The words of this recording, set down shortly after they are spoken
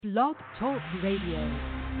Blog Talk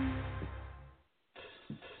Radio.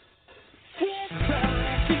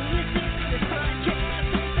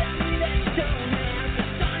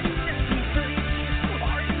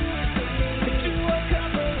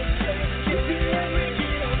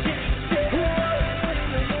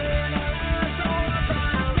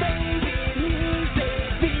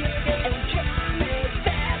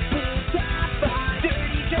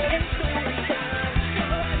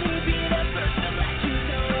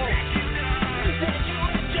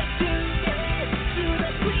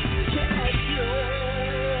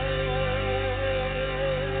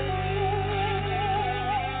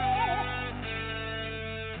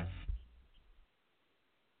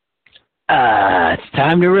 It's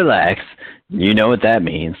time to relax. You know what that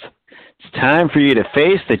means. It's time for you to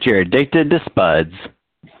face that you're addicted to spuds.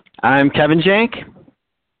 I'm Kevin Jank.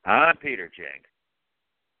 I'm Peter Jank.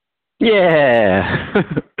 Yeah,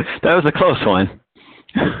 that was a close one.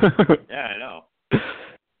 Yeah, I know.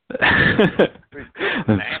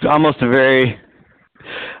 It's almost a very...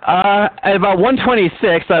 at about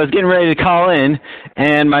 1:26, I was getting ready to call in,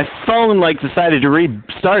 and my phone, decided to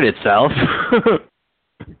restart itself.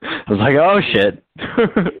 I was like, oh, shit.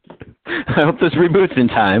 I hope this reboots in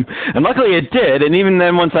time. And luckily it did, and even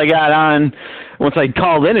then once I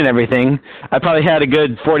called in and everything, I probably had a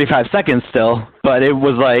good 45 seconds still, but it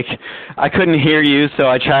was like I couldn't hear you, so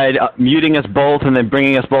I tried muting us both and then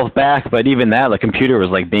bringing us both back, but even that, the computer was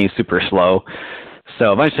being super slow.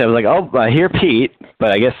 So eventually I was like, oh, I hear Pete,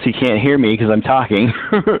 but I guess he can't hear me because I'm talking.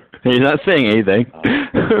 He's not saying anything.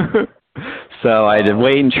 So I had to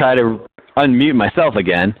wait and try to unmute myself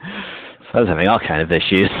again. So I was having all kind of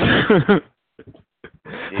issues.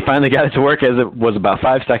 I finally got it to work as it was about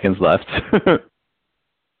 5 seconds left.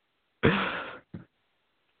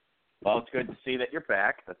 Well, it's good to see that you're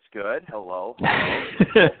back. That's good. Hello.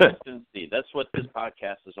 Consistency. That's what this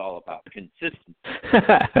podcast is all about. Consistency.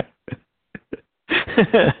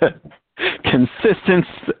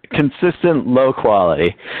 Consistent low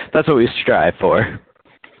quality. That's what we strive for.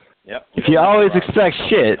 Yep. If you always expect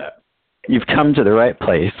shit, you've come to the right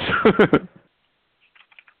place.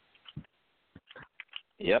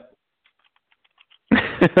 Yep.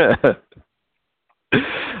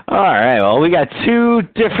 All right, well, we got two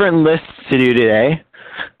different lists to do today.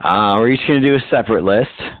 We're each going to do a separate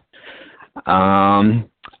list. I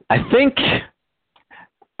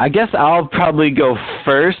guess I'll probably go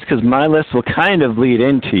first because my list will kind of lead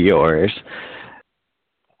into yours.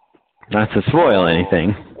 Not to spoil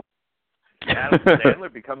anything. Adam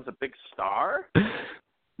Sandler becomes a big star?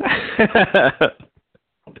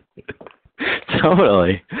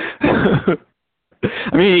 Totally. I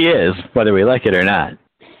mean, he is, whether we like it or not.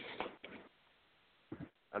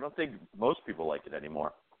 I don't think most people like it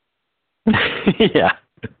anymore. Yeah.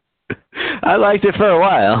 I liked it for a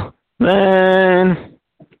while. Then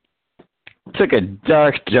took a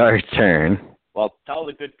dark, dark turn. Well, tell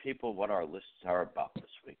the good people what our lists are about this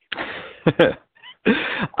week.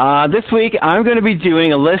 This week, I'm going to be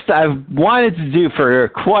doing a list I've wanted to do for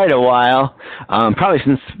quite a while, probably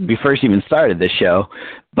since we first even started this show,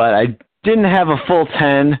 but I didn't have a full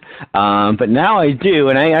 10, but now I do,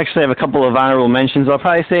 and I actually have a couple of honorable mentions I'll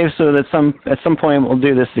probably save so that at some point we'll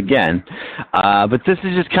do this again. But this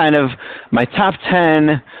is just kind of my top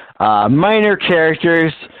 10 minor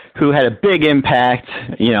characters who had a big impact,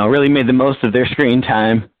 really made the most of their screen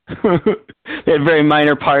time. They had very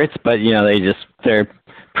minor parts, but they're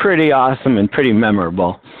pretty awesome and pretty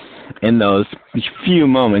memorable in those few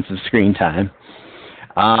moments of screen time.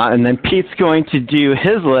 And then Pete's going to do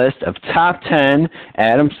his list of top 10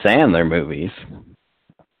 Adam Sandler movies.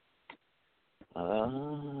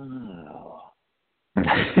 Oh.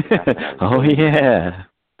 Oh yeah.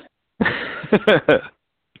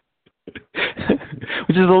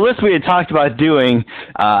 Which is a list we had talked about doing,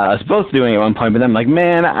 us both doing at one point, but then I'm like,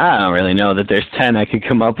 man, I don't really know that there's 10 I could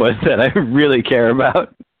come up with that I really care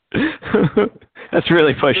about. That's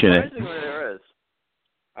really pushing it. There is.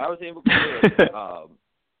 I was able to do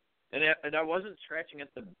it, and I wasn't scratching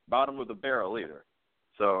at the bottom of the barrel either.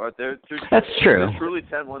 So that's true. There's truly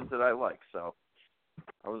 10 ones that I like. So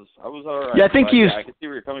I was all right. Yeah, I think I can see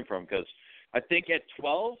where you're coming from because I think at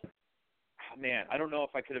 12, man, I don't know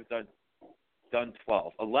if I could have done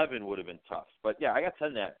 12. 11 would have been tough. But, yeah, I got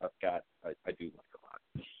 10 that I do like a lot.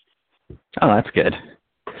 Oh, that's good.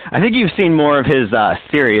 I think you've seen more of his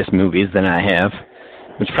serious movies than I have,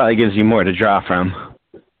 which probably gives you more to draw from.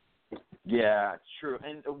 Yeah, true.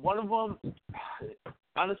 And one of them,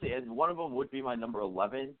 honestly, one of them would be my number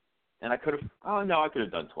 11. And I could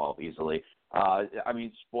have done 12 easily.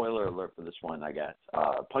 Spoiler alert for this one, I guess.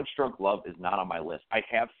 Punch Drunk Love is not on my list. I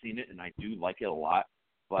have seen it, and I do like it a lot.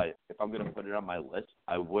 but if I'm going to put it on my list,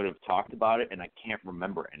 I would have talked about it, and I can't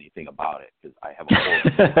remember anything about it because I have a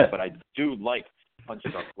whole but I do like Punch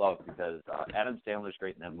Drunk Love because Adam Sandler's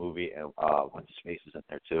great in that movie, and what's his face is in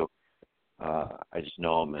there too. I just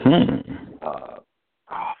know him as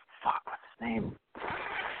what's his name?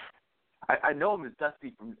 I know him as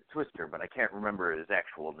Dusty from Twister, but I can't remember his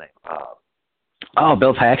actual name.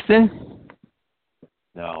 Bill Paxton?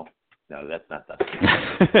 No, that's not Dusty.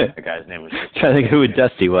 The guy's name was. Trying to think who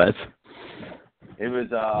Dusty was. It was.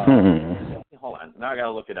 Hold on, now I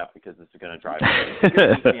gotta look it up because this is gonna drive me. It's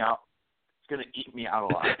gonna eat me out. It's gonna eat me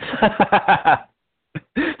out alive.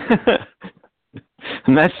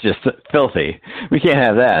 And that's just filthy. We can't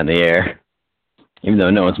have that in the air, even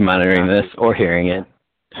though no one's monitoring this or hearing it.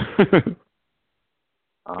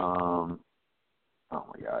 Oh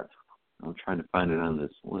my God, I'm trying to find it on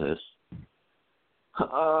this list.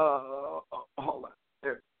 Hold on.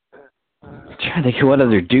 There. I'm trying to think of what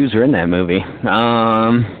other dudes were in that movie.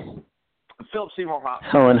 Philip Seymour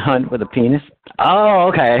Hoffman. Helen Hunt with a penis. Oh,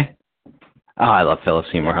 okay. Oh, I love Philip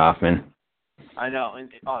Seymour Hoffman. I know, and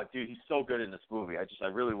dude, he's so good in this movie. I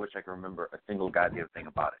really wish I could remember a single goddamn thing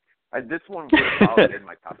about it. This one would have probably been in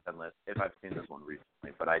my top 10 list if I've seen this one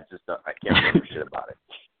recently, but I can't remember shit about it.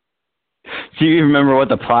 Do you remember what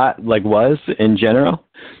the plot was in general?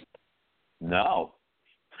 No.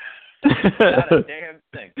 Not a damn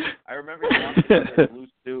thing. I remember he walked in a blue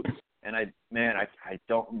suit, and I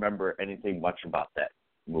don't remember anything much about that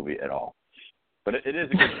movie at all. But it is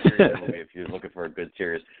a good serious movie if you're looking for a good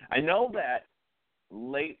series. I know that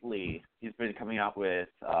lately he's been coming out with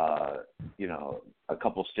a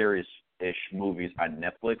couple serious-ish movies on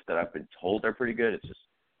Netflix that I've been told are pretty good.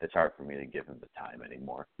 It's hard for me to give him the time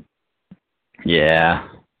anymore. Yeah.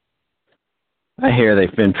 I hear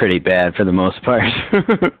they've been pretty bad for the most part.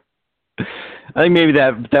 I think maybe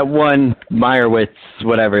that one Meyerowitz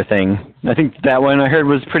whatever thing, I think that one I heard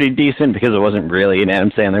was pretty decent because it wasn't really an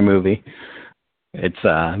Adam Sandler movie. It's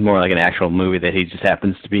more like an actual movie that he just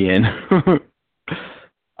happens to be in.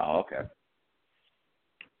 Oh, okay.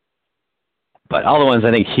 But all the ones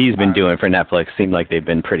I think he's been doing for Netflix seem like they've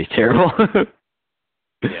been pretty terrible.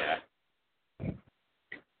 Yeah.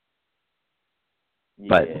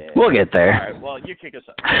 But we'll get there. All right, well, you kick us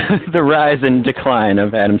up. The rise and decline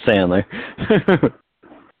of Adam Sandler.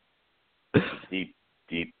 Deep,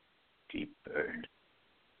 deep, deep burn.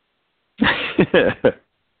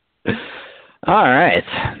 All right.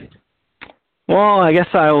 Well, I guess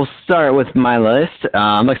I will start with my list. Like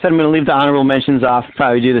I said, I'm going to leave the honorable mentions off.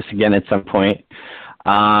 Probably do this again at some point.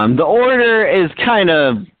 The order is kind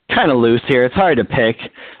of loose here. It's hard to pick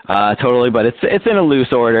totally, but it's in a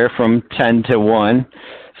loose order from 10 to 1.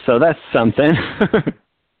 So that's something.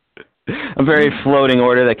 A very floating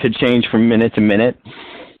order that could change from minute to minute.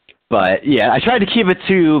 But yeah, I tried to keep it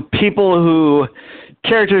to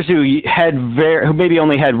characters who maybe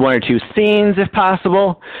only had one or two scenes if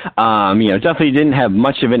possible. Definitely didn't have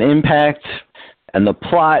much of an impact, and the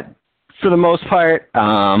plot for the most part,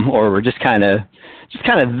 or were just kind of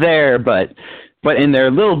there, but in their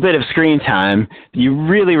little bit of screen time, you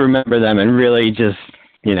really remember them and really just,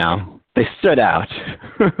 they stood out.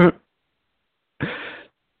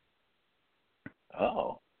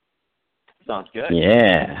 Oh, sounds good.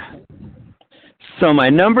 Yeah. So my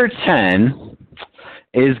number 10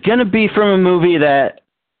 is going to be from a movie that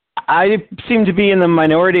I seem to be in the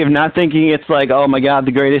minority of not thinking it's like, oh my God,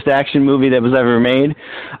 the greatest action movie that was ever made.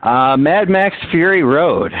 Mad Max Fury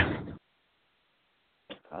Road.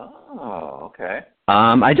 Oh, okay.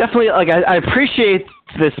 I definitely, I appreciate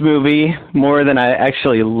this movie more than I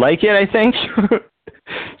actually like it, I think.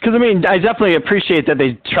 Because, I definitely appreciate that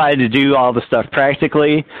they tried to do all the stuff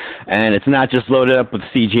practically, and it's not just loaded up with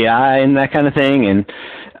CGI and that kind of thing. And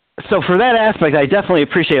so for that aspect, I definitely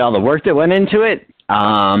appreciate all the work that went into it.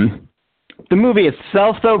 The movie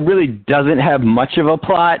itself, though, really doesn't have much of a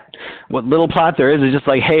plot. What little plot there is just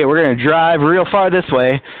like, hey, we're going to drive real far this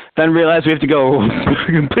way, then realize we have to go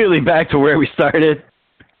completely back to where we started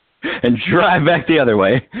and drive back the other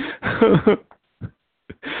way.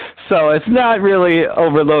 So it's not really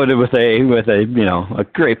overloaded with a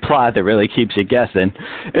great plot that really keeps you guessing.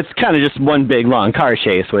 It's kind of just one big long car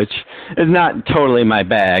chase, which is not totally my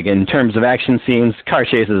bag. In terms of action scenes, car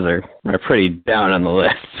chases are pretty down on the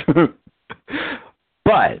list.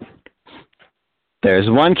 But there's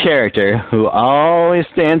one character who always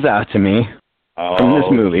stands out to me from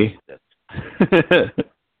this movie.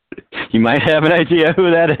 You might have an idea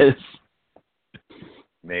who that is.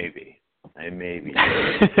 Maybe.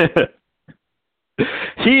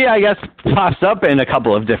 He, I guess, pops up in a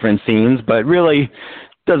couple of different scenes, but really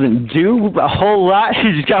doesn't do a whole lot.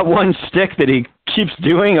 He's got one stick that he keeps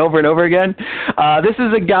doing over and over again. This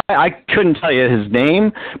is a guy, I couldn't tell you his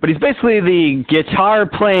name, but he's basically the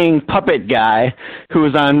guitar-playing puppet guy who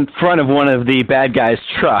was on front of one of the bad guys'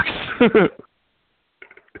 trucks.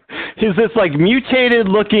 He's this, like,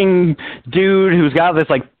 mutated-looking dude who's got this,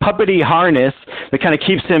 like, puppety harness that kind of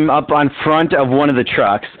keeps him up on front of one of the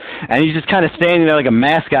trucks, and he's just kind of standing there like a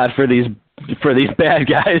mascot for these bad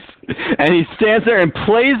guys, and he stands there and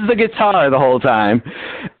plays the guitar the whole time,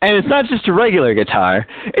 and it's not just a regular guitar,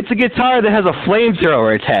 it's a guitar that has a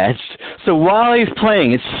flamethrower attached, so while he's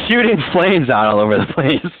playing, it's shooting flames out all over the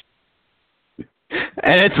place,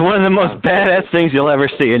 and it's one of the most badass things you'll ever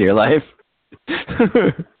see in your life.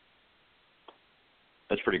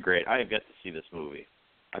 That's pretty great. I have yet to see this movie.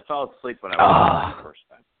 I fell asleep when I watched it the first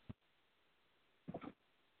time.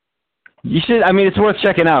 You should. I mean, it's worth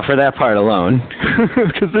checking out for that part alone,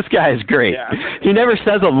 because this guy is great. Yeah. He never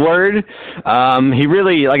says a word. He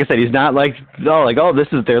really, like I said, he's not like, oh, this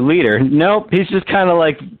is their leader. Nope, he's just kind of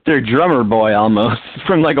like their drummer boy almost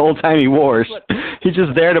from like old timey wars. He's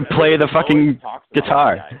just there to play the fucking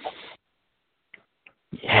guitar.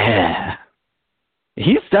 Yeah.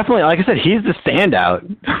 He's definitely, like I said, he's the standout.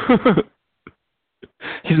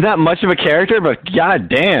 He's not much of a character, but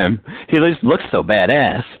goddamn, he just looks so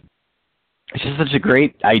badass. It's just such a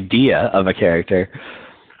great idea of a character.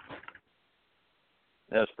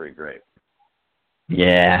 That's pretty great.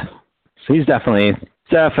 Yeah. So he's definitely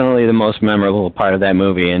the most memorable part of that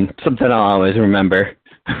movie, and something I'll always remember.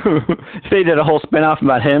 If they did a whole spin-off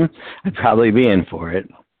about him, I'd probably be in for it.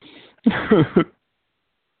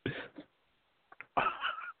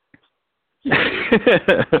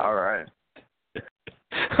 All right.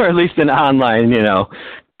 Or at least an online,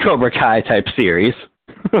 Cobra Kai type series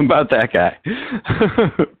about that guy.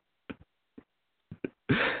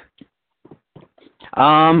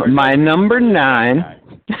 My number 9.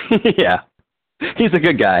 Yeah. He's a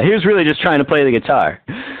good guy. He was really just trying to play the guitar.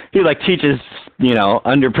 He teaches,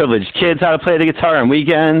 underprivileged kids how to play the guitar on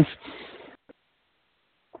weekends.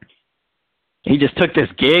 He just took this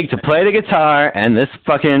gig to play the guitar, and this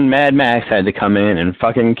fucking Mad Max had to come in and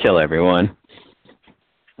fucking kill everyone.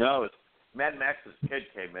 No, Mad Max's kid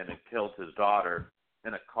came in and killed his daughter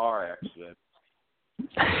in a car accident.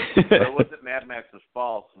 But it wasn't Mad Max's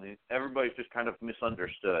fault, and everybody's just kind of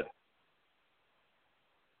misunderstood.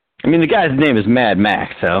 I mean, the guy's name is Mad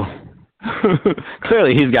Max, so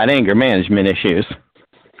clearly he's got anger management issues.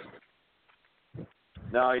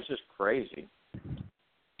 No, he's just crazy.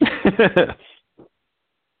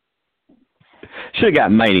 Should have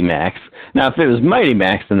got Mighty Max. Now, if it was Mighty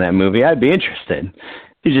Max in that movie, I'd be interested.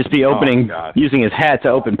 He'd just be using his hat to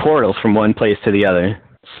open portals from one place to the other.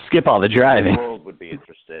 Skip all the driving. The world would be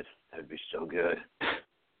interested. That'd be so good.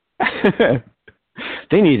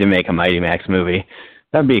 They need to make a Mighty Max movie.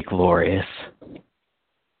 That'd be glorious.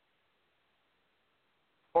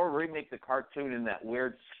 Or remake the cartoon in that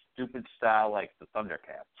weird, stupid style like the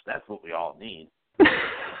Thundercats. That's what we all need.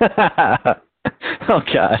 Oh,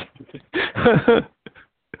 God.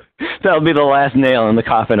 That'll be the last nail in the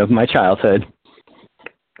coffin of my childhood.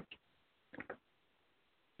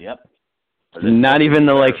 Yep. Not even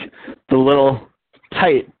the little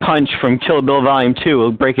tight punch from Kill Bill Volume 2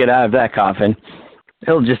 will break it out of that coffin.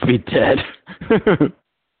 It'll just be dead.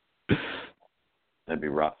 That'd be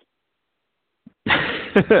rough.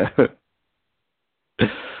 That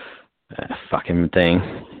fucking thing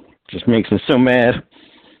just makes me so mad.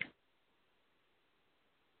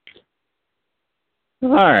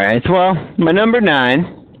 Alright, well, my number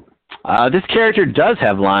 9. This character does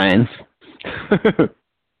have lines.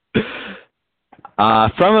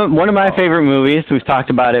 From one of my favorite movies. We've talked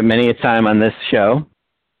about it many a time on this show.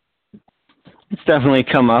 It's definitely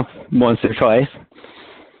come up once or twice.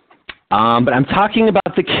 But I'm talking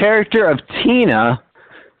about the character of Tina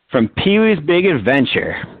from Pee-wee's Big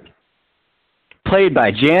Adventure, played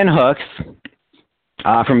by Jan Hooks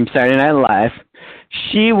from Saturday Night Live.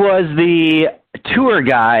 She was the tour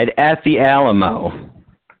guide at the Alamo.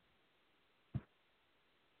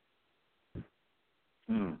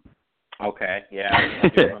 Okay, yeah,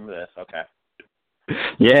 I remember this. Okay.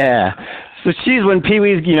 Yeah. So she's when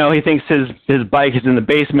Pee-wee's, he thinks his bike is in the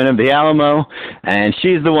basement of the Alamo, and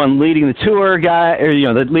she's the one leading the tour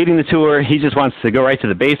leading the tour. He just wants to go right to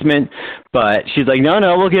the basement, but she's like, no,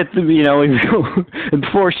 we'll get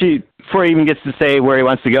before he even gets to say where he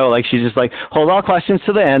wants to go, she's just like, hold all questions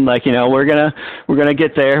to the end, we're gonna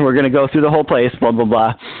get there, we're gonna go through the whole place, blah blah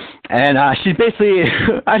blah. And she's basically,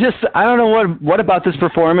 I don't know what about this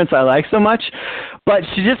performance I like so much, but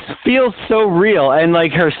she just feels so real, and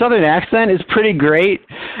her southern accent is pretty great,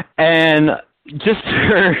 and just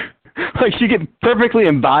Like, she perfectly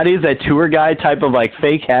embodies that tour guide type of, like,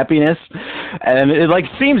 fake happiness, and it, like,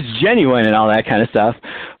 seems genuine and all that kind of stuff.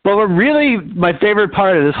 But what really my favorite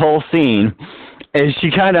part of this whole scene is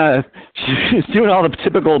she's doing all the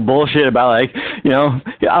typical bullshit about, like,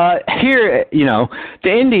 here, the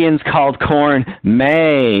Indians called corn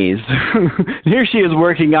maize. Here she is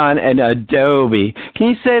working on an adobe. Can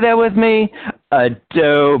you say that with me?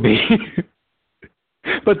 Adobe.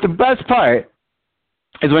 But the best part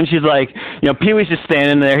is when she's like, Pee-wee's just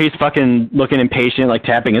standing there. He's fucking looking impatient, like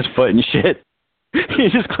tapping his foot and shit. He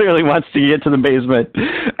just clearly wants to get to the basement.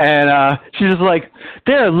 And she's just like,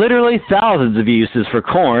 there are literally thousands of uses for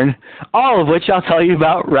corn, all of which I'll tell you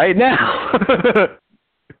about right now.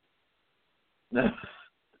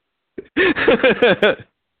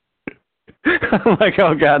 I'm like,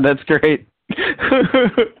 oh, God, that's great.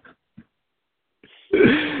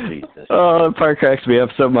 Jesus. Oh, that part cracks me up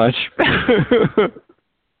so much.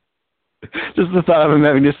 Just the thought of him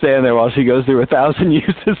having to stand there while she goes through 1,000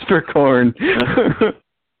 uses for corn. It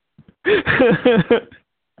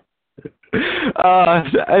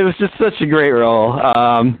was just such a great role.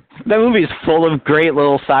 That movie is full of great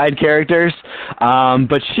little side characters,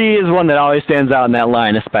 but she is one that always stands out in that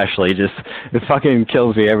line especially. Just, it fucking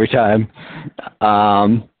kills me every time.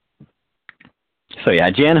 So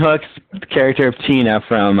yeah, Jan Hook's the character of Tina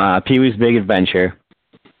from Pee-wee's Big Adventure.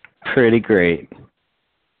 Pretty great.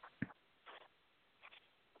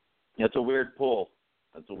 That's a weird pull.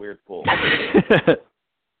 I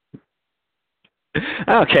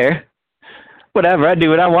don't care. Whatever, I do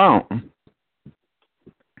what I want.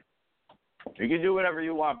 You can do whatever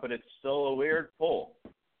you want, but it's still a weird pull.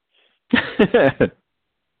 I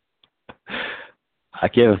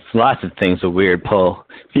give lots of things a weird pull,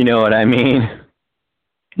 if you know what I mean.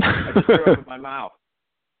 I just threw up in my mouth.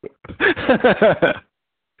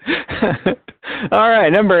 All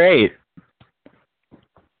right, number 8.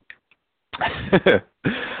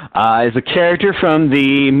 Is a character from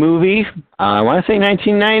the movie, I want to say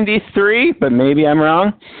 1993, but maybe I'm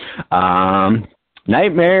wrong.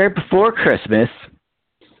 Nightmare Before Christmas.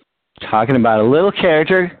 Talking about a little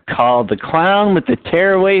character called the Clown with the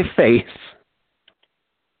Tearaway Face.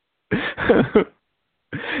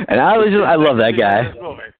 And I love that guy.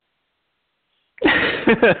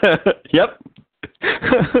 Yep.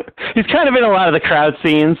 He's kind of in a lot of the crowd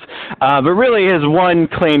scenes, but really his one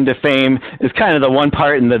claim to fame is kind of the one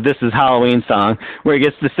part in the This Is Halloween song where he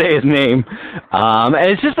gets to say his name. And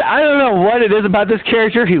it's just, I don't know what it is about this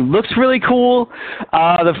character. He looks really cool.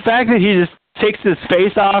 The fact that he just takes his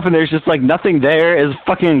face off and there's just like nothing there is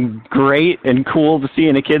fucking great and cool to see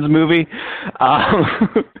in a kid's movie.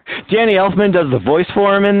 Danny Elfman does the voice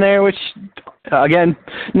for him in there, which again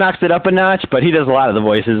knocks it up a notch, but he does a lot of the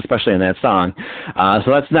voices, especially in that song.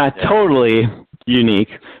 So that's not totally unique,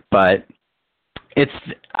 but it's,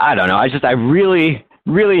 I don't know, I really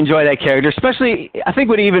enjoy that character, especially I think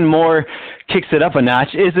what even more kicks it up a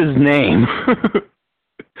notch is his name.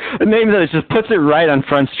 A name that just puts it right on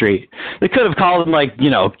Front Street. They could have called him, like,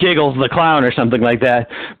 Giggles the Clown or something like that.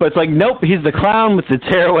 But it's like, nope, he's the clown with the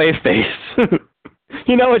tearaway face.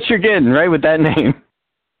 You know what you're getting, right, with that name.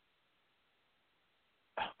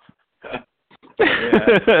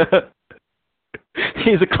 Yeah.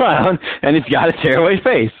 He's a clown, and he's got a tearaway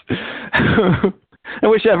face. I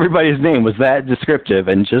wish everybody's name was that descriptive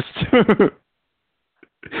and just,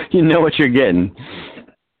 you know what you're getting.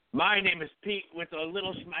 My name is Pete with a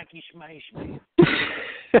little smacky smash.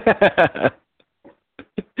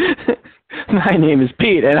 My name is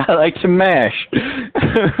Pete, and I like to mash.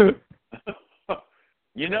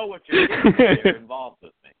 You know what you're getting. You're involved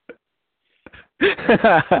with me.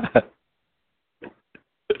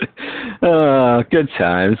 Oh, good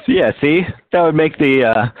times. Yeah, see? That would make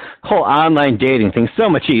the whole online dating thing so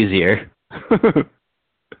much easier. That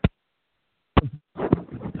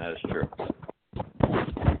is true.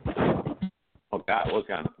 Oh, God, what's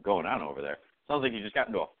going on over there? Sounds like you just got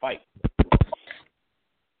into a fight.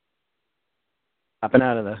 Hopping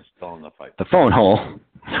out of Still in the fight. The phone hole.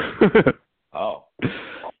 Oh.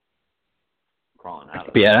 Crawling out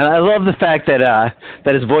of it. Yeah, and I love the fact that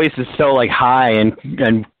that his voice is so like high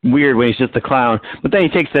and weird when he's just a clown, but then he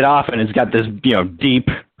takes it off and it's got this, deep,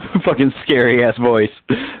 fucking scary ass voice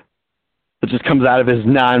that just comes out of his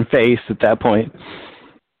non-face at that point.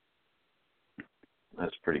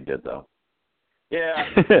 That's pretty good, though. Yeah,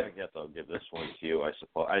 I guess I'll give this one to you, I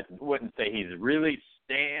suppose. I wouldn't say he's really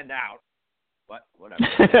stand out, but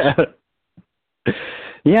whatever.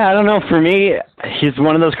 Yeah, I don't know. For me, he's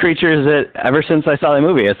one of those creatures that ever since I saw that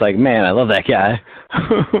movie, it's like, man, I love that guy.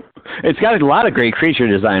 It's got a lot of great creature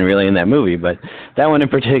design, really, in that movie, but that one in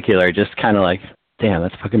particular just kind of like Damn,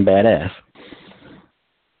 that's fucking badass.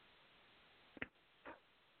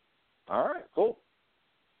 All right, cool.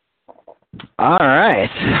 All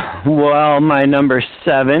right. Well, my number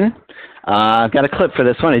 7. I've got a clip for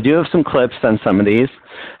this one. I do have some clips on some of these.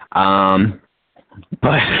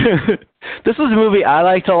 But this was a movie I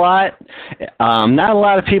liked a lot. Not a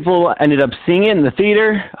lot of people ended up seeing it in the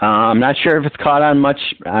theater. I'm not sure if it's caught on much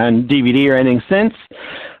on DVD or anything since.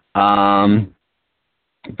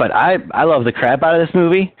 But I love the crap out of this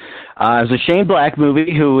movie. It was a Shane Black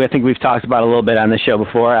movie, who I think we've talked about a little bit on the show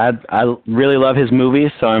before. I really love his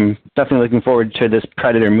movies, so I'm definitely looking forward to this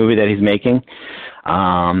Predator movie that he's making.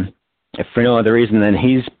 If for no other reason than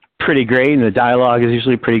he's pretty great, and the dialogue is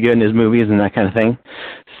usually pretty good in his movies and that kind of thing.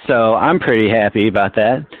 So I'm pretty happy about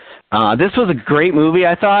that. This was a great movie,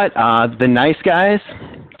 I thought. The Nice Guys,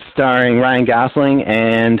 starring Ryan Gosling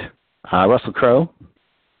and Russell Crowe.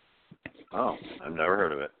 Oh, I've never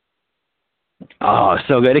heard of it. Oh,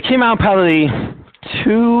 so good. It came out probably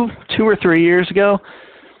two or 3 years ago.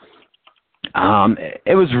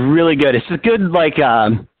 It was really good. It's a good, like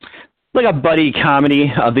a buddy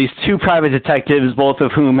comedy of these two private detectives, both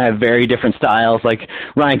of whom have very different styles. Like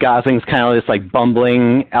Ryan Gosling's kind of this like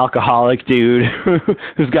bumbling alcoholic dude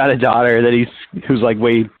who's got a daughter who's like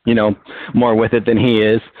way, more with it than he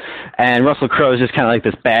is. And Russell Crowe is just kind of like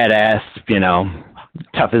this badass,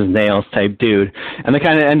 tough as nails type dude. And they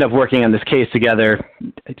kind of end up working on this case together.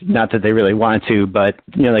 Not that they really wanted to, but,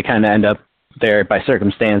 they kind of end up there by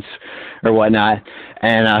circumstance or whatnot.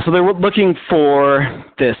 And so they're looking for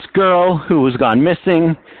this girl who was gone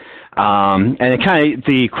missing. And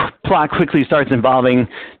the plot quickly starts involving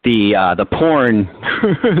the porn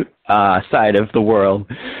side of the world.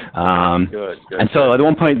 Good. And so at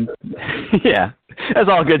one point, yeah, as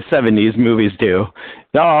all good 70s movies do,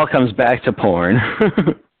 it all comes back to porn.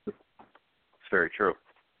 It's very true.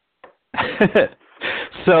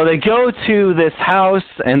 So they go to this house,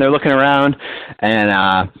 and they're looking around,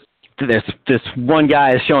 and there's this one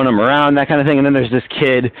guy is showing them around, that kind of thing, and then there's this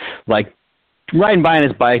kid, like, riding by on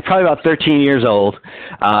his bike, probably about 13 years old,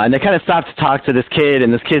 and they kind of stop to talk to this kid,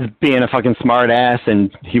 and this kid's being a fucking smart ass,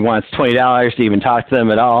 and he wants $20 to even talk to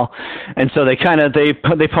them at all, and so they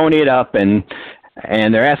pony it up, and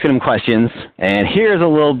they're asking him questions, and here's a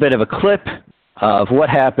little bit of a clip of what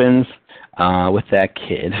happens with that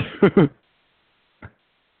kid.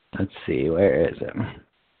 Let's see, where is it?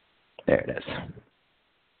 There it is.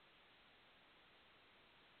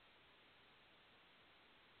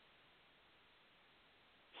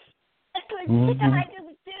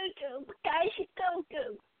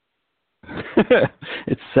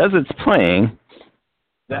 It says it's playing,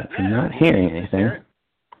 but I'm not hearing anything.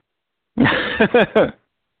 It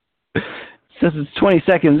says it's 20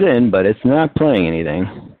 seconds in, but it's not playing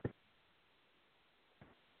anything.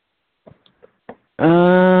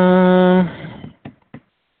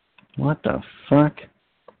 What the fuck?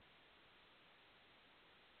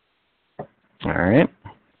 Alright.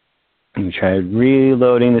 Let me try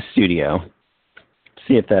reloading the studio.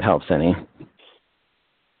 See if that helps any.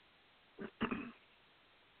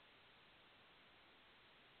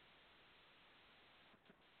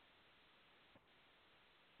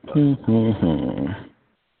 You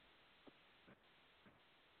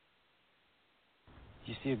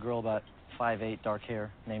see a girl about 5'8", dark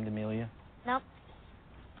hair, named Amelia? Nope.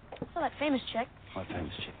 Saw that famous chick. What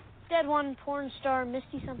famous chick? Dead one, porn star,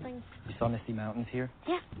 Misty something. You saw Misty Mountains here?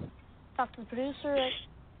 Yeah. Talked to the producer at...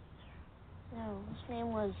 No, his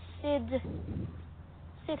name was Sid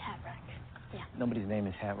Hatrack. Yeah. Nobody's name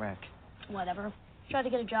is Hatrack. Whatever. Tried to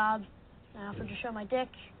get a job. I offered to show my dick,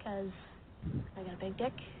 because I got a big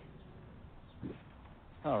dick.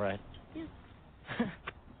 All right. Yeah.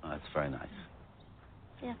 Oh, that's very nice.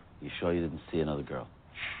 Yeah. You sure you didn't see another girl?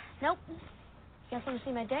 Nope. You guys want to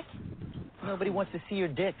see my dick? Nobody wants to see your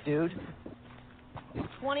dick, dude.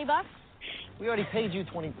 $20? We already paid you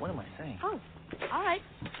 20. What am I saying? Oh, all right.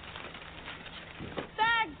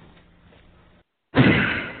 Fags!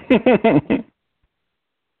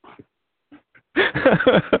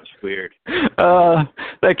 It's weird.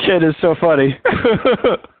 That kid is so funny.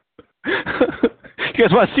 You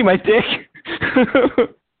guys want to see my dick?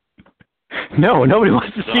 No, nobody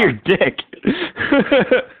wants to see your dick.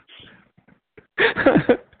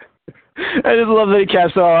 I just love that he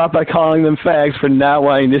caps it all out by calling them fags for not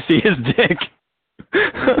wanting to see his dick.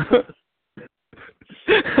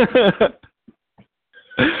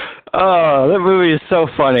 Oh, that movie is so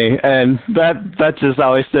funny, and that just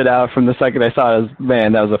always stood out from the second I saw it.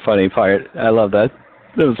 Man, that was a funny part. I love that.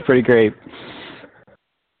 That was pretty great.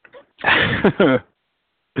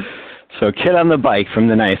 So, Kid on the Bike from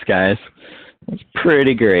The Nice Guys. That's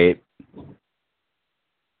pretty great.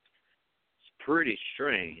 pretty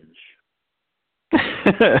strange. You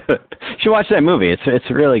should watch that movie. It's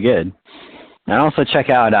really good. And also check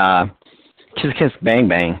out Kiss Kiss Bang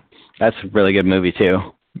Bang. That's a really good movie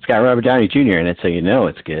too. It's got Robert Downey Jr. in it, so you know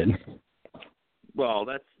it's good. Well,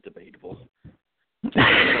 that's debatable.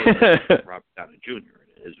 Robert Downey Jr.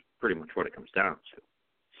 is pretty much what it comes down to.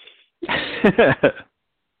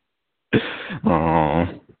 Oh,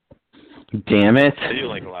 damn it! I do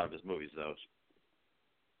like a lot of his movies, though.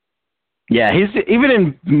 Yeah, he's even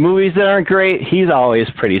in movies that aren't great. He's always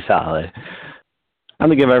pretty solid. I don't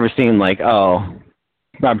think I've ever seen like, oh,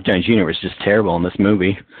 Robert Downey Jr. was just terrible in this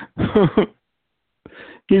movie.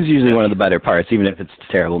 He's usually one of the better parts, even if it's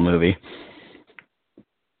a terrible movie.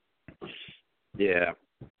 Yeah.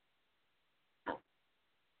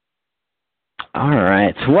 All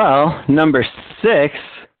right. Well, number 6. This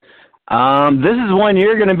is one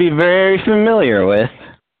you're going to be very familiar with.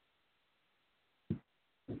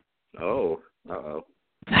 Oh. Uh-oh.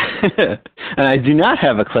 And I do not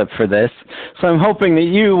have a clip for this, so I'm hoping that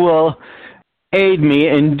you will aid me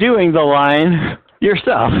in doing the line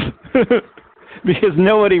yourself. Because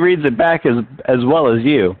nobody reads it back as well as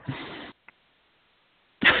you.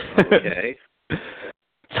 Okay.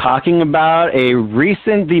 Talking about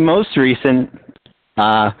the most recent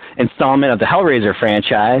installment of the Hellraiser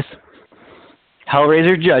franchise,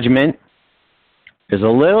 Hellraiser Judgment. There's a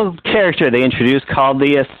little character they introduced called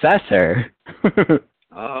the Assessor.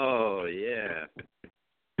 Oh, yeah.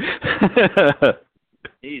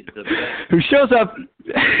 He's the best. Who shows up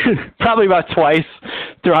probably about twice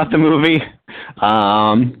throughout the movie.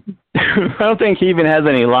 I don't think he even has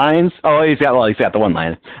any lines. Oh, he's got the one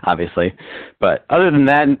line, obviously. But other than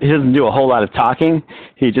that, he doesn't do a whole lot of talking.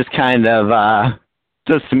 He just kind of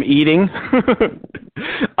does some eating.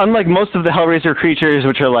 Unlike most of the Hellraiser creatures,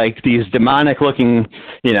 which are like these demonic-looking,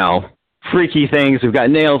 freaky things who've got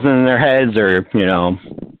nails in their heads or,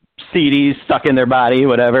 CDs stuck in their body,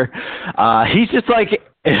 whatever. He's just like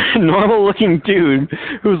a normal-looking dude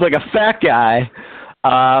who's like a fat guy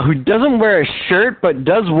who doesn't wear a shirt but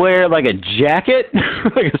does wear like a jacket,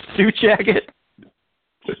 like a suit jacket.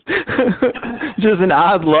 Just an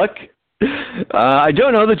odd look. I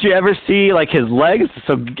don't know that you ever see like his legs,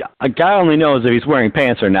 so a guy only knows if he's wearing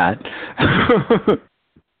pants or not.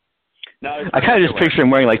 No, I kind of just picture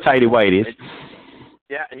him wearing like tighty whities.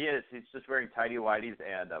 Yeah, he is. He's just wearing tighty whities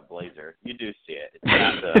and a blazer. You do see it.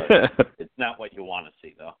 It's not what you want to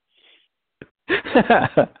see, though.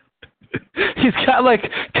 He's got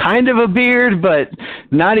like kind of a beard, but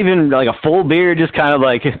not even like a full beard, just kind of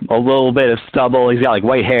like a little bit of stubble. He's got like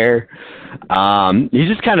white hair. He's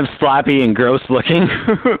just kind of sloppy and gross looking.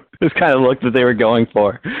 This kind of look that they were going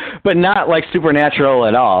for, but not like supernatural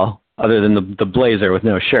at all, other than the blazer with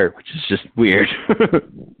no shirt, which is just weird.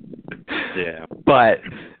 Yeah. But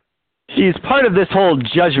he's part of this whole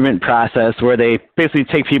judgment process where they basically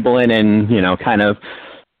take people in and, kind of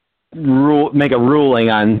make a ruling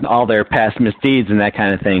on all their past misdeeds and that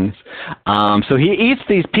kind of things. So he eats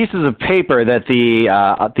these pieces of paper that the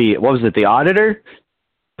auditor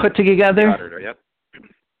put together? The auditor, yep.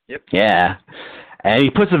 Yep. Yeah. And he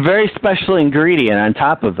puts a very special ingredient on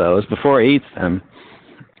top of those before he eats them.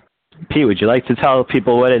 Pete, would you like to tell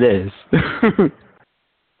people what it is?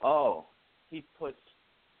 Oh, he puts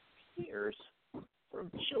tears from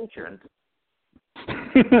children.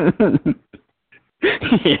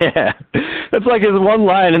 Yeah, that's like his one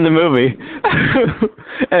line in the movie.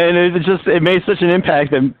 And it made such an impact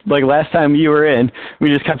that like last time you were in, we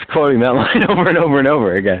just kept quoting that line over and over and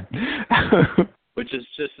over again. Which is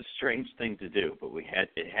just a strange thing to do, but it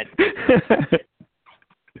had to be.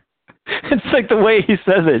 It's like the way he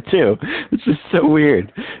says it too. It's just so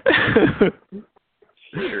weird.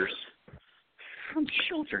 Tears from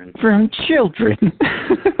children. From children.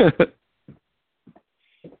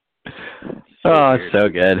 Oh, it's so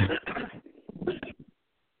good.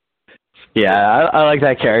 Yeah, I like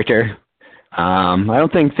that character. I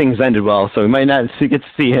don't think things ended well, so we might not get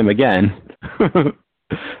to see him again.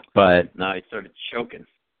 But no, he started choking.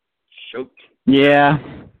 Choked. Yeah.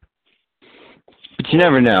 But you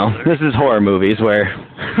never know. This is horror movies where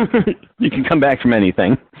you can come back from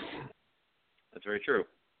anything. That's very true.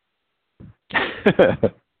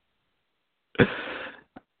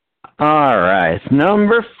 All right,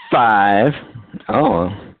 number 5. Oh,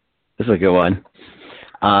 this is a good one.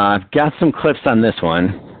 I've got some clips on this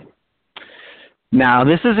one. Now,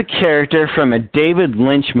 this is a character from a David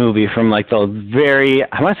Lynch movie from like I want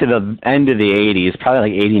to say the end of the 80s,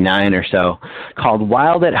 probably like 89 or so, called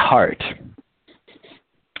Wild at Heart.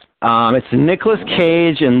 It's a Nicolas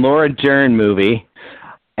Cage and Laura Dern movie.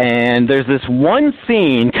 And there's this one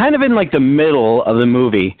scene, kind of in like the middle of the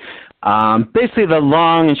movie, Basically, the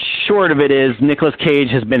long and short of it is Nicolas Cage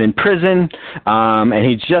has been in prison, and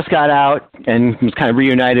he just got out and was kind of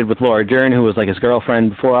reunited with Laura Dern, who was like his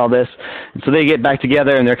girlfriend before all this. And so they get back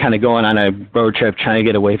together, and they're kind of going on a road trip, trying to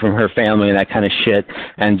get away from her family and that kind of shit,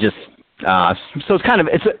 and just so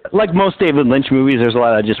it's like most David Lynch movies. There's a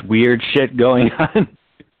lot of just weird shit going on.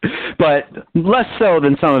 But less so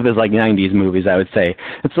than some of his like 90s movies, I would say.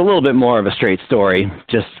 It's a little bit more of a straight story,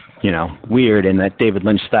 just, weird in that David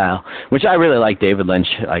Lynch style, which I really like David Lynch.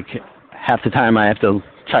 Like, half the time I have to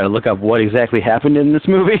try to look up what exactly happened in this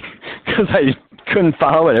movie because I couldn't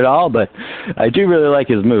follow it at all, but I do really like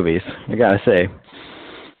his movies, I gotta say.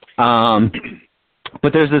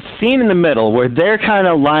 But there's this scene in the middle where they're kind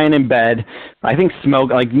of lying in bed, I think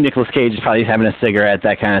like Nicolas Cage is probably having a cigarette,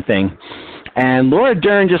 that kind of thing. And Laura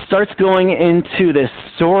Dern just starts going into this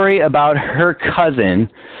story about her cousin,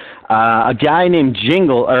 a guy named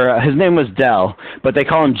Jingle, or his name was Dell, but they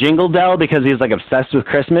call him Jingle Dell because he's like obsessed with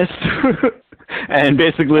Christmas. And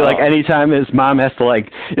basically, like, anytime his mom has to, like,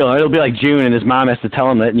 it'll be like June and his mom has to tell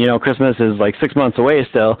him that, Christmas is like 6 months away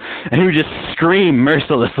still, and he would just scream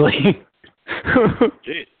mercilessly.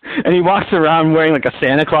 And he walks around wearing like a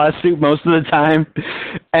Santa Claus suit most of the time,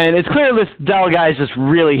 and it's clear this Dell guy's just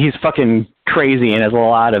he's fucking crazy and has a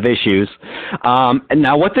lot of issues. And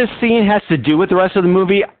now what this scene has to do with the rest of the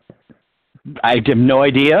movie, I have no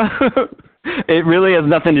idea. It really has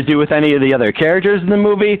nothing to do with any of the other characters in the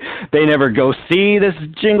movie. They never go see this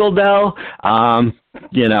Jingle Dell.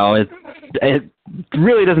 It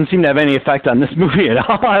really doesn't seem to have any effect on this movie at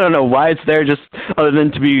all. I don't know why it's there, just other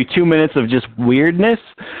than to be 2 minutes of just weirdness.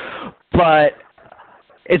 But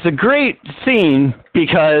it's a great scene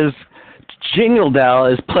because Jingle Dell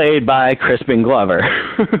is played by Crispin Glover.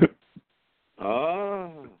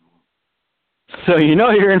 Oh. So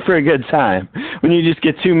you're in for a good time when you just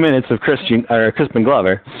get 2 minutes of Crispin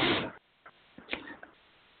Glover.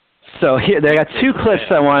 So here, they got two clips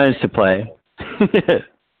I wanted to play.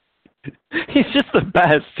 He's just the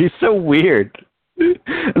best. He's so weird. And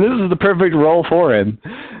this is the perfect role for him.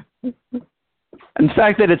 And the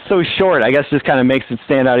fact that it's so short, I guess, just kind of makes it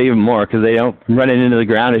stand out even more because they don't run it into the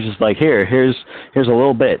ground. It's just like, here's a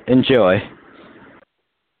little bit. Enjoy.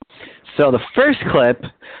 So the first clip,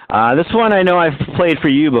 this one I know I've played for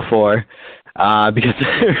you before, because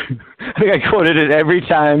I think I quoted it every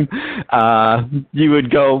time you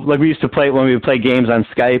would go, like we used to play when we would play games on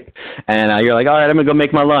Skype, and you're like, all right, I'm going to go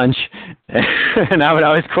make my lunch. And I would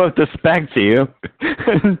always quote this back to you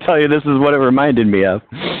and tell you this is what it reminded me of.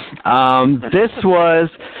 There's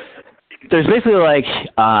basically like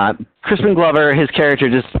Crispin Glover, his character,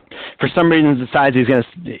 just for some reason decides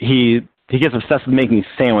he gets obsessed with making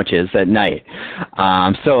sandwiches at night.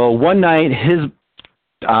 So one night,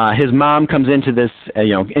 his mom comes into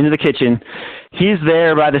into the kitchen. He's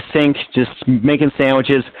there by the sink just making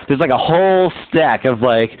sandwiches. There's like a whole stack of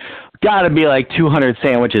gotta be 200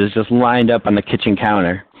 sandwiches just lined up on the kitchen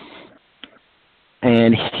counter.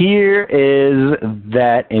 And here is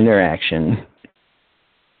that interaction.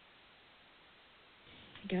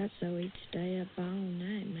 Got so he'd stay up all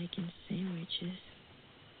night making sandwiches.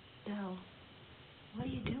 Dell, what are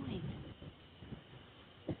you doing?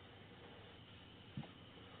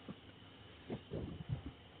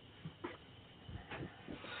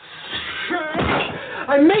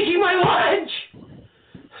 I'm making my lunch!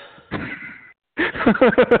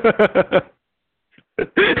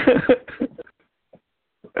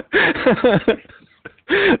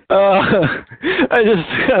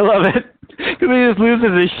 I love it. Because he just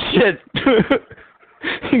loses his shit.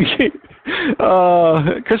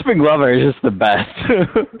 Crispin Glover is just the best.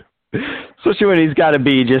 Especially when he's got to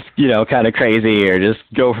be just, kind of crazy or just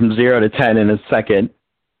go from 0 to 10 in a second.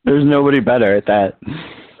 There's nobody better at that.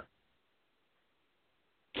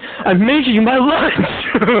 I'm making my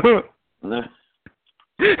lunch!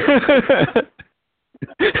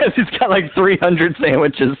 He's got 300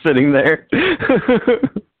 sandwiches sitting there.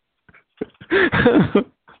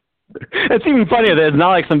 It's even funnier that it's not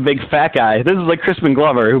like some big fat guy. This is like Crispin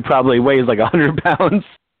Glover, who probably weighs 100 pounds.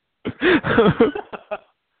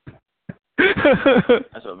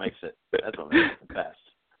 That's what makes it the best.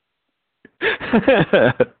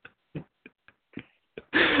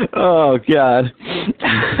 Oh, God.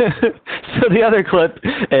 So the other clip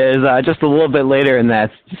is just a little bit later in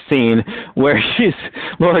that scene where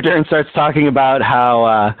Laura Dern starts talking about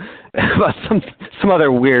how about some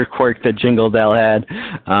other weird quirk that Jingle Dell had.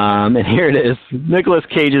 And here it is. Nicolas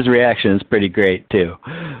Cage's reaction is pretty great, too.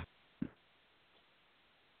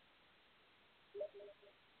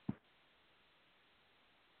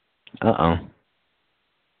 Uh-oh.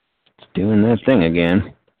 It's doing that thing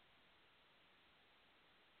again.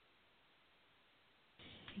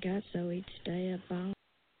 got so each day a bone.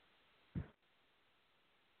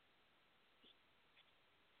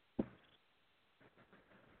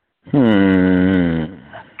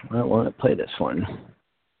 I want to play this one.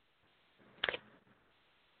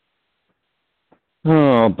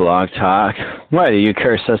 Oh, Blog Talk. Why do you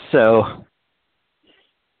curse us so?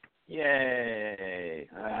 Yay!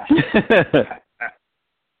 All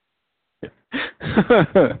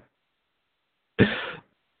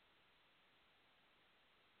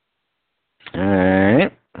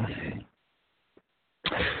right.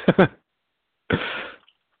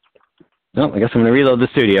 No, I guess I'm going to reload the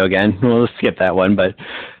studio again. We'll skip that one, but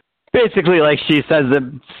basically, like she says,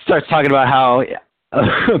 that starts talking about how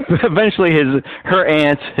eventually her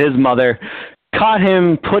aunt, his mother, caught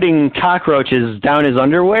him putting cockroaches down his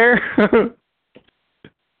underwear,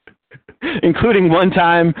 including one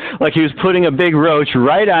time, like he was putting a big roach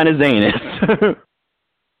right on his anus.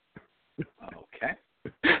 Okay.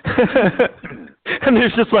 And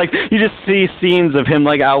there's just like, you just see scenes of him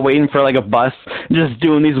like out waiting for like a bus, just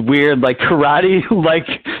doing these weird like karate like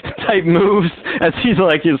type moves as he's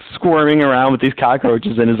like just squirming around with these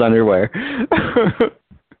cockroaches in his underwear.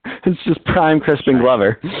 It's just prime Crispin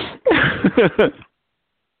Glover.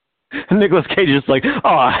 And Nicolas Cage is like,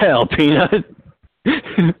 oh hell, Peanut.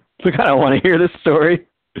 Like, I don't want to hear this story.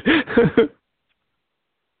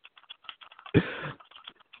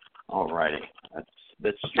 Alrighty,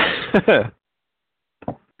 that's true.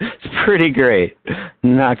 It's pretty great,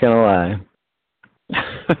 not gonna lie.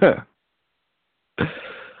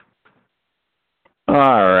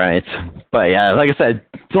 All right, but yeah, like I said,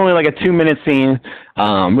 it's only like a 2-minute scene.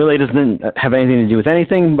 Really doesn't have anything to do with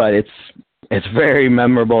anything, but it's very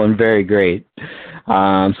memorable and very great.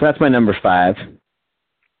 So that's my number 5.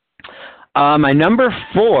 My number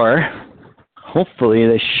 4. Hopefully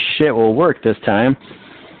this shit will work this time.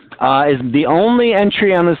 Is the only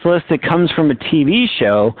entry on this list that comes from a TV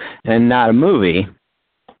show and not a movie.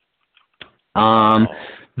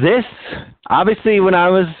 This, obviously, when I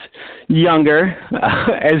was younger,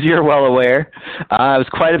 as you're well aware, I was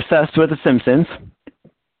quite obsessed with The Simpsons.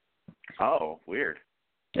 Oh, weird.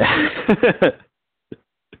 This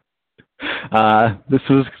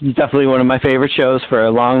was definitely one of my favorite shows for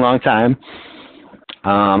a long, long time.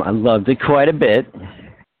 I loved it quite a bit.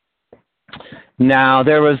 Now,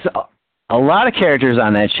 there was a lot of characters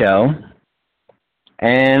on that show,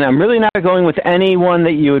 and I'm really not going with anyone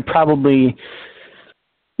that you would probably,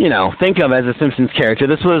 think of as a Simpsons character.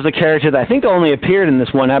 This was a character that I think only appeared in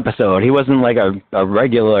this one episode. He wasn't like a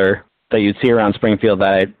regular that you'd see around Springfield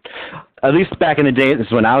at least back in the day, this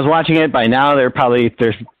is when I was watching it. By now, there's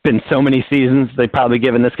been so many seasons, they've probably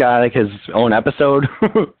given this guy like his own episode.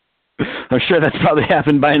 I'm sure that's probably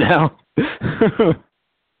happened by now.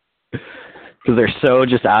 Because they're so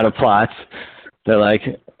just out of plots. They're like,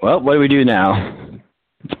 well, what do we do now?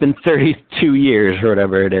 It's been 32 years or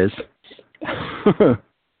whatever it is.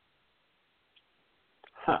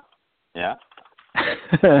 Huh. Yeah.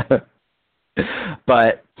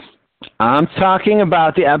 But I'm talking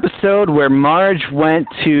about the episode where Marge went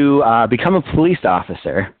to become a police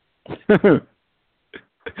officer. And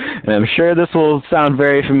I'm sure this will sound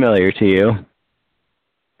very familiar to you.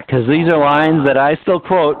 Because these are lines that I still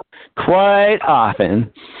quote quite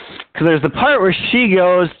often. Because there's the part where she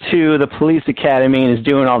goes to the police academy and is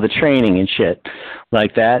doing all the training and shit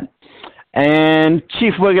like that. And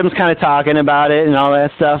Chief Wiggum's kind of talking about it and all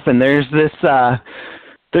that stuff. And there's this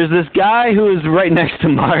guy who is right next to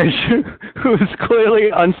Marge who is clearly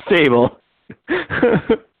unstable.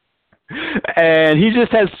 And he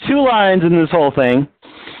just has 2 lines in this whole thing.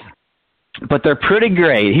 But they're pretty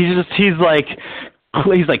great. He's like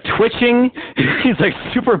twitching. He's like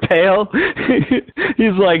super pale.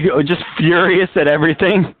 He's like just furious at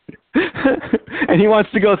everything. And he wants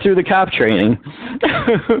to go through the cop training.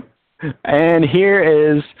 And here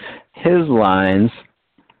is his lines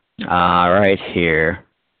right here.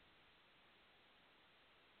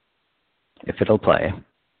 If it'll play.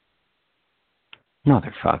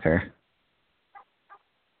 Motherfucker.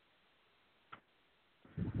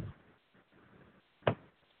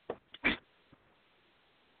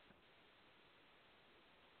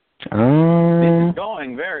 This is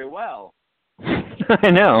going very well. I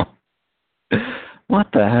know. What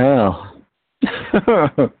the hell?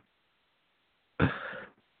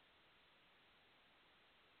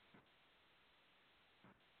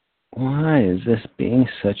 Why is this being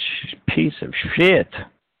such a piece of shit?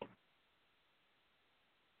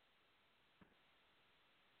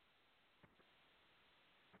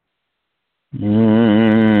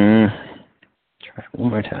 Try it one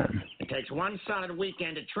more time. It takes one solid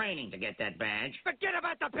weekend of training to get that badge. Forget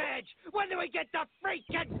about the badge! When do we get the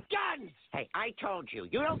freaking guns? Hey, I told you,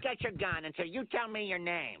 you don't get your gun until you tell me your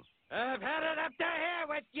name. I've had it up to here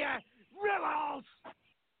with you, riddles!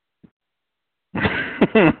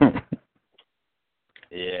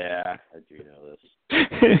 Yeah, I do know this.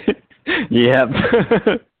 Yep.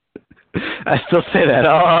 I still say that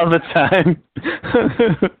all the time.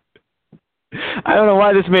 I don't know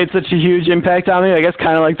why this made such a huge impact on me. I guess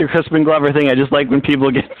kind of like the Crispin Glover thing. I just like when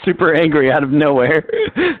people get super angry out of nowhere.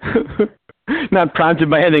 Not prompted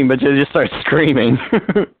by anything, but they just start screaming.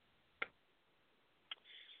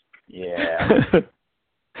 Yeah.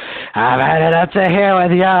 I've had it up to here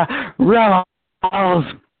with ya, rebels. I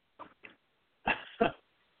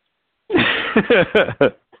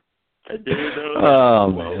do know that.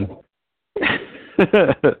 Oh, man.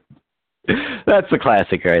 That's a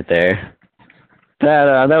classic right there.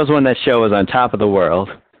 That was when that show was on top of the world.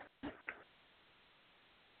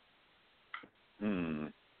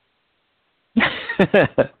 Can't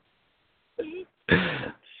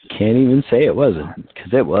even say it wasn't,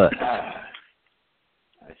 because it was. I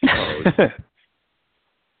suppose.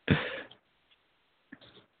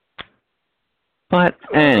 But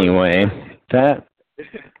anyway,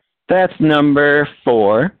 that's number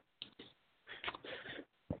 4.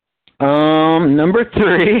 Number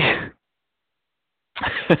 3.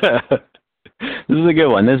 This is a good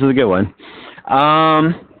one.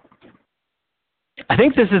 I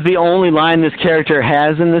think this is the only line this character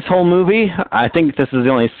has in this whole movie. I think this is the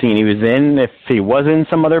only scene he was in. If he was in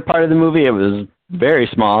some other part of the movie, it was very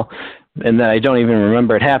small, and that I don't even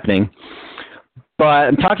remember it happening. But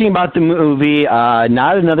I'm talking about the movie,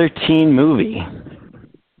 Not Another Teen Movie.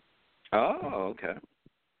 Oh, okay.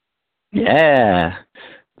 Yeah.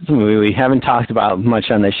 It's a movie we haven't talked about much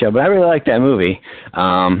on this show, but I really like that movie.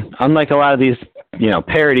 Unlike a lot of these,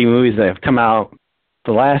 parody movies that have come out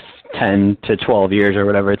the last 10 to 12 years or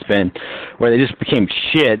whatever it's been, where they just became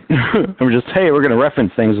shit. And we're just, hey, we're going to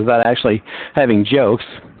reference things without actually having jokes.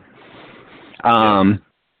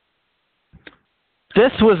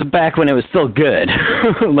 This was back when it was still good.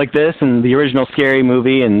 Like this and the original Scary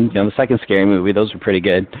Movie and the second Scary Movie, those were pretty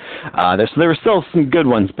good. There were still some good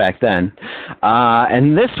ones back then.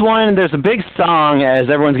 And this one, there's a big song as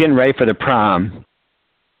everyone's getting ready for the prom.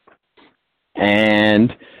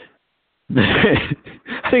 And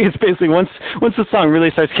I think it's basically once the song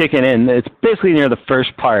really starts kicking in, it's basically near the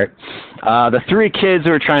first part. The 3 kids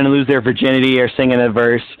who are trying to lose their virginity are singing a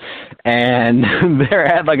verse, and they're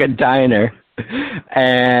at like a diner.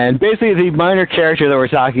 And basically the minor character that we're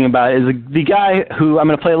talking about is the guy who, I'm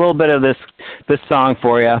going to play a little bit of this song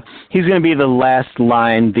for you. He's going to be the last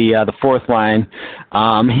line, the 4th line.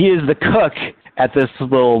 He is the cook at this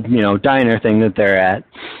little, diner thing that they're at.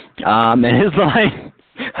 And his line,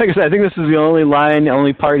 like I said, I think this is the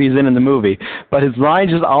only part he's in the movie. But his line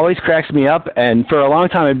just always cracks me up, and for a long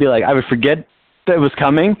time I'd be like, I would forget that it was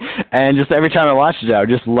coming, and just every time I watched it, I would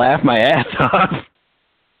just laugh my ass off.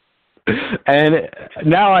 And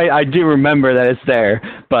now I do remember that it's there,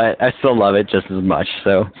 but I still love it just as much.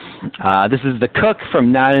 So this is the cook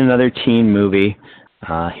from Not Another Teen Movie.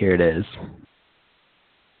 Here it is.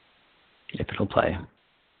 If it'll play.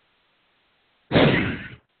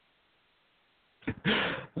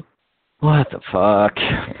 What the fuck?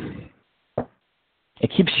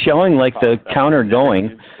 It keeps showing like the counter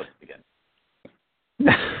going.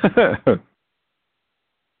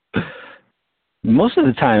 Most of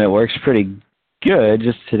the time it works pretty good.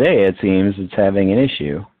 Just today it seems it's having an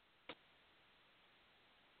issue.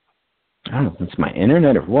 I don't know if it's my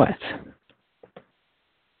internet or what.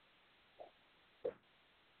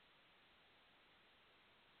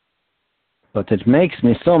 But it makes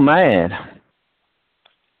me so mad.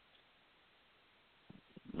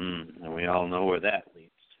 And we all know where that leads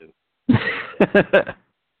to.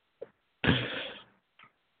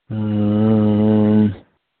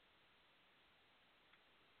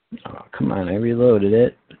 Oh, come on, I reloaded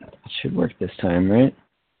it. It should work this time, right?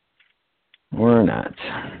 Or not.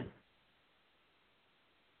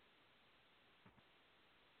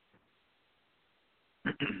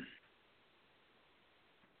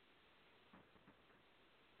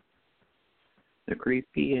 The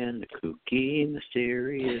creepy and the kooky,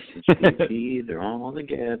 mysterious and spooky, they're all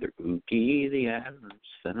together. Ookie, the Adams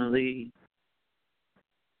Family.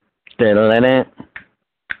 Diddle-in-it.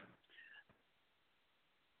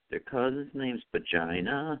 Their cousin's name's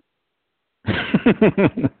Vagina.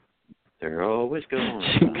 They're always going.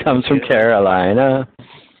 She comes from Carolina.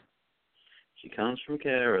 She comes from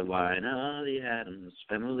Carolina, the Adams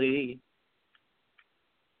Family.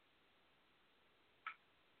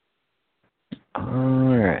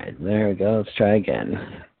 Alright, there we go. Let's try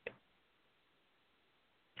again.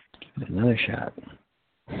 Give it another shot.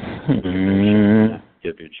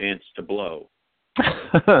 Give your chance to blow.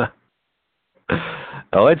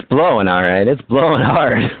 Oh, it's blowing alright. It's blowing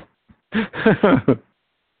hard.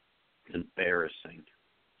 Embarrassing.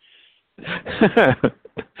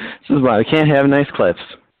 This is why we can't have nice clips.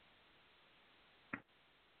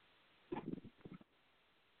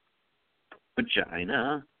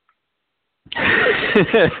 Vagina.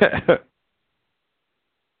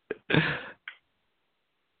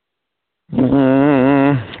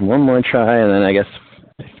 One more try, and then I guess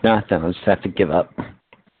if not, then I'll just have to give up.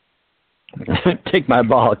 Take my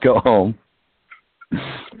ball, go home.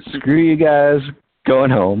 Screw you guys,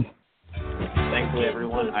 going home. Thankfully,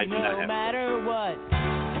 everyone, I do not have. No matter what,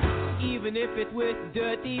 even if it's with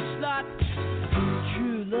dirty slut,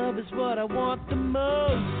 true love is what I want the most.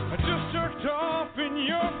 I just jerked off in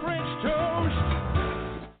your French toast.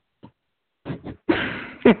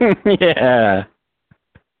 Yeah.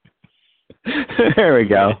 There we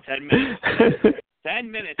go. 10 minutes.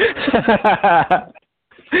 10 minutes.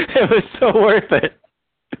 It was so worth it.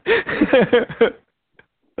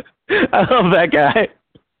 I love that guy.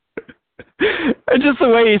 And just the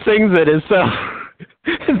way he sings it is so,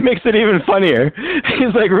 it makes it even funnier.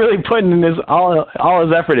 He's like really putting in all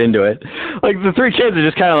his effort into it. Like the three kids are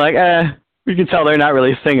just kind of like, you can tell they're not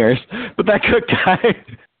really singers. But that cook guy,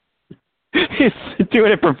 he's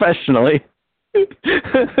doing it professionally.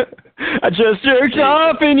 I just jerked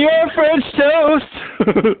off in your French toast.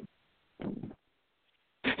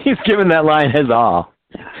 He's giving that line his all.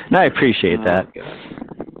 And I appreciate that.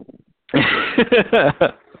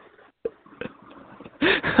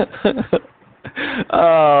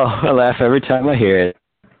 Oh, I laugh every time I hear it.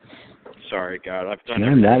 Sorry, God, I've done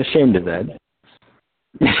I'm not ashamed of that.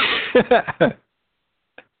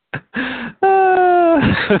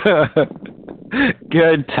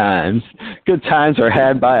 Good times. Good times are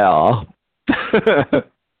had by all.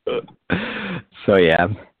 So yeah,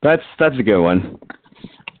 that's a good one.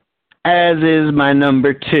 As is my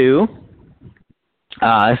number 2.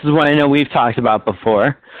 This is one I know we've talked about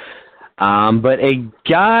before. But a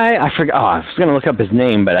guy, I forgot. Oh, I was going to look up his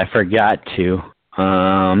name, but I forgot to.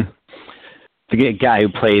 Forget a guy who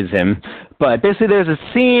plays him. But basically, there's a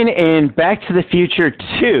scene in Back to the Future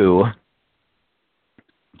 2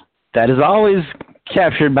 that has always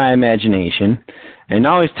captured my imagination and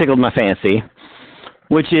always tickled my fancy,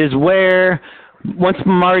 which is where once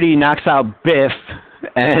Marty knocks out Biff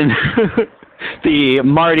and the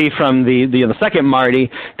Marty from the second Marty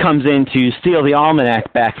comes in to steal the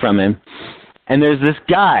almanac back from him. And there's this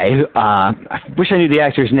guy, I wish I knew the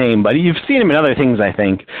actor's name, but you've seen him in other things, I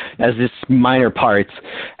think, as just minor parts.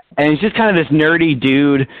 And he's just kind of this nerdy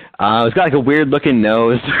dude. He's got like a weird-looking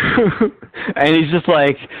nose. And he's just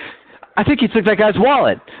like, I think he took that guy's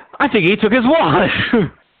wallet. I think he took his wallet.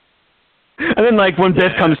 And then, like, when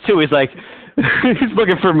Biff comes to, he's like, he's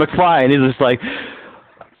looking for McFly, and he's just like,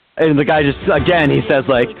 and the guy just, again, he says,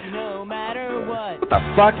 like, what the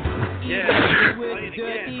fuck? Yeah.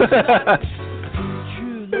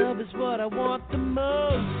 True love is what I want the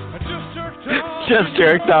most. I just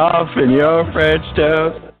jerked off in your French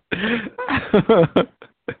toast.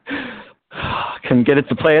 Couldn't get it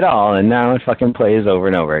to play at all, and now it fucking plays over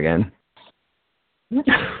and over again.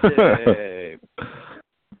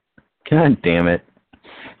 God damn it.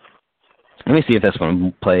 Let me see if this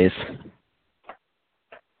one plays.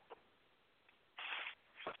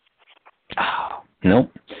 Oh, nope.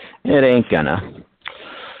 It ain't gonna.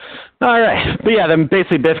 Alright. But yeah, then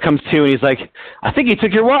basically Biff comes to and he's like, I think he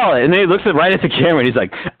took your wallet. And then he looks right at the camera and he's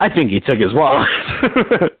like, I think he took his wallet.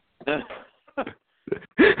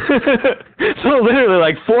 So literally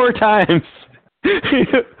like 4 times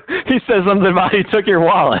he says something about he took your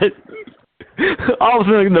wallet. All of a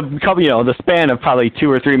sudden the span of probably 2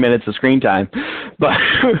 or 3 minutes of screen time. But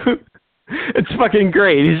it's fucking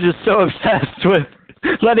great. He's just so obsessed with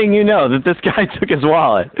letting you know that this guy took his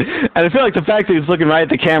wallet. And I feel like the fact that he's looking right at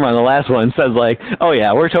the camera on the last one says like, oh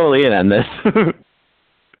yeah, we're totally in on this.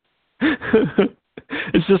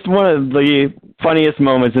 It's just one of the funniest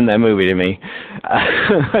moments in that movie to me.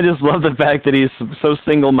 I just love the fact that he's so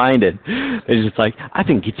single-minded. He's just like, I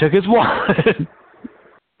think he took his wallet.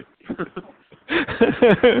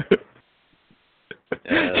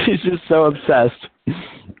 He's just so obsessed.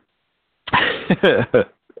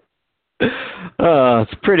 Oh,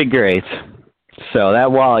 it's pretty great. So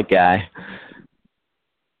that wallet guy,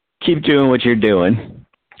 keep doing what you're doing.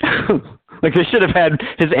 Like they should have had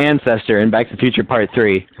his ancestor in Back to the Future Part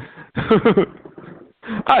 3.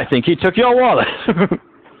 I think he took your wallet.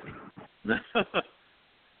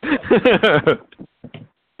 They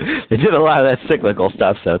did a lot of that cyclical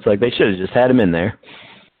stuff, so it's like they should have just had him in there.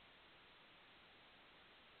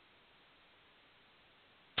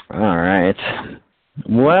 All right.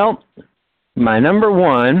 Well, my number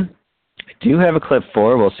one, I do have a clip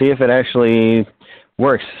for. We'll see if it actually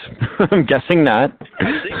works. I'm guessing not.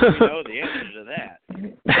 I think we know the answer to that.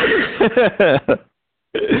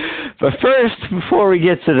 But first, before we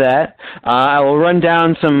get to that, I will run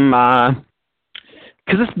down some,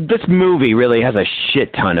 because this movie really has a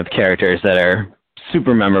shit ton of characters that are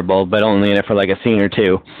super memorable, but only in it for like a scene or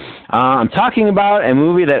two. I'm talking about a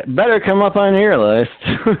movie that better come up on your list.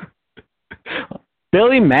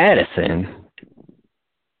 Billy Madison.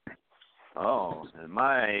 Oh, it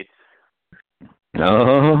might.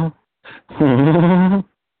 Oh.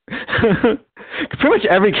 Pretty much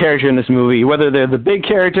every character in this movie, whether they're the big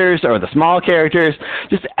characters or the small characters,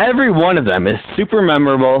 just every one of them is super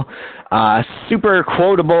memorable, super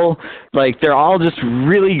quotable. Like, they're all just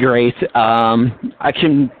really great. I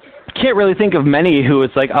can't really think of many who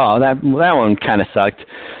it's like, oh, that one kind of sucked.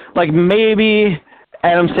 Like, maybe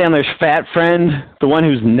Adam Sandler's fat friend, the one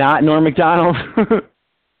who's not Norm Macdonald.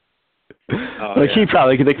 Like, yeah. they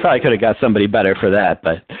probably could have got somebody better for that,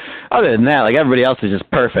 but other than that, like, everybody else is just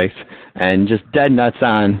perfect and just dead nuts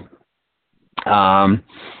on. So I'm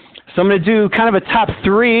going to do kind of a top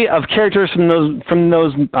three of characters from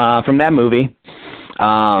that movie.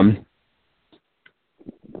 Only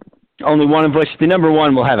one of which, the number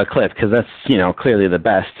one, will have a clip because that's, clearly the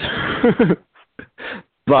best.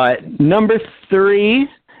 But number three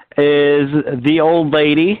is the old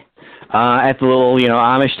lady. At the little,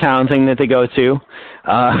 Amish town thing that they go to,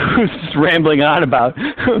 who's just rambling on about,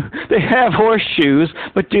 they have horseshoes,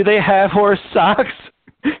 but do they have horse socks?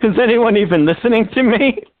 Is anyone even listening to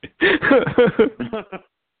me?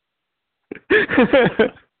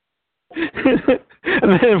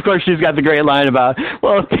 And then, of course, she's got the great line about,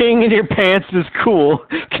 well, if peeing in your pants is cool,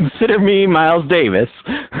 consider me Miles Davis.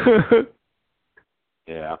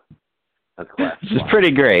 Yeah, that's classic. Which is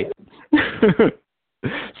pretty great.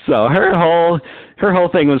 So her whole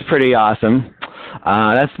thing was pretty awesome.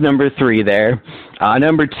 That's number three there.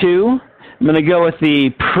 Number two, I'm going to go with the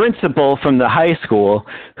principal from the high school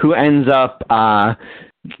who ends up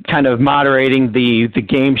kind of moderating the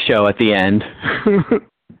game show at the end.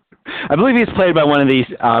 I believe he's played by one of these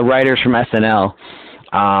writers from SNL.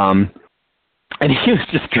 And he was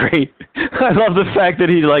just great. I love the fact that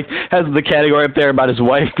he has the category up there about his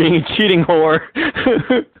wife being a cheating whore.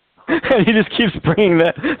 And he just keeps bringing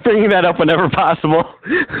that up whenever possible.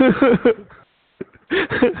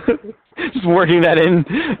 Just working that in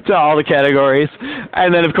to all the categories.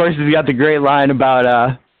 And then, of course, he's got the great line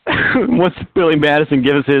about once Billy Madison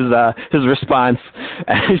gives his response.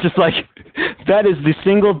 And he's just like, that is the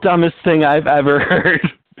single dumbest thing I've ever heard.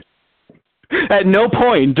 At no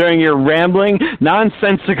point during your rambling,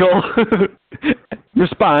 nonsensical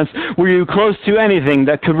response were you close to anything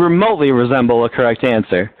that could remotely resemble a correct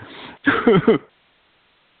answer.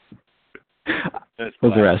 What's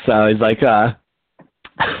the rest? So he's like,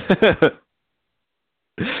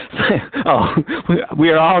 oh, we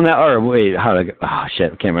are all now, or wait, how to go? Oh,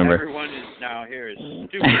 shit, I can't remember. Everyone is now here is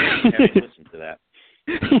stupid. Haven't listened to that.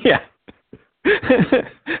 Yeah.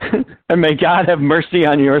 And may God have mercy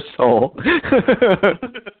on your soul.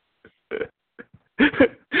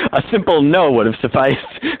 A simple no would have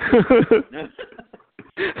sufficed.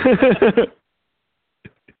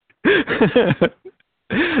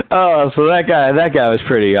 Oh, so that guy was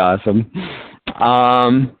pretty awesome.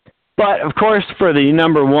 But of course, for the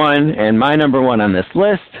number one and my number one on this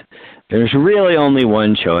list, there's really only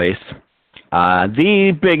one choice.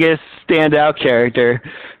 The biggest standout character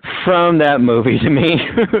from that movie to me,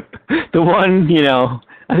 the one,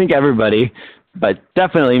 I think everybody, but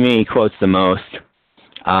definitely me, quotes the most.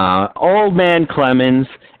 Old Man Clemens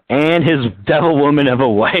and his devil woman of a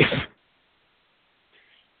wife.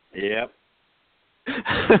 Yep.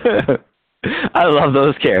 I love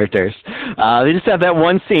those characters. They just have that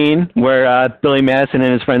one scene where Billy Madison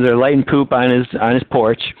and his friends are lighting poop on his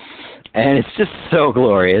porch, and it's just so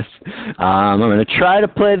glorious. I'm going to try to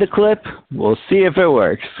play the clip. We'll see if it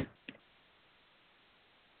works.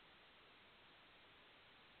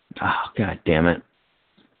 Oh, God damn it.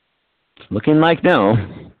 It's looking like no.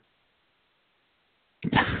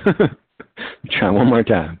 Try one more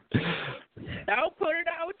time. Don't put it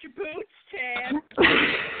out with your boots, Chad.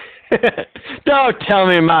 Don't tell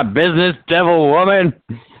me my business, devil woman.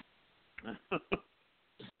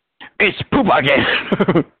 It's poop again.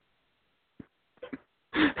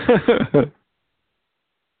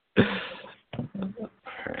 All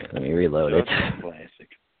right, let me reload it. Classic.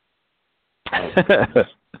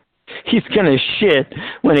 He's gonna shit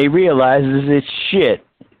when he realizes it's shit.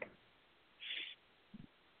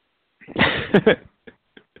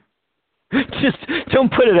 Just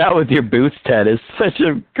don't put it out with your boots, Ted. It's such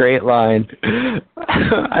a great line.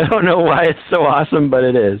 I don't know why it's so awesome, but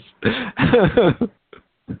it is. It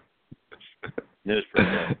is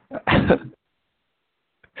pretty good.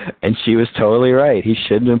 And she was totally right. He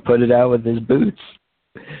shouldn't have put it out with his boots.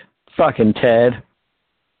 Fucking Ted.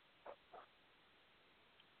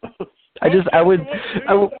 I would.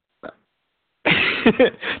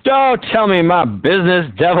 Don't tell me my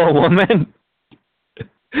business, devil woman.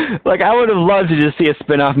 Like, I would have loved to just see a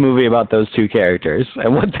spin-off movie about those two characters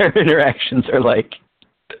and what their interactions are like.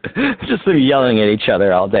 Just them yelling at each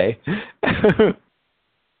other all day.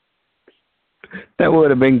 That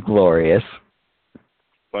would have been glorious.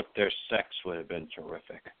 But their sex would have been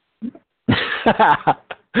terrific.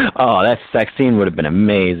 Oh, that sex scene would have been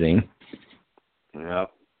amazing.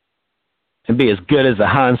 Yep. It'd be as good as the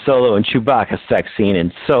Han Solo and Chewbacca sex scene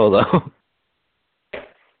in Solo.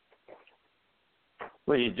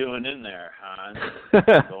 What are you doing in there, Han?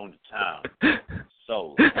 Going to town.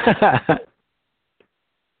 Solo.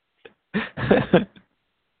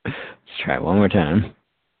 Let's try it one more time.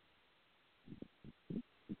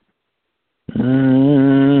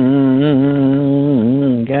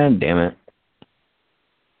 God damn it.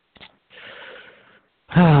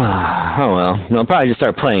 Oh, well. I'll probably just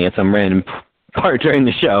start playing at some random part during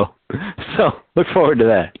the show. So, look forward to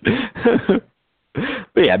that.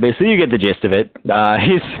 But yeah, basically you get the gist of it.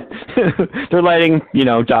 They're lighting,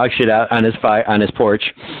 dog shit out on his porch.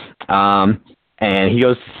 And he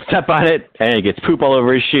goes to step on it, and he gets poop all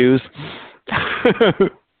over his shoes.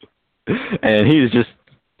 And he's just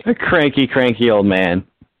a cranky old man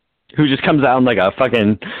who just comes out in like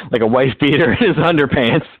a wife beater in his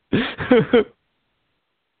underpants.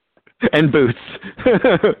 And boots.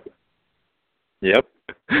 Yep.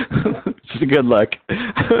 Just a good look.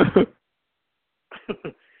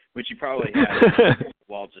 Which he probably had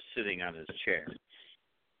while just sitting on his chair.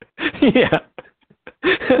 Yeah.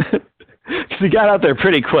 Because he got out there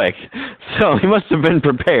pretty quick. So he must have been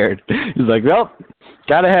prepared. He's like, well,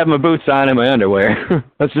 gotta have my boots on and my underwear.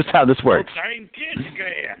 That's just how this works.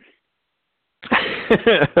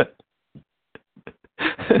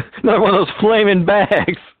 Another one of those flaming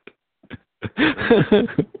bags.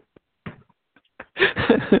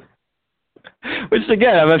 Which,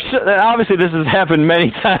 again, obviously this has happened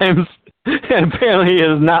many times, and apparently he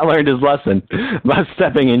has not learned his lesson about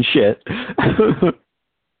stepping in shit.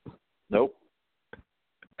 Nope.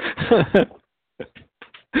 I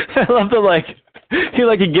love the,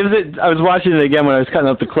 he gives it, I was watching it again when I was cutting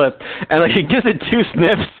up the clip, and, he gives it 2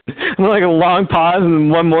 sniffs, and then, a long pause, and then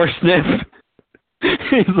one more sniff.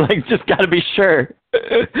 He's like, just gotta be sure.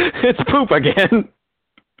 It's poop again.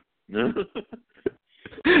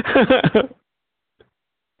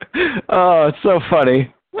 Oh, it's so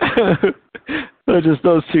funny. Just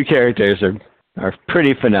those two characters are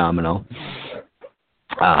pretty phenomenal.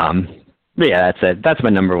 But yeah, that's it. That's my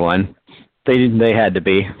number one. They had to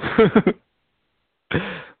be.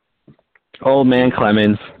 Old Man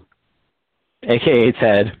Clemens, a.k.a.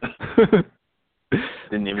 Ted,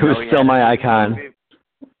 who's still my icon.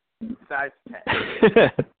 Besides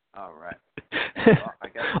Ted. All right.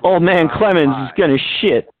 Well, Old Man Clemens is gonna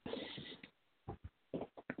shit.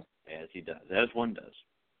 As he does. As one does.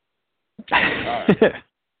 All right.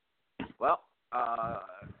 Well,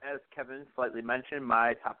 as Kevin slightly mentioned,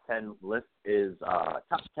 my top 10 list is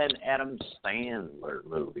top 10 Adam Sandler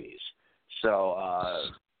movies. So,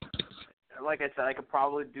 like I said, I could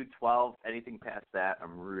probably do 12. Anything past that,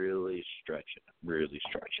 I'm really stretching.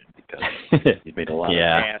 Because he's made a lot of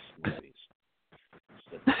ass movies.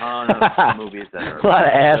 Just a ton of movies that are a lot of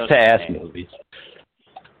ass-to-ass movies.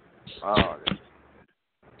 Oh,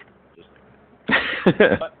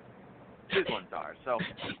 but these ones are. So,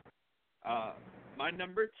 my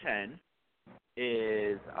number 10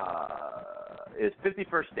 is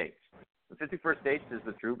 51st Dates. The 51st Dates is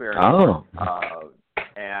with Drew Barrymore. Oh.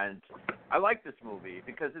 And I like this movie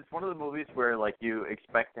because it's one of the movies where you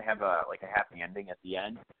expect to have a happy ending at the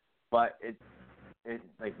end, but it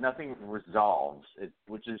nothing resolves,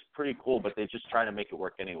 which is pretty cool. But they just try to make it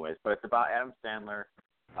work anyways. But it's about Adam Sandler.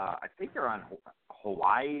 I think they're on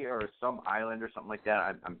Hawaii or some island or something like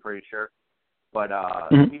that. I'm pretty sure. But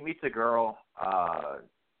he meets a girl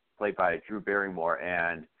played by Drew Barrymore,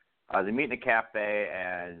 and they meet in a cafe,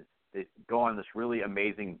 and they go on this really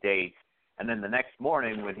amazing date. And then the next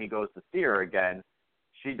morning when he goes to see her again,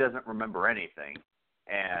 she doesn't remember anything.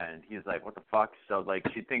 And he's like, what the fuck? So,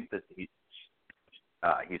 she thinks that he's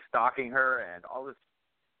stalking her and all this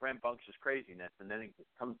rambunctious craziness, and then it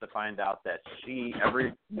comes to find out that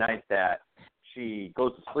every night that she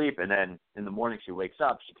goes to sleep and then in the morning she wakes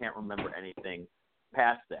up, she can't remember anything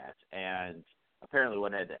past that. And apparently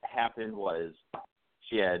what had happened was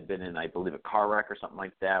she had been in, I believe, a car wreck or something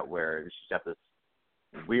like that, where she's got this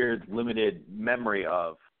weird limited memory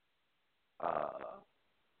of, I don't know,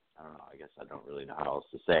 I guess I don't really know how else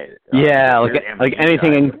to say it. Yeah, like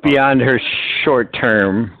anything beyond her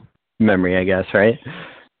short-term memory, I guess, right?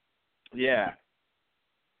 Yeah,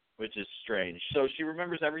 which is strange. So she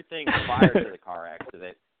remembers everything prior to the car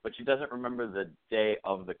accident, but she doesn't remember the day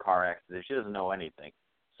of the car accident. She doesn't know anything.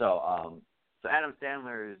 So Adam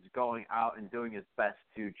Sandler is going out and doing his best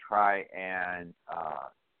to try and,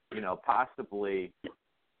 possibly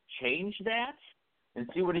change that and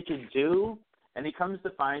see what he can do. And he comes to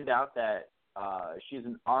find out that she's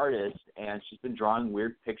an artist and she's been drawing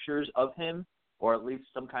weird pictures of him, or at least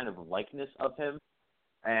some kind of likeness of him.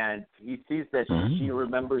 And he sees that she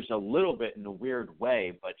remembers a little bit in a weird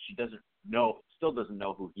way, but she still doesn't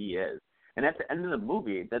know who he is. And at the end of the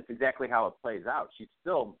movie, that's exactly how it plays out. She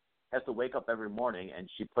still has to wake up every morning and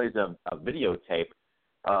she plays a videotape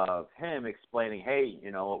of him explaining, hey,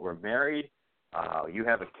 we're married. You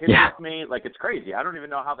have a kid with me. Like, it's crazy. I don't even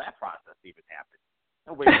know how that process even happened.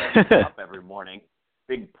 I wake up every morning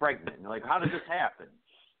being pregnant. And like, how did this happen?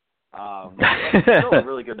 It's still a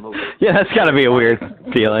really good movie. Yeah, that's got to be a weird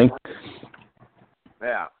feeling.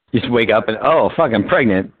 Yeah. You just wake up and, oh, fuck, I'm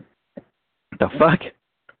pregnant. The fuck?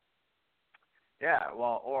 Yeah,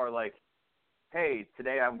 well, or like, hey,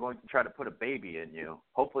 today I'm going to try to put a baby in you.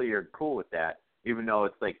 Hopefully you're cool with that, even though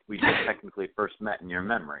it's like we just technically first met in your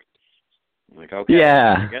memory. I'm like, okay,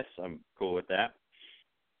 yeah. I guess I'm cool with that.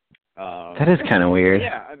 That is kind of weird.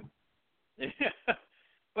 Yeah,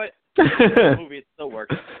 but the movie, it still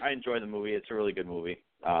works. I enjoy the movie. It's a really good movie.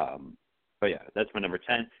 But yeah, that's my number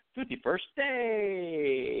 10. 51st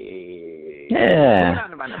Day. Yeah.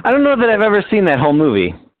 I don't know that I've ever seen that whole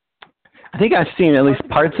movie. I think I've seen at least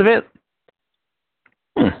parts of it.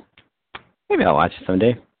 Maybe I'll watch it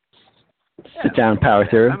someday. Sit down, power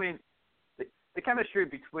through. I mean, the chemistry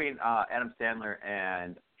between Adam Sandler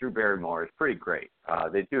and Drew Barrymore is pretty great.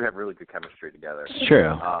 They do have really good chemistry together. It's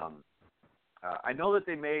true. I know that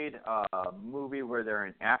they made a movie where they're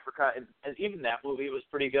in Africa, and even that movie was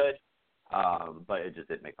pretty good, but it just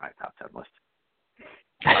didn't make my top 10 list.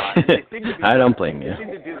 I don't blame you. They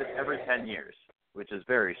seem to do this every 10 years, which is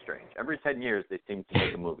very strange. Every 10 years, they seem to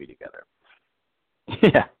make a movie together.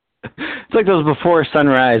 Yeah. It's like those before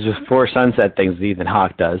sunrise, before sunset things that Ethan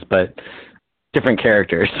Hawke does, but different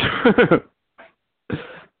characters. I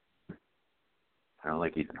don't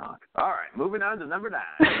like Ethan Hawke. All right, moving on to number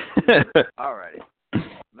 9. All righty.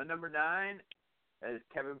 My number 9, as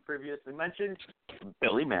Kevin previously mentioned,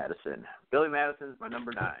 Billy Madison. Billy Madison is my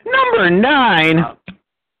number 9. Number 9?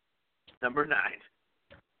 Number 9.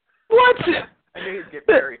 What? I knew you'd get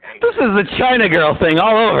very angry. This is the China Girl thing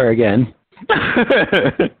all over again.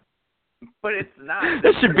 But it's not.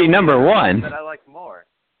 This should be number 1. That I like more.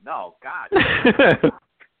 No, God.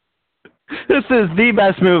 This is the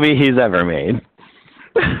best movie he's ever made.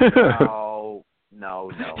 No.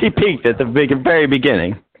 He peaked at the very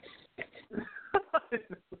beginning.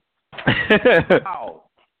 Wow.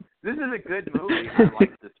 This is a good movie. I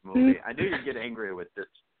like this movie. I knew you'd get angry with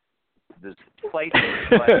this place,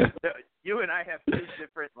 but you and I have two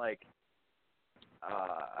different,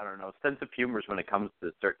 I don't know, sense of humors when it comes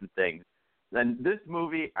to certain things. Then this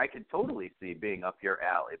movie, I could totally see being up your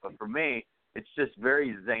alley, but for me, it's just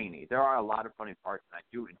very zany. There are a lot of funny parts, and I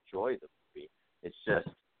do enjoy the movie. It's just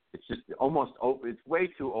almost it's way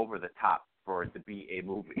too over the top for it to be a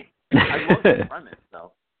movie. I love the premise,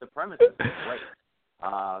 though. The premise is great.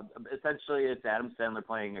 Essentially, it's Adam Sandler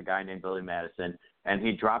playing a guy named Billy Madison, and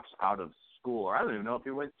he drops out of school, or I don't even know if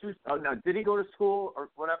he went to. Oh no, did he go to school or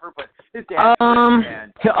whatever? But his dad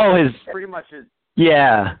pretty much his.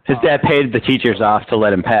 Yeah, his dad paid the teachers off to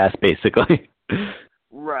let him pass, basically.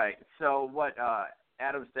 Right. So what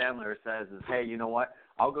Adam Sandler says is, hey, you know what?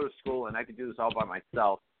 I'll go to school and I can do this all by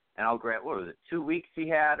myself, and I'll grant, what was it, 2 weeks he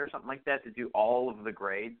had or something like that to do all of the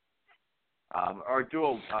grades, or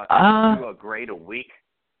do a grade a week.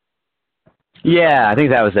 Yeah, I think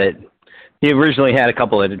that was it. He originally had a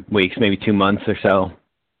couple of weeks, maybe 2 months or so.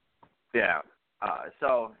 Yeah.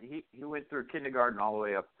 So he went through kindergarten all the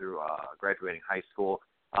way up through graduating high school.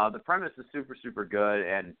 The premise is super, super good,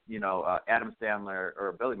 and, Adam Sandler,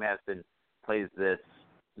 or Billy Madison, plays this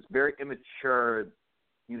very immature,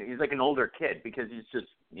 he's like an older kid because he's just,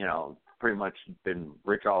 pretty much been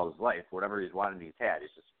rich all his life. Whatever he's wanted, he's had.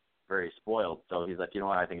 He's just very spoiled. So he's like, you know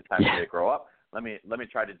what, I think it's time for me to grow up. let me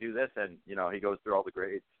try to do this, and he goes through all the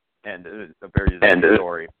grades, and it's a very zany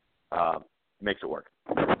story. Makes it work.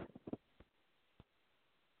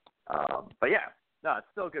 But yeah, no, it's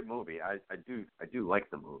still a good movie. I do like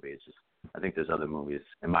the movie. It's just I think there's other movies,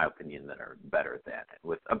 in my opinion, that are better than it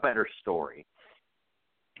with a better story.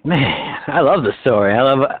 Man, I love the story. I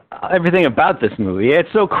love everything about this movie.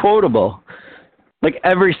 It's so quotable. Like,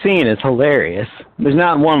 every scene is hilarious. There's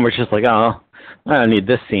not one where it's just like, oh, I don't need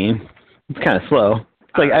this scene. It's kind of slow.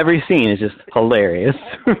 It's like every scene is just hilarious.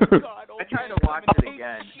 I try to watch it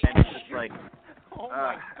again, and it's just like,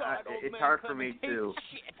 it's hard for me to...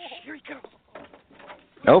 Here he comes.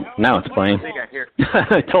 Oh, now it's playing. I think I hear...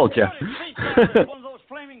 I told you. One of those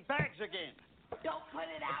flaming bags again. Don't put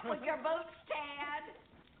it out with your boots, Tad.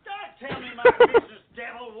 Don't tell me my business,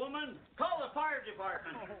 devil woman. Call the fire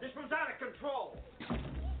department. This one's out of control.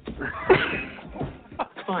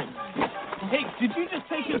 Fine. Hey, did you just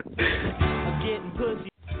take it? I'm getting pussy.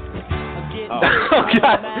 I'm getting Oh,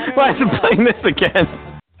 God. Why is it playing this again?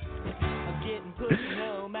 I'm getting pussy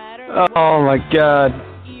no matter Oh, my God.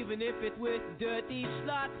 even if it with dirty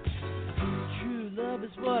slut. True love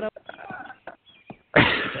is what I...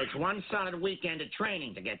 It takes one solid weekend of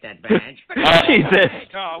training to get that badge. Jesus.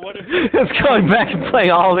 Oh, what if It's going back and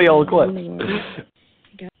playing all the old clips.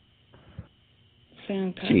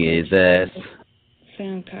 Found Jesus.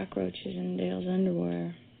 Found cockroaches in Dale's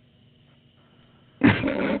underwear.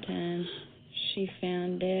 One time, she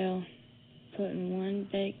found Dale putting one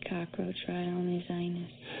baked cockroach right on his anus.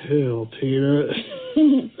 Hell, Peter.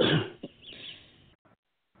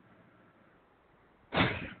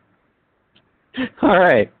 All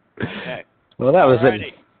right. Okay. Well, that was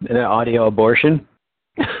an audio abortion.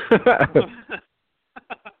 Yeah,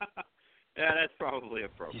 that's probably You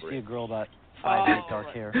appropriate. see a girl about 5'8", dark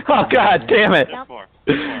hair. Oh, God damn it. Yep. More.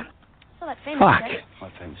 So that famous Fuck. chick,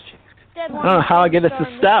 What famous chick? dead I don't know how I get us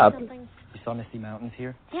to stop. something. You saw Misty Mountains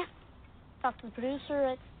here? Yeah. Talked to the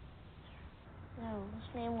producer. No,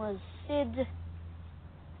 his name was Sid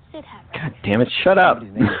Havertz. God damn it, shut up.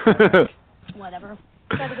 Somebody's name is Havertz. Whatever.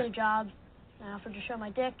 Tried to get a job. I offered to show my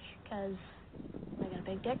dick because I got a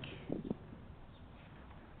big dick.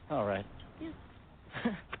 All right.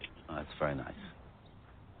 Oh, that's very nice.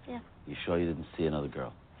 Yeah. You sure you didn't see another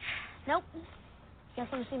girl? Nope. You guys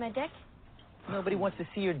want to see my dick? Nobody wants to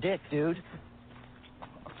see your dick, dude.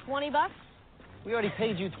 $20? We already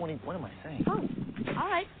paid you 20. What am I saying? Oh, all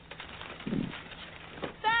right.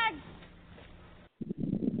 Bags!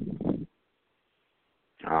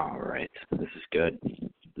 All right. This is good.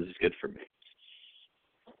 This is good for me.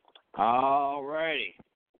 All righty.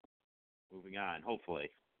 Moving on, hopefully.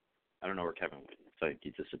 I don't know where Kevin went. It's like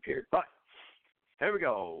he disappeared. But here we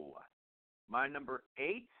go. My number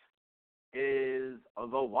 8 is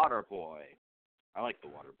The Water Boy. I like The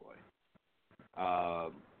Water Boy.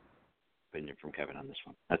 Opinion from Kevin on this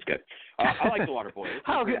one. That's good. I like The Water Boy.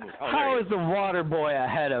 How is The Water Boy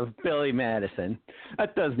ahead of Billy Madison?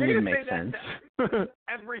 That doesn't even make sense.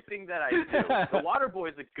 Everything that I do. The Water Boy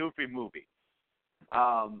is a goofy movie.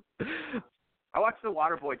 I watched The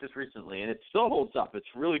Water Boy just recently, and it still holds up. It's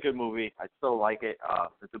a really good movie. I still like it.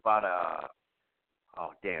 It's about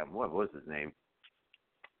what was his name?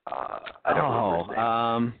 I don't remember his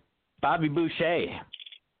name. Bobby Boucher.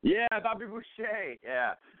 Yeah, Bobby Boucher.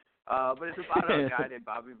 Yeah. But it's about a guy named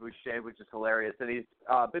Bobby Boucher, which is hilarious. And he's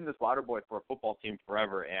been this water boy for a football team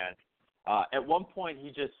forever. And at one point, he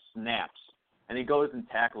just snaps. And he goes and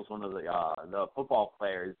tackles one of the football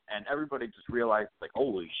players. And everybody just realizes, like,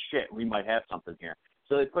 holy shit, we might have something here.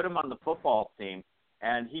 So they put him on the football team.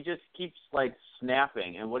 And he just keeps, like,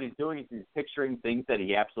 snapping. And what he's doing is he's picturing things that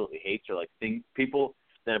he absolutely hates, or, like, people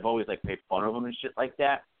that have always, like, made fun of him and shit like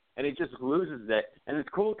that. And he just loses it. And it's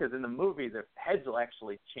cool because in the movie, their heads will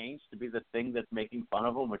actually change to be the thing that's making fun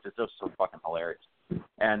of him, which is just so fucking hilarious.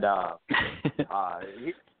 And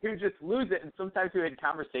he would just lose it. And sometimes he had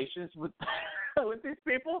conversations with with these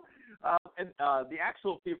people. And the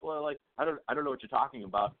actual people are like, I don't know what you're talking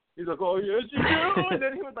about. He's like, oh, yes, you do. And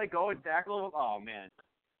then he would, like, go and tackle him. Oh, man.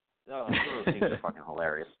 Those scenes are fucking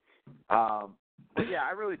hilarious. But, yeah,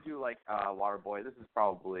 I really do like Waterboy. This is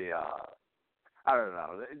probably... I don't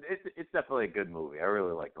know. It's definitely a good movie. I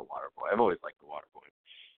really like The Water Boy. I've always liked The Water Boy.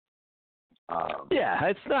 Yeah,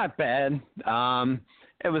 it's not bad.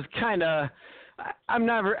 It was kind of. I'm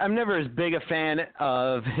never as big a fan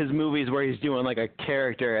of his movies where he's doing like a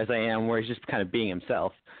character as I am, where he's just kind of being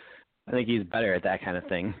himself. I think he's better at that kind of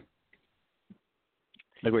thing.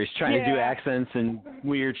 Like where he's trying to do accents and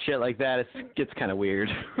weird shit like that. It gets kind of weird.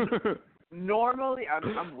 Normally,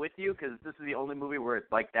 I'm with you because this is the only movie where it's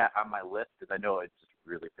like that on my list because I know it just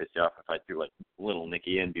really pissed you off if I threw like Little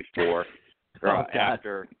Nicky in before. God.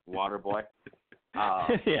 after Waterboy.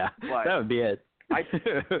 Yeah, but that would be it. I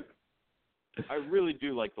really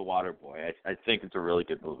do like The Waterboy. I think it's a really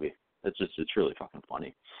good movie. It's really fucking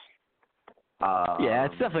funny. Yeah,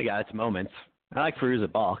 it's definitely got its moments. I like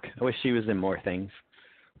Fairuza Balk. I wish she was in more things.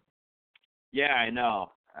 Yeah, I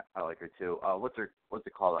know. I like her too. What's it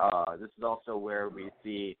called? This is also where we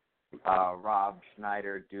see Rob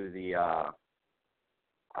Schneider do the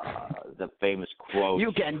famous quote.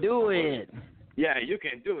 You can do it. Yeah, you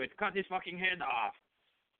can do it. Cut his fucking head off.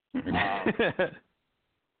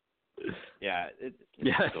 Yeah. It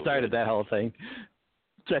started that whole thing.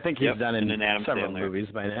 Which I think he's done in Adam several Sandler. movies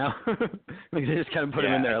by now. They just kind of put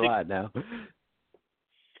him in there a lot now.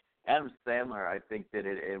 Adam Sandler, I think, did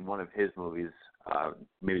it in one of his movies,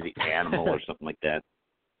 maybe The Animal or something like that,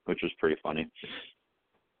 which was pretty funny.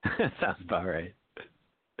 Sounds about right.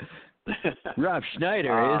 Rob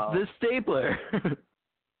Schneider is the stapler.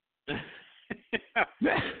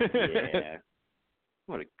 Yeah.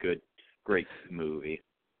 What a great movie.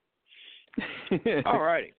 All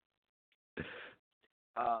righty.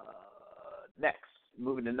 Next,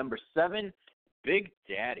 moving to number 7, Big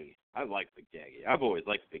Daddy. I like Big Daddy. I've always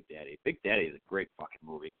liked Big Daddy. Big Daddy is a great fucking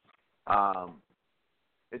movie.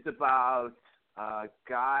 It's about a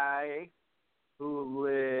guy who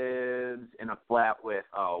lives in a flat with,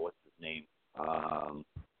 what's his name?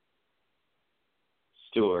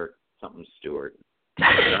 Stewart.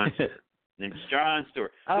 Name's John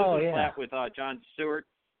Stewart. Oh, Lives in a yeah. flat with John Stewart.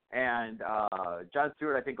 And John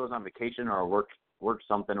Stewart, I think, goes on vacation or works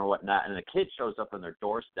something or whatnot, and a kid shows up on their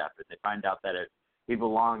doorstep, and they find out that he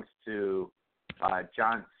belongs to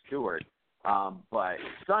John Stewart. But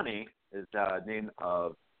Sonny is the name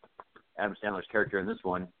of Adam Sandler's character in this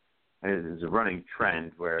one. It is a running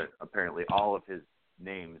trend where apparently all of his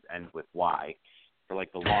names end with Y for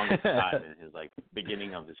like the longest time in his like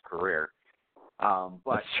beginning of his career. But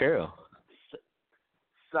that's true.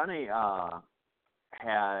 Sonny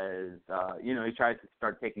has, he tries to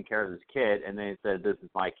start taking care of his kid, and then he says, "This is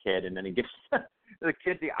my kid," and then he gives the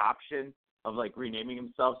kid the option of like renaming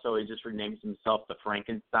himself, so he just renames himself to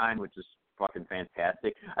Frankenstein, which is fucking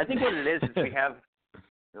fantastic. I think what it is we have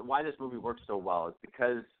why this movie works so well is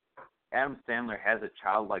because Adam Sandler has a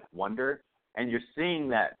childlike wonder, and you're seeing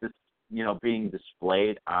that this, being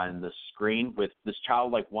displayed on the screen with this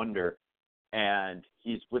childlike wonder, and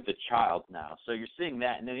he's with a child now. So you're seeing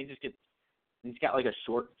that, and then he's got like a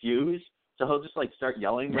short fuse, so he'll just like start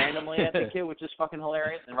yelling randomly at the kid, which is fucking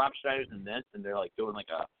hilarious. And Rob Schneider's in this, and they're like doing like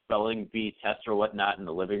a spelling bee test or whatnot in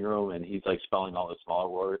the living room, and he's like spelling all the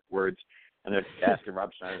smaller words, and they're asking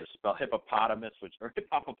Rob Schneider to spell hippopotamus, or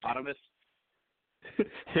hippopotamus.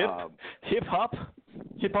 Hip hop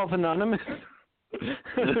anonymous.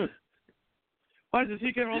 Why does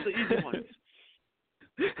he get all the easy ones?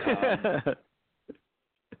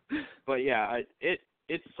 But yeah,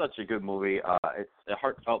 it's such a good movie. It's a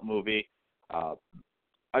heartfelt movie. I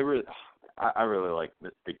really like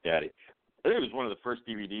Miss Big Daddy. I think it was one of the first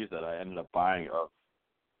DVDs that I ended up buying of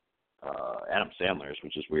Adam Sandler's,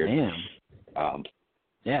 which is weird. Damn.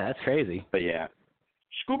 Yeah, that's crazy. But yeah,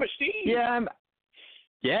 Scuba Steve.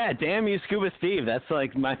 Yeah, damn you, Scuba Steve. That's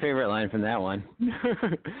like my favorite line from that one.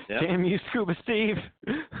 Yep. Damn you, Scuba Steve.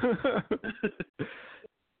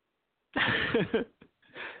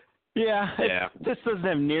 This doesn't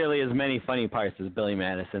have nearly as many funny parts as Billy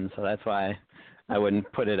Madison, so that's why I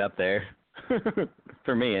wouldn't put it up there.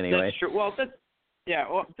 For me, anyway. That's true. Well, this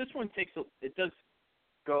one it does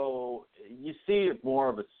go. You see more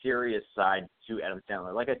of a serious side to Adam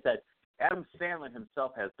Sandler. Like I said, Adam Sandler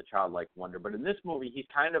himself has the childlike wonder, but in this movie, he's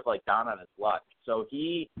kind of like down on his luck. So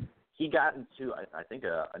he got into, I think,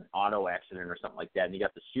 an auto accident or something like that, and he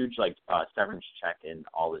got this huge like severance check and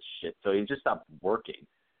all this shit. So he just stopped working.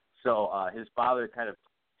 So his father kind of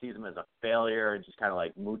sees him as a failure and just kind of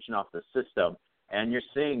like mooching off the system. And you're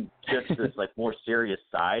seeing just this like more serious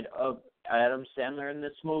side of Adam Sandler in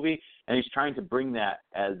this movie, and he's trying to bring that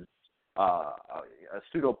as a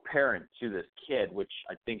pseudo parent to this kid, which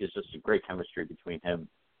I think is just a great chemistry between him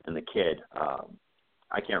and the kid.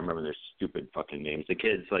 I can't remember their stupid fucking names. The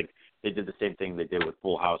kids, like, they did the same thing they did with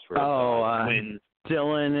Full House for twins.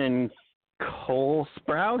 Dylan and Cole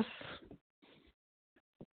Sprouse?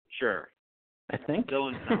 Sure. I think.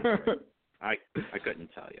 Dylan sounds right. I couldn't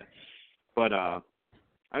tell you. But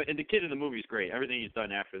and the kid in the movie is great. Everything he's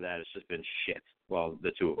done after that has just been shit. Well,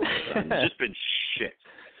 the two of them have done. It's just been shit.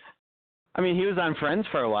 I mean, he was on Friends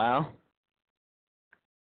for a while.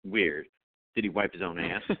 Weird. Did he wipe his own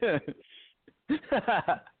ass?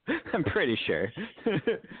 I'm pretty sure. They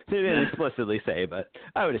didn't explicitly say, but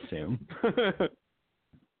I would assume.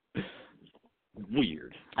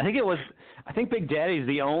 weird. I think Big Daddy's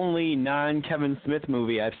the only non-Kevin Smith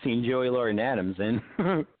movie I've seen Joey Lauren Adams in.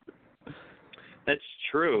 That's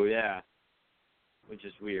true, yeah. Which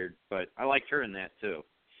is weird, but I liked her in that too.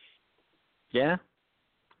 Yeah?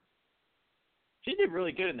 She did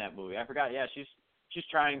really good in that movie. I forgot. Yeah, she's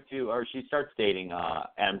trying to, or she starts dating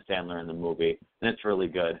Adam Sandler in the movie, and it's really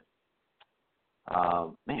good.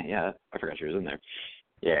 Man, yeah, I forgot she was in there.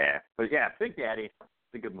 Yeah, but yeah, Big Daddy,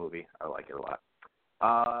 it's a good movie. I like it a lot.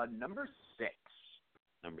 Number 6.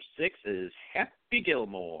 Number 6 is Happy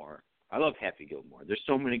Gilmore. I love Happy Gilmore. There's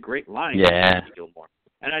so many great lines in Happy Gilmore.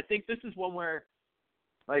 And I think this is one where,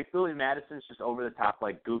 like, Billy Madison's just over the top,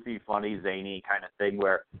 like, goofy, funny, zany kind of thing,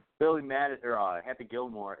 where Happy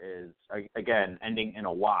Gilmore is, again, ending in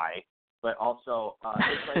a Y, but also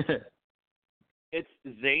it's like it's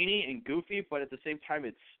zany and goofy, but at the same time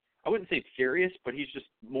it's, I wouldn't say serious, but he's just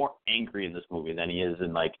more angry in this movie than he is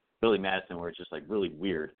in, like, Billy Madison, where it's just, like, really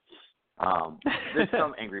weird. There's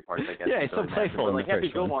some angry parts, I guess. Yeah, he's so playful in like the Happy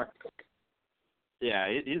first one. Gilmore.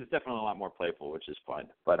 Yeah, he's definitely a lot more playful, which is fun.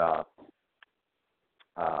 But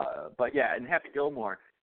yeah, in Happy Gilmore,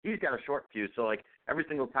 he's got a short fuse, so like every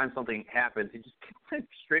single time something happens, he just gets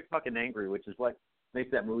straight fucking angry, which is what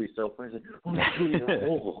makes that movie so funny. He's like,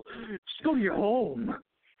 oh, just go to your home.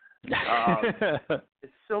 Just go to your home.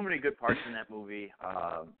 There's so many good parts in that movie.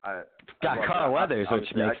 Got Carl Weathers,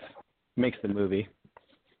 which makes the movie.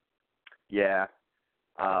 Yeah.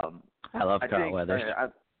 I love Carl Weathers.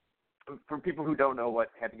 For people who don't know what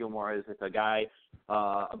Happy Gilmore is, it's a guy,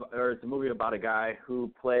 or it's a movie about a guy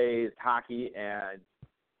who plays hockey, and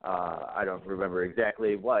I don't remember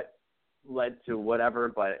exactly what led to whatever,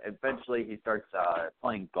 but eventually he starts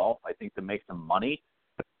playing golf, I think, to make some money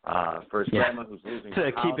for his grandma who's losing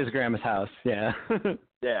her house. To keep his grandma's house, yeah.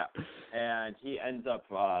 Yeah, and he ends up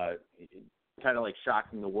kind of like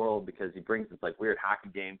shocking the world because he brings this like weird hockey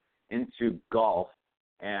game into golf,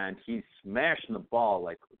 and he's smashing the ball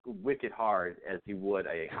like wicked hard as he would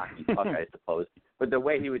a hockey puck, I suppose. But the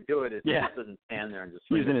way he would do it is he just doesn't stand there and just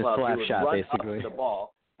swing using his slap shot, run basically. up the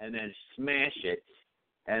ball and then smash it,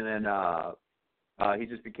 and then he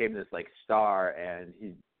just became this like star, and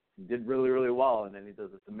he did really, really well. And then he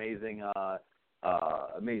does this amazing, I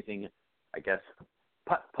guess,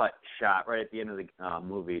 putt shot right at the end of the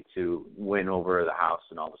movie to win over the house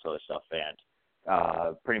and all this other stuff, and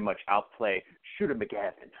pretty much outplay Shooter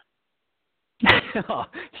McGavin.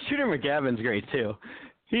 Shooter McGavin's great too.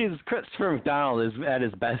 Christopher McDonald is at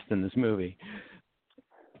his best in this movie.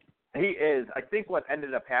 He is. I think what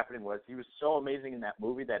ended up happening was he was so amazing in that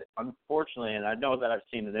movie that, unfortunately, and I know that I've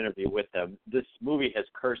seen an interview with him, this movie has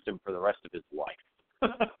cursed him for the rest of his life.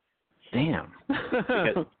 Damn.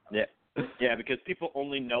 Because people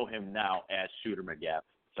only know him now as Shooter McGavin.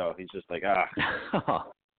 So he's just like,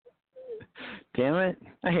 Oh. Damn it.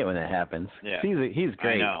 I hate when that happens. Yeah. He's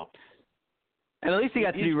great. I know. And at least he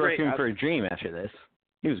got to do great. Requiem for a Dream after this.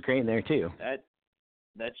 He was great in there, too.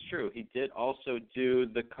 That's true. He did also do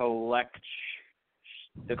the collection.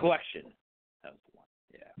 That was the one.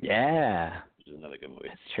 Yeah. Which is another good movie.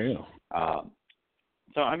 That's true.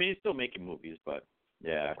 So, I mean, he's still making movies, but,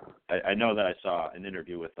 yeah. I know that I saw an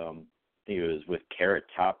interview with him. I think it was with Carrot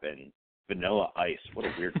Top and Vanilla Ice. What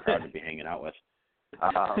a weird crowd to be hanging out with.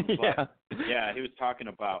 Yeah, he was talking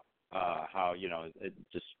about how,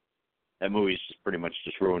 that movie's just pretty much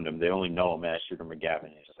just ruined him. They only know him as Shooter McGavin.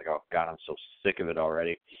 He's just like, oh, God, I'm so sick of it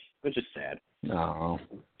already. Which is sad. Oh.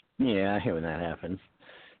 Yeah, I hate when that happens.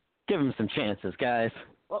 Give him some chances, guys.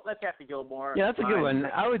 Well, that's Happy Gilmore. Yeah, that's a good one.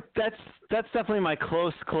 That's definitely my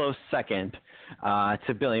close second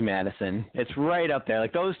to Billy Madison. It's right up there.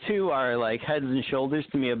 Like, those two are like heads and shoulders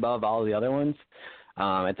to me above all the other ones.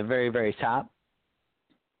 At the very, very top.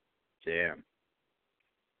 Damn.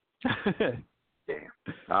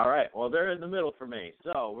 All right. Well, they're in the middle for me.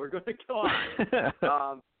 So we're going to go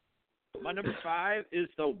on. My number 5 is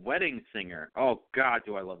The Wedding Singer. Oh, God,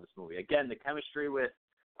 do I love this movie. Again, the chemistry with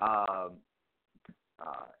Adam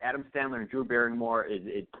Sandler and Drew Barrymore,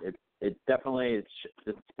 it definitely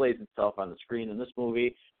displays itself on the screen in this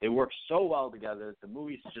movie. They work so well together. The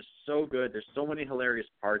movie's just so good. There's so many hilarious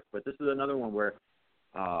parts, but this is another one where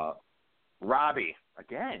Robbie,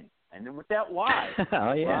 again, and then with that Y.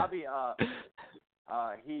 Oh, yeah. Robbie,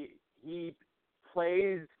 he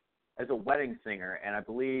plays as a wedding singer, and I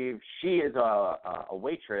believe she is a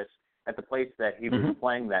waitress at the place that he was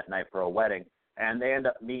playing that night for a wedding, and they end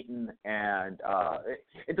up meeting. And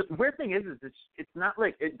the weird thing is it's not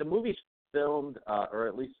like the movie's filmed or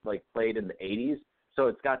at least like played in the 80s, so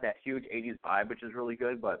it's got that huge 80s vibe, which is really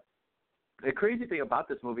good. But the crazy thing about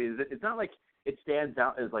this movie is it's not like it stands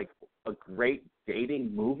out as like a great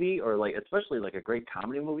dating movie or like especially like a great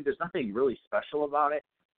comedy movie. There's nothing really special about it,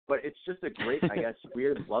 but it's just a great, I guess,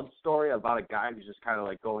 weird love story about a guy who's just kind of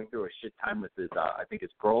like going through a shit time with his, I think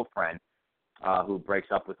his girlfriend, who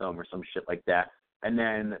breaks up with him or some shit like that. And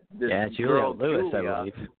then this girl, Lewis, Julia, I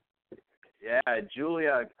believe. Yeah,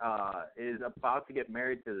 Julia is about to get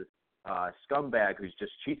married to this scumbag who's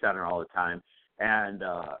just cheats on her all the time. And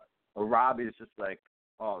Robbie is just like,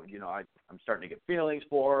 oh, you know, I'm starting to get feelings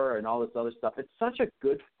for her and all this other stuff. It's such a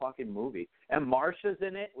good fucking movie. And Marsha's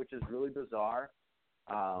in it, which is really bizarre.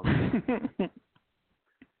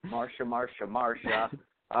 Marsha.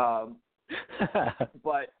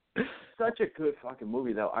 But such a good fucking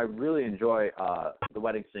movie, though. I really enjoy The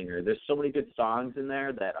Wedding Singer. There's so many good songs in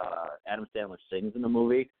there that Adam Sandler sings in the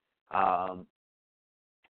movie.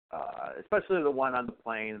 Especially the one on the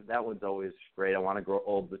plane. That one's always great. I Want to Grow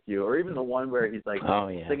Old With You. Or even the one where he's like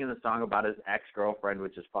singing the song about his ex-girlfriend,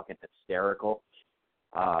 which is fucking hysterical.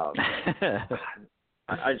 I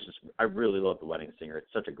really love The Wedding Singer.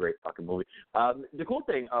 It's such a great fucking movie. The cool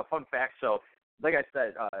thing, fun fact, so like I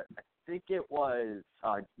said, I think it was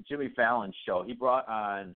Jimmy Fallon's show. He brought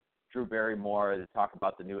on Drew Barrymore to talk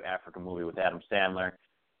about the new Africa movie with Adam Sandler.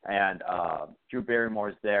 And Drew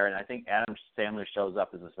Barrymore's there, and I think Adam Sandler shows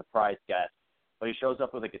up as a surprise guest. But he shows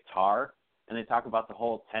up with a guitar, and they talk about the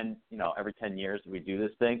whole every 10 years we do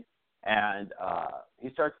this thing. And he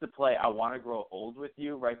starts to play I Want to Grow Old With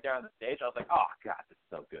You right there on the stage. I was like, oh, God, this is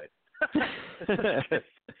so good.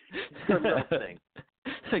 It's a real thing.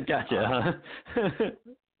 Gotcha,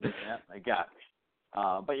 Yeah, I got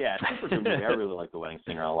it. But, yeah, super good movie. I really like The Wedding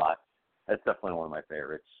Singer a lot. That's definitely one of my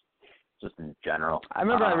favorites, just in general. I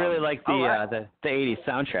remember I really liked the 80s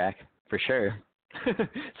soundtrack, for sure.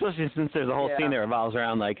 Especially since there's a whole scene that revolves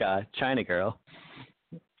around, like, China Girl.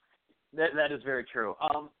 That is very true.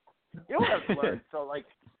 You know what I've learned? So, like,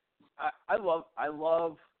 I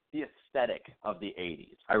love the aesthetic of the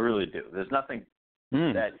 80s. I really do. There's nothing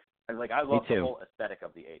that I love the whole aesthetic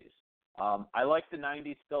of the 80s. I like the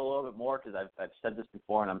 90s still a little bit more because I've said this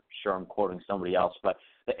before, and I'm sure I'm quoting somebody else. But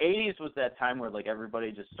the 80s was that time where like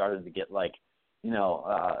everybody just started to get like,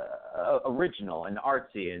 original and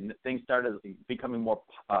artsy, and things started becoming more,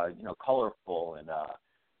 colorful and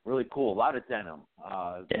really cool. A lot of denim.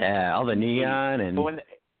 All the neon and.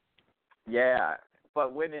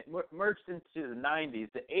 But when it merged into the 90s,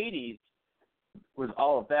 the 80s was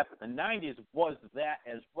all of that, but the 90s was that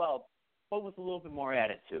as well, but with a little bit more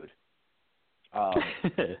attitude.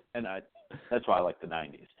 And that's why I like the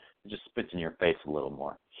 90s. It just spits in your face a little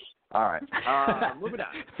more. All right. Moving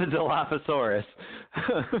on. The Dilophosaurus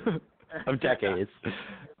of decades.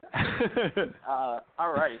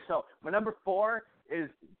 All right. So my number 4 is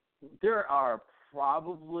there are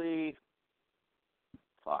probably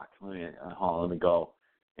let me go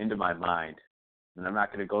into my mind. And I'm not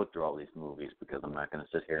going to go through all these movies because I'm not going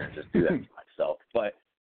to sit here and just do that to myself. But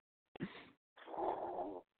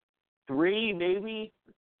 3 maybe,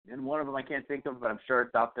 and one of them I can't think of, but I'm sure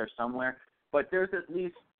it's out there somewhere. But there's at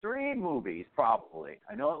least 3 movies, probably.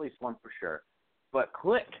 I know at least one for sure. But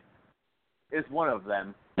Click is one of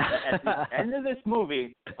them. At the end of this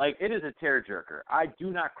movie, like, it is a tearjerker. I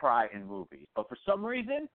do not cry in movies. But for some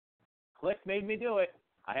reason, Click made me do it.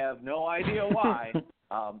 I have no idea why.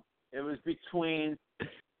 It was between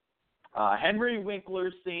Henry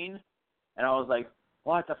Winkler's scene, and I was like,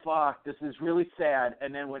 what the fuck? This is really sad.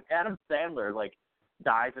 And then when Adam Sandler, like,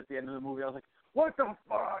 dies at the end of the movie, I was like, what the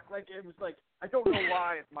fuck? Like, it was like, I don't know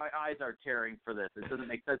why my eyes are tearing for this. It doesn't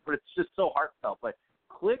make sense, but it's just so heartfelt. But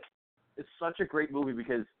Click is such a great movie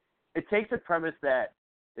because it takes a premise that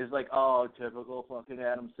is like, oh, typical fucking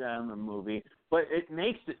Adam Sandler movie, but it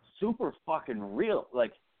makes it super fucking real.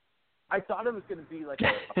 Like, I thought it was going to be like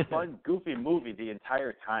a fun, goofy movie the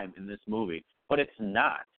entire time in this movie, but it's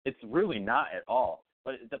not. It's really not at all.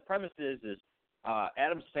 But the premise is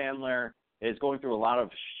Adam Sandler is going through a lot of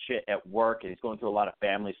shit at work, and he's going through a lot of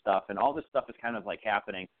family stuff, and all this stuff is kind of like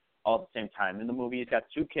happening all at the same time. In the movie, he's got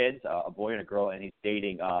 2 kids, a boy and a girl, and he's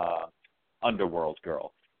dating Underworld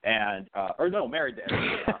girl. And married to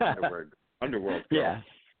Underworld girl.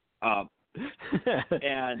 Yeah.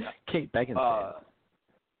 And Kate Beckinsale.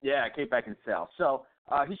 Kate Beckinsale. So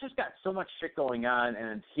he's just got so much shit going on,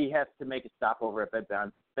 and he has to make a stopover at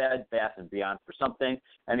Bed Bath & Beyond for something.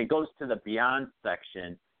 And he goes to the Beyond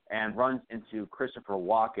section and runs into Christopher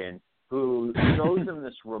Walken, who shows him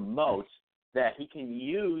this remote that he can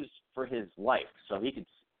use for his life. So he could,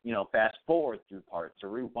 fast forward through parts or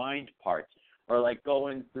rewind parts, or like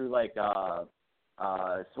going through like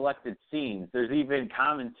selected scenes. There's even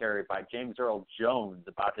commentary by James Earl Jones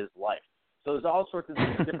about his life. So there's all sorts of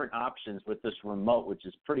these different options with this remote, which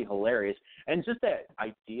is pretty hilarious. And just that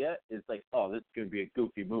idea is like, oh, this is going to be a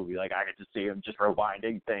goofy movie. Like, I get to see him just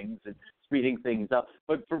rewinding things and speeding things up.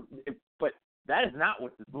 But that is not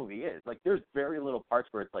what this movie is. Like, there's very little parts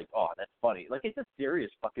where it's like, oh, that's funny. Like, it's a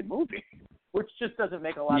serious fucking movie, which just doesn't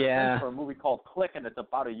make a lot of sense for a movie called Click, and it's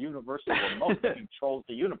about a universal remote that controls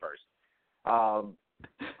the universe.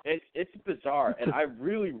 It's bizarre, and I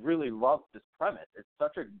really, really love this premise. It's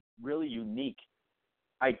such a really unique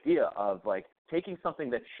idea of, like, taking something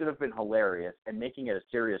that should have been hilarious and making it a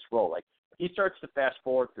serious role. Like, he starts to fast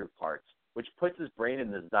forward through parts, which puts his brain in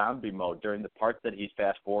the zombie mode during the parts that he's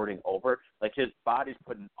fast forwarding over. Like, his body's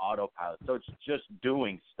put in autopilot, so it's just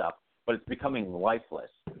doing stuff, but it's becoming lifeless.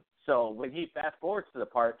 So when he fast forwards to the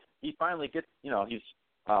part, he finally gets, he's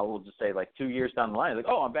we'll just say like 2 years down the line, like,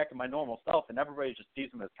 oh, I'm back to my normal self, and everybody just sees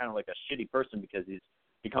him as kind of like a shitty person because he's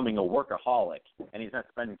becoming a workaholic, and he's not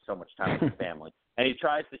spending so much time with his family. And he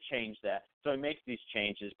tries to change that, so he makes these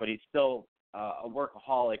changes, but he's still a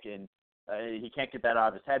workaholic, and he can't get that out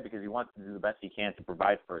of his head because he wants to do the best he can to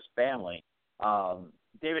provide for his family.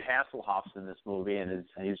 David Hasselhoff's in this movie, and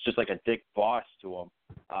he's just like a dick boss to him.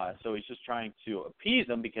 So he's just trying to appease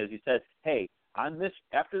him because he said, hey,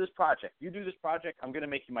 after this project, you do this project, I'm going to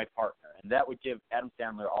make you my partner. And that would give Adam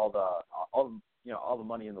Sandler all the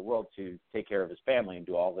money in the world to take care of his family and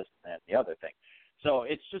do all this and the other thing. So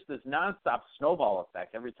it's just this nonstop snowball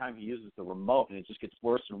effect every time he uses the remote, and it just gets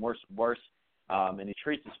worse and worse and worse. And he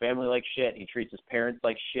treats his family like shit. He treats his parents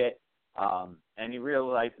like shit. And he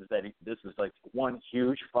realizes that this is like one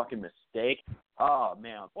huge fucking mistake. Oh,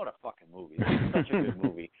 man, what a fucking movie. It's such a good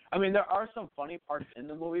movie. I mean, there are some funny parts in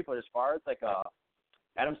the movie, but as far as like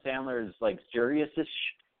Adam Sandler's like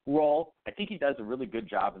serious-ish role, I think he does a really good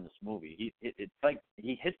job in this movie. It's like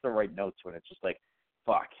he hits the right notes when it's just like,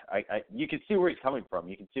 fuck. You can see where he's coming from.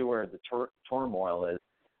 You can see where the turmoil is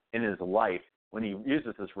in his life when he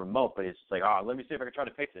uses this remote, but it's just like, oh, let me see if I can try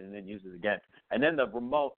to fix it, and then uses it again. And then the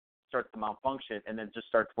remote starts to malfunction and then just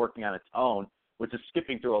starts working on its own, which is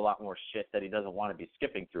skipping through a lot more shit that he doesn't want to be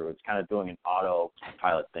skipping through. It's kind of doing an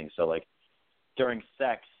autopilot thing. So, like, during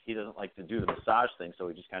sex, he doesn't like to do the massage thing, so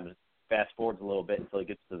he just kind of fast forwards a little bit until he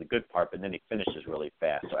gets to the good part, but then he finishes really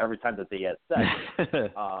fast. So every time that they had sex,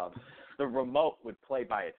 the remote would play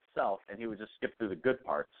by itself, and he would just skip through the good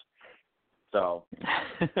parts. So,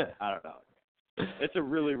 I don't know. It's a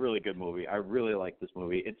really, really good movie. I really like this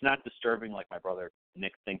movie. It's not disturbing like my brother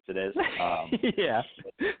Nick thinks it is. Yeah.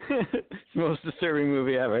 It's the most disturbing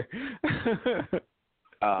movie ever.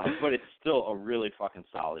 But it's still a really fucking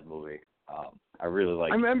solid movie. I really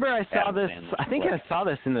like it. I remember I saw Adam this, Sandler's I think Click. I saw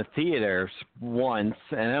this in the theaters once,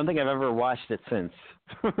 and I don't think I've ever watched it since.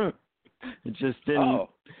 It just didn't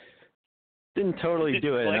totally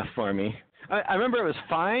do it enough for me. I remember it was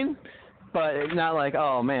fine, but not like,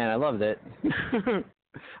 oh man, I loved it.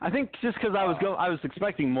 I think just because I was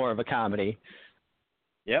expecting more of a comedy.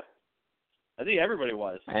 Yep. I think everybody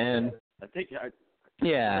was. And I think I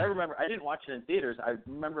remember I didn't watch it in theaters. I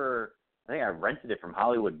think I rented it from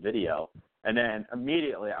Hollywood Video, and then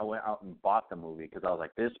immediately I went out and bought the movie because I was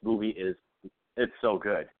like, this movie it's so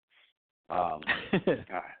good. God,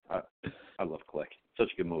 I love Click.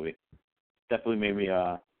 Such a good movie. Definitely made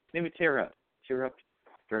me tear up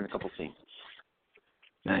during a couple scenes.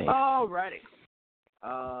 Nice. Alrighty.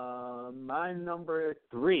 My number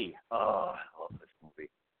 3. Oh, I love this movie.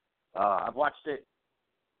 I've watched it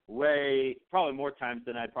probably more times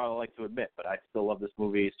than I'd probably like to admit, but I still love this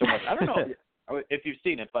movie so much. I don't know if you've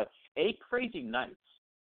seen it, but Eight Crazy Nights.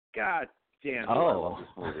 God damn, I love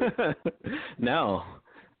this movie. No,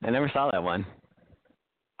 I never saw that one.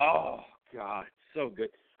 Oh, God, so good.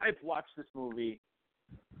 I've watched this movie.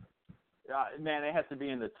 Man, it has to be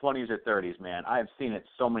in the 20s or 30s, man. I've seen it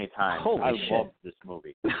so many times. Holy shit. Love this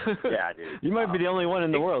movie. Yeah, dude. You might be the only one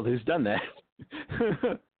in the world who's done that.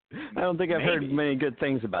 I don't think I've heard many good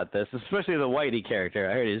things about this, especially the Whitey character.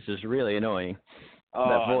 I heard he's just really annoying.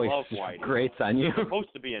 That voice I love Whitey. grates on you. He's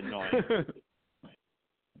supposed to be annoying.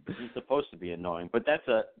 He's supposed to be annoying, but that's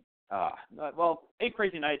Eight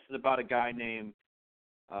Crazy Nights is about a guy named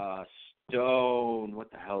Stone. What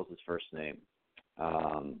the hell is his first name?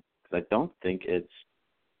 I don't think it's...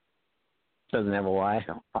 Doesn't have a Y?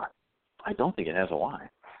 I don't think it has a Y.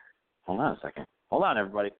 Hold on a second. Hold on,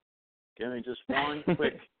 everybody. Give me just one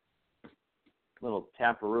quick little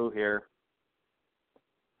taparoo here.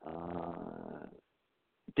 No,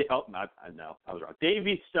 I was wrong.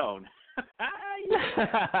 Davy Stone.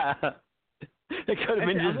 It could have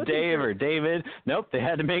been just Dave or David. Nope, they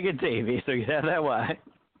had to make it Davy, so you have that Y.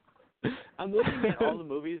 I'm looking at all the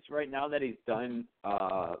movies right now that he's done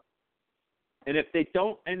And if they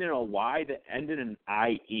don't end in a Y, they end in an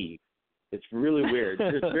IE. It's really weird.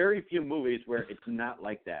 There's very few movies where it's not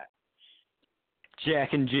like that.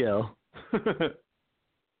 Jack and Jill.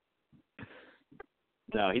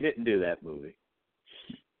 No, he didn't do that movie.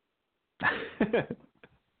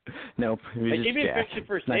 Nope. He was just even Jack, 50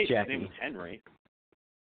 First not Dates, his Jackie. name was Henry.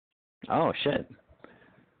 Oh, shit.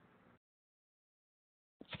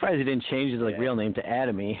 Surprised he didn't change his real name to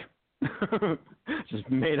Adamy. Just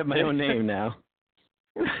made up my own name now.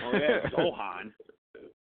 Oh, yeah, Zohan.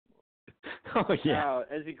 Oh, yeah.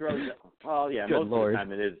 As he grows up, well, yeah, Good most Lord. of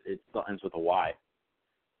the time it still ends with a Y.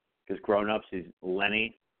 Because Grown Ups, he's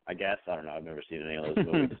Lenny, I guess. I don't know. I've never seen any of those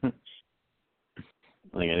movies. I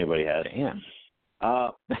don't think anybody has. Damn.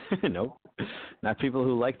 Nope. Not people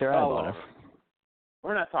who like their eyeball. Whatever.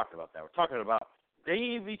 We're not talking about that. We're talking about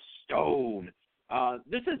Davy Stone.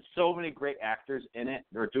 This has so many great actors in it.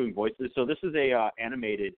 They're doing voices. So this is a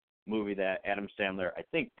animated movie that Adam Sandler, I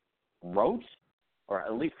think, wrote or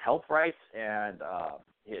at least helped write. And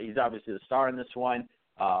he's obviously the star in this one.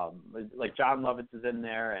 Like John Lovitz is in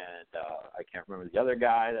there, and I can't remember the other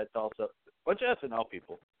guy. That's also a bunch of SNL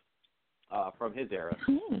people from his era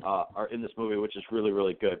are in this movie, which is really,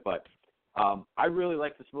 really good. But I really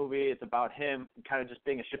like this movie. It's about him kind of just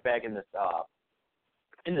being a shitbag in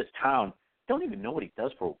this town. Don't even know what he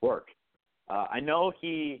does for work. I know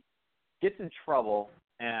he gets in trouble,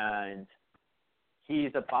 and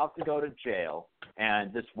he's about to go to jail.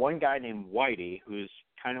 And this one guy named Whitey, who's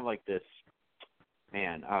kind of like this,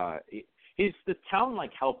 man, he's the town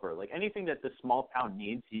like helper. Like anything that this small town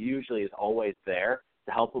needs, he usually is always there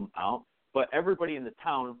to help him out. But everybody in the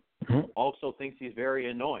town also thinks he's very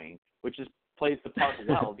annoying, which plays the part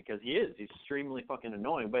well because he is. He's extremely fucking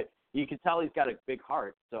annoying. But you can tell he's got a big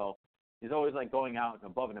heart, so he's always like going out and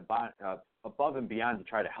above and beyond to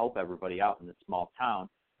try to help everybody out in this small town.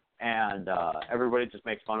 And everybody just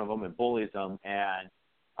makes fun of him and bullies him. And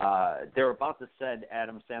they're about to send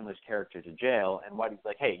Adam Sandler's character to jail. And Whitey's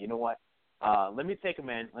like, hey, you know what? Let me take him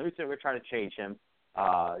in. Let me say we're trying to change him.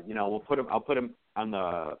 I'll put him on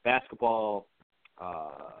the basketball,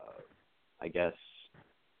 I guess,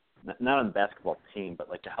 not on the basketball team, but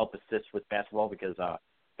like to help assist with basketball because I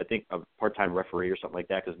think a part-time referee or something like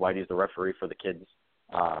that because Whitey's the referee for the kids'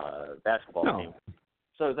 basketball team.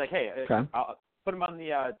 So it's like, hey, I'll put him on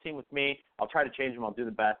the team with me. I'll try to change him. I'll do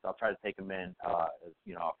the best. I'll try to take him in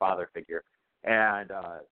as, a father figure. And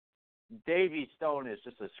Davy Stone is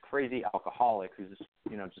just this crazy alcoholic who just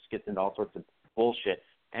gets into all sorts of bullshit.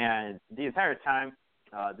 And the entire time,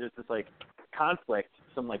 there's this like conflict,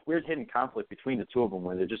 some like weird hidden conflict between the two of them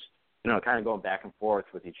where they're just, kind of going back and forth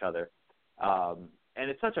with each other. And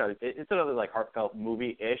it's another like heartfelt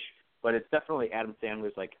movie-ish, but it's definitely Adam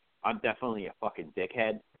Sandler's like, I'm definitely a fucking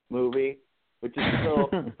dickhead movie, which is still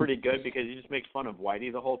pretty good because he just makes fun of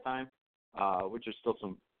Whitey the whole time, which is still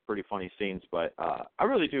some pretty funny scenes. But I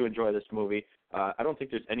really do enjoy this movie. I don't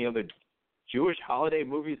think there's any other Jewish holiday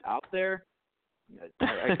movies out there.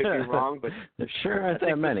 I could be wrong, but there sure aren't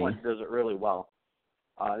that many. This one does it really well.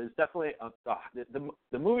 It's definitely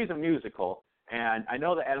the movie's a musical, and I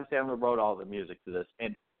know that Adam Sandler wrote all the music to this.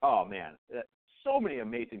 And oh man, so many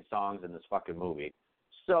amazing songs in this fucking movie.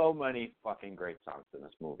 So many fucking great songs in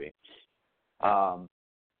this movie.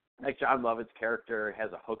 Like John Lovett's character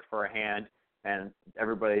has a hook for a hand, and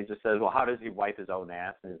everybody just says, "Well, how does he wipe his own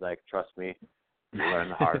ass?" And he's like, "Trust me, you learn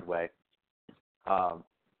the hard way."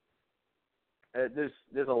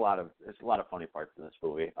 There's a lot of funny parts in this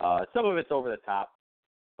movie. Some of it's over the top,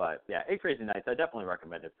 but yeah, 8 Crazy Nights. I definitely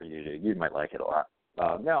recommend it for you. You might like it a lot.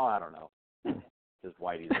 No, I don't know. Because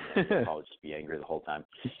Whitey's in it, he'll probably just be angry the whole time.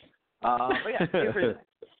 But yeah, 8 Crazy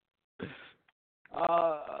Nights.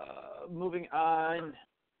 Moving on,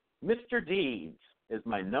 Mr. Deeds is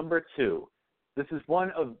my number 2. This is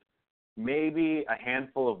one of maybe a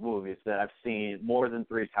handful of movies that I've seen more than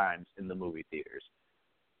 3 times in the movie theaters.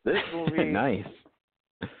 This movie, nice.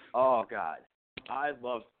 Oh God, I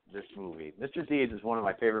love this movie. Mr. Deeds is one of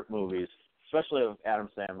my favorite movies, especially of Adam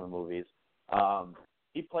Sandler movies.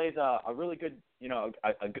 He plays a really good,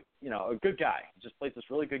 a good guy. He just plays this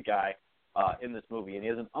really good guy in this movie, and he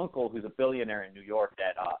has an uncle who's a billionaire in New York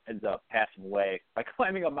that ends up passing away by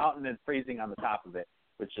climbing a mountain and freezing on the top of it,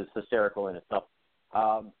 which is hysterical in itself.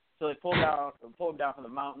 So they pull him down from the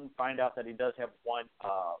mountain, find out that he does have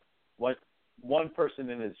one person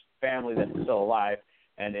in his family that's still alive,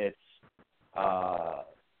 and it's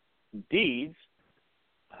Deeds.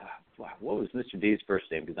 What was Mr. Deeds' first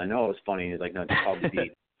name? Because I know it was funny. He's like, no, just call me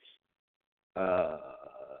Deeds.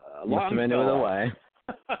 Must have been with a Y.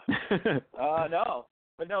 No,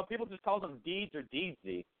 but no, people just call him Deeds or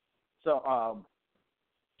Deedsy. So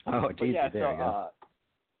Oh, But geez, yeah, there you go.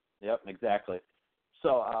 Yep, exactly.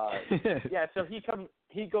 So yeah, so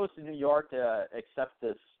he goes to New York to accept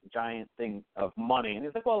this giant thing of money, and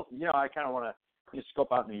he's like, well, I kind of want to just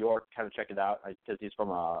scope out New York, kind of check it out, because he's from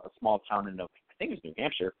a small town in I think it's New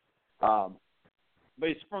Hampshire, but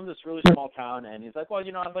he's from this really small town, and he's like, well,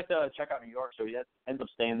 I'd like to check out New York, so he ends up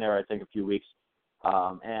staying there, I think, a few weeks,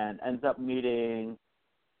 and ends up meeting,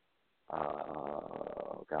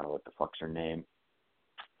 oh God, what the fuck's her name?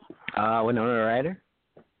 Winona Ryder?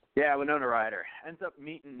 Yeah, Winona Ryder. Ends up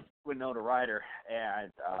meeting Winona Ryder,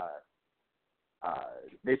 and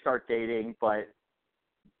they start dating, but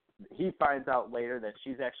he finds out later that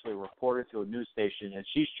she's actually a reporter to a news station, and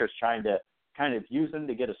she's just trying to kind of use him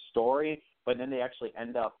to get a story, but then they actually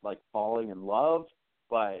end up, like, falling in love.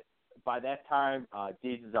 But by that time,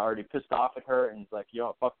 Deeds is already pissed off at her, and he's like,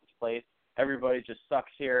 fuck this place. Everybody just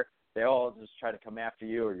sucks here. They all just try to come after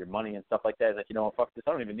you or your money and stuff like that. He's like, fuck this.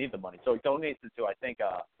 I don't even need the money. So he donates it to, I think,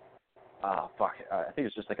 I think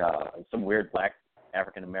it's just like some weird black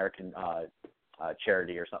African-American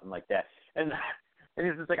charity or something like that. And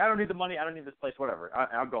he's just like, I don't need the money. I don't need this place, whatever.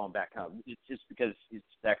 I'm going back home. It's just because he's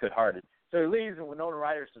that good-hearted. So he leaves, and Winona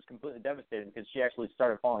Ryder is just completely devastated because she actually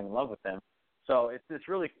started falling in love with him. So it's this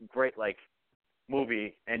really great, like,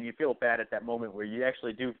 movie, and you feel bad at that moment where you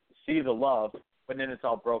actually do see the love, but then it's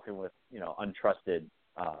all broken with, untrusted,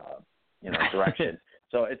 direction.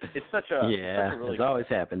 So it's such a such a really it always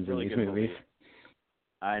happens really in these good movies. movie.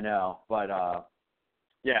 I know, but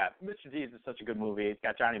yeah, Mr. Deeds is such a good movie. It's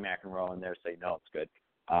got Johnny McEnroe in there, so it's good.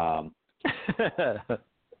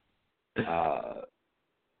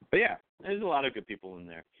 But yeah, there's a lot of good people in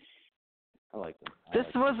there. I like them.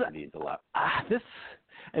 Mr. Deeds a lot.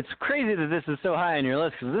 It's crazy that this is so high on your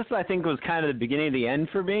list, because this, I think, was kind of the beginning of the end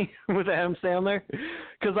for me with Adam Sandler,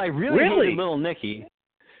 because I really hated Little Nicky.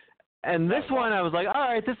 And this one, I was like, all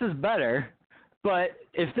right, this is better. But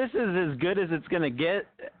if this is as good as it's going to get,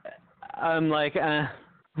 I'm like, I'm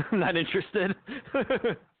not interested.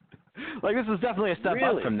 Like, this was definitely a step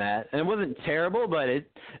up from that. And it wasn't terrible, but I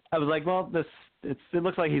was like, well, it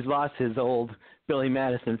looks like he's lost his old Billy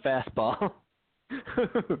Madison fastball.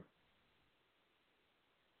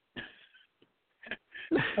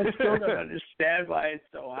 I still don't understand why it's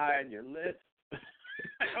so high on your list. I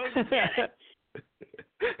don't get it.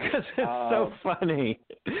 Because it's so funny.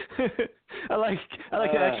 I like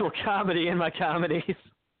actual comedy in my comedies.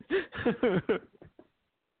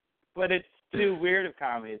 But it's too weird of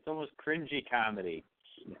comedy. It's almost cringy comedy.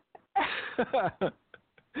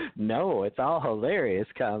 No, it's all hilarious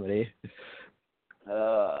comedy.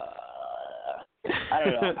 I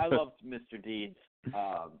don't know. I loved Mr. Deeds.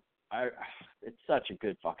 It's such a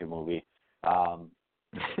good fucking movie. I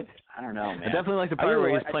don't know, man. I definitely like the part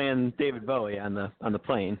where he's playing David Bowie on the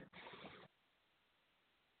plane.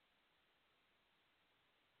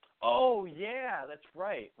 Oh yeah, that's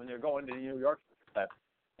right. When they're going to New York.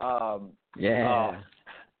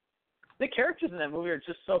 The characters in that movie are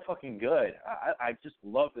just so fucking good. I just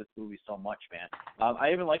love this movie so much, man.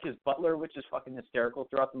 I even like his butler, which is fucking hysterical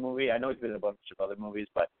throughout the movie. I know he's been in a bunch of other movies,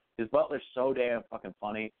 but his butler's so damn fucking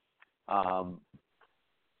funny.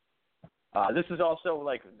 This is also,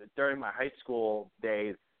 like, during my high school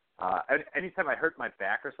days, anytime I hurt my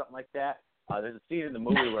back or something like that, there's a scene in the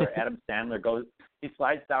movie where Adam Sandler he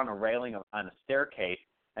slides down a railing on a staircase,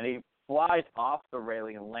 and he flies off the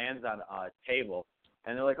railing and lands on a table.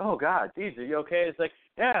 And they're like, oh, God, geez, are you okay? It's like,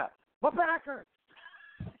 yeah, my back hurts.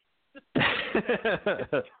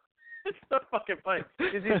 It's so fucking funny.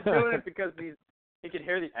 Because he's doing it because he can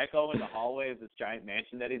hear the echo in the hallway of this giant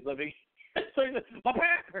mansion that he's living. So he's like, my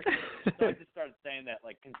back hurts. So I just started saying that,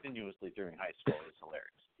 like, continuously during high school. It's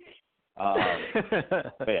hilarious.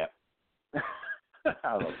 But yeah.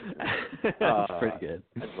 I love this movie. That's pretty good.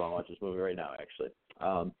 I just want to watch this movie right now, actually.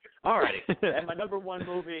 Alrighty. And my number one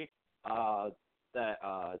movie that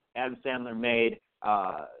Adam Sandler made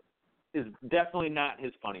is definitely not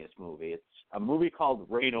his funniest movie. It's a movie called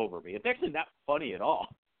Reign Over Me. It's actually not funny at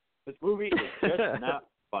all. This movie is just not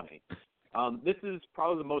funny. This is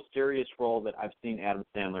probably the most serious role that I've seen Adam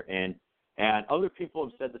Sandler in, and other people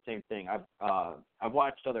have said the same thing. I've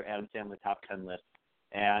watched other Adam Sandler top 10 lists,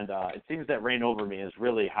 and it seems that Reign Over Me is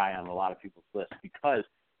really high on a lot of people's lists because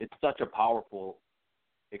it's such a powerful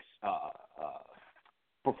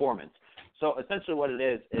performance. So essentially what it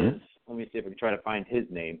is, let me see if I can try to find his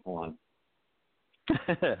name. Hold on.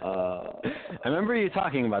 I remember you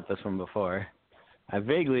talking about this one before. I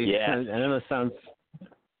vaguely, I know this sounds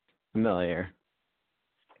familiar.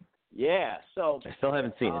 Yeah, so I still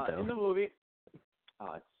haven't seen it, though. In the movie,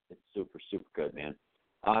 it's super, super good, man.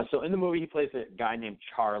 So in the movie, he plays a guy named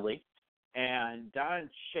Charlie, And Don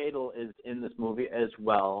Cheadle is in this movie as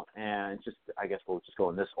well. And I guess we'll just go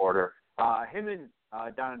in this order. Him and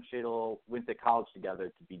Don Cheadle went to college together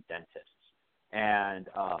to be dentists. And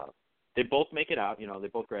they both make it out. You know, they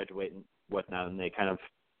both graduate and whatnot, and they kind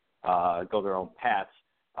of go their own paths.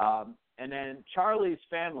 And then Charlie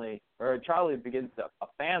begins a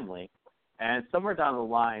family, and somewhere down the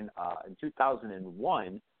line, in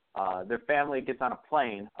 2001, their family gets on a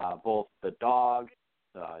plane, both the dog,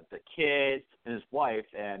 the kids, and his wife,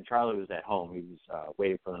 and Charlie was at home. He was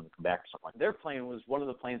waiting for them to come back or something. Their plane was one of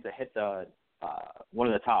the planes that hit one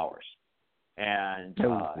of the towers, and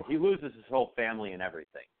he loses his whole family and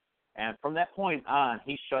everything. And from that point on,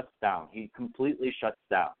 he shuts down. He completely shuts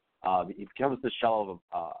down. He becomes the shell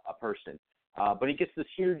of a person. But he gets this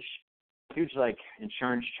huge like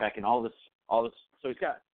insurance check and all this. So he's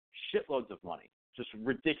got shitloads of money, just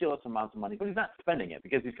ridiculous amounts of money. But he's not spending it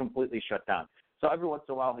because he's completely shut down. So every once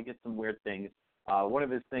in a while he gets some weird things. One of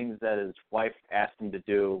his things that his wife asked him to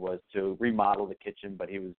do was to remodel the kitchen, but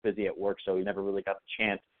he was busy at work, so he never really got the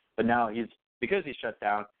chance. But now because he shut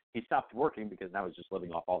down, he stopped working because now he's just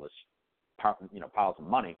living off all this, piles of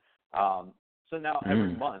money. So now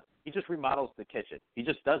every month he just remodels the kitchen. He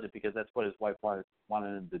just does it because that's what his wife wanted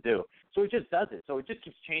him to do. So he just does it. So it just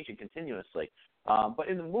keeps changing continuously. But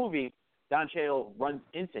in the movie, Don Cheadle runs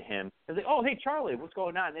into him and says, "Oh, hey Charlie, what's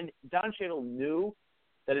going on?" And Don Cheadle knew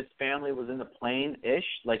that his family was in the plane-ish.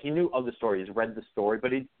 Like he knew of the story. He's read the story,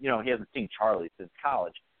 but he hasn't seen Charlie since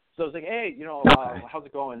college. So it's like, hey, how's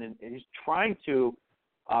it going? And he's trying to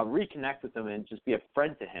reconnect with him and just be a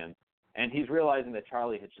friend to him. And he's realizing that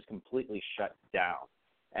Charlie has just completely shut down.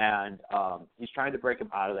 And he's trying to break him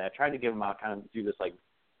out of that, trying to give him out, kind of do this like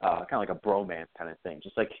kind of like a bromance kind of thing.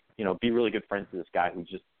 Just like, be really good friends to this guy who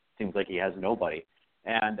just seems like he has nobody.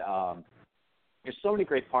 And there's so many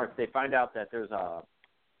great parts. They find out that there's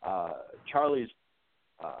Charlie's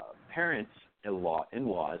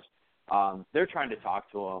parents-in-laws. They're trying to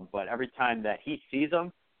talk to him, but every time that he sees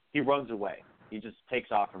them, he runs away. He just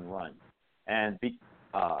takes off and runs. And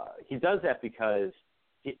he does that because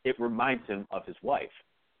it reminds him of his wife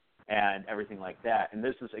and everything like that. And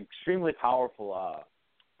there's this extremely powerful,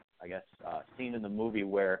 scene in the movie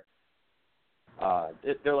where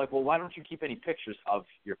they're like, well, why don't you keep any pictures of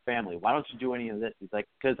your family? Why don't you do any of this? He's like,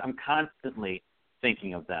 because I'm constantly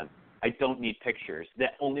thinking of them. I don't need pictures.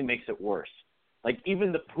 That only makes it worse. Like,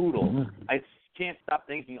 even the poodle, I can't stop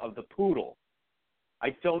thinking of the poodle.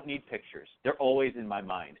 I don't need pictures. They're always in my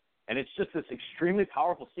mind. And it's just this extremely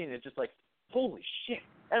powerful scene. It's just like, holy shit,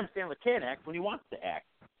 Adam Sandler can act when he wants to act.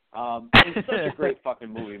 It's such a great fucking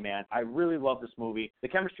movie, man. I really love this movie. The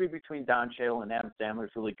chemistry between Don Cheadle and Adam Sandler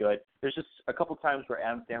is really good. There's just a couple times where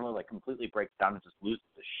Adam Sandler like completely breaks down and just loses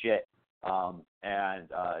his shit. And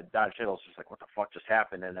Don Cheadle's just like, what the fuck just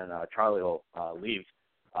happened? And then Charlie will leave.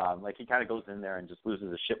 Like he kind of goes in there and just loses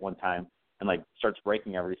his shit one time and like starts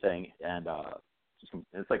breaking everything. And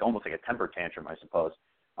it's like almost like a temper tantrum, I suppose.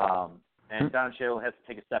 And Don Cheadle has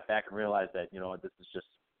to take a step back and realize that, this is just,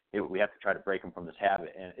 we have to try to break him from this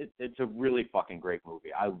habit. And it's a really fucking great movie.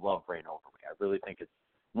 I love Brain Over Me. I really think it's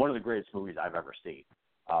one of the greatest movies I've ever seen.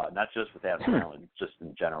 Not just with Adam Sandler, just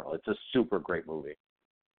in general. It's a super great movie.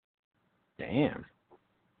 Damn.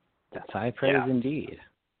 That's high praise indeed.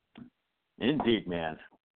 Indeed, man.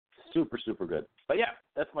 Super, super good. But yeah,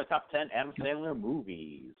 that's my top 10 Adam Sandler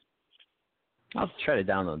movies. I'll try to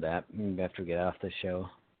download that after we get off the show.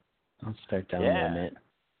 I'll start downloading it.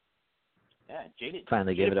 Yeah, Jada.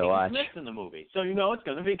 Finally give it a watch. Smith's in the movie, so it's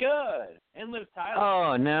going to be good. And Liv Tyler.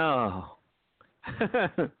 Oh no.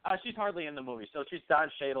 She's hardly in the movie, so she's Don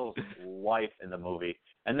Cheadle's wife in the movie,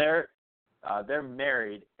 and they're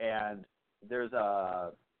married, and there's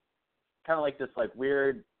a kind of like this like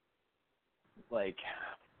weird like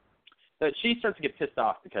that she starts to get pissed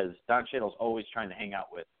off because Don Cheadle's always trying to hang out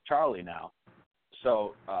with Charlie now,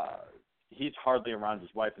 so he's hardly around his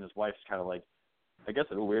wife, and his wife's kind of like, I guess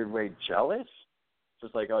in a weird way, jealous.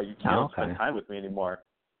 Just like, oh, you can't spend time with me anymore.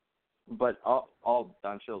 But all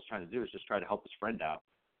Don Cheadle's trying to do is just try to help his friend out,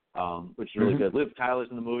 which is really good. Liv Tyler's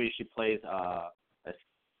in the movie. She plays a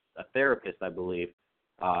therapist, I believe.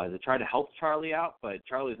 They try to help Charlie out, but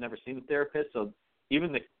Charlie's never seen a therapist. So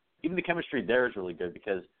even the chemistry there is really good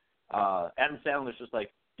because Adam Sandler's just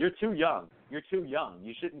like, you're too young. You're too young.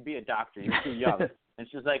 You shouldn't be a doctor. You're too young. And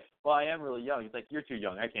she's like, well, I am really young. He's like, you're too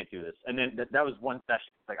young. I can't do this. And then that was one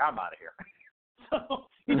session. He's like, I'm out of here. So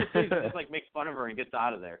he just like makes fun of her and gets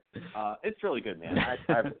out of there. It's really good, man. I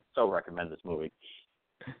so recommend this movie.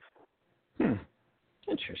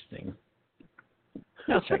 Interesting.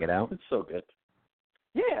 I'll check it out. It's so good.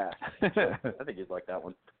 Yeah. I think you'd like that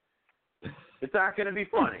one. It's not going to be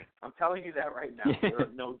funny. I'm telling you that right now. There are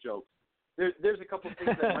no jokes. There's a couple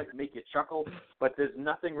things that might make you chuckle, but there's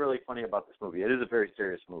nothing really funny about this movie. It is a very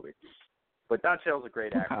serious movie. But Don Cheadle's a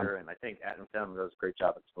great actor, and I think Adam Sandler does a great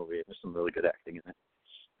job in this movie. There's some really good acting in it.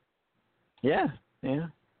 Yeah.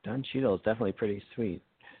 Don Cheadle is definitely pretty sweet.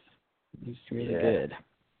 He's really good.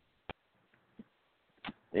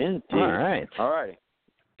 Indeed. All right.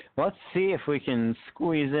 Let's see if we can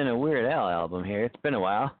squeeze in a Weird Al album here. It's been a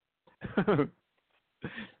while.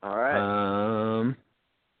 All right.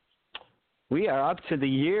 We are up to the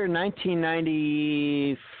year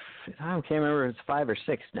 1990. I can't remember if it's 5 or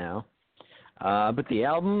 6 now. But the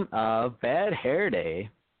album of Bad Hair Day,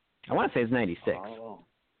 I want to say it's 96. Oh.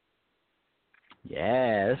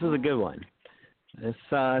 Yeah, this is a good one. This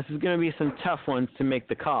is going to be some tough ones to make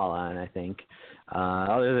the call on, I think.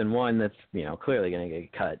 Other than one that's, clearly going to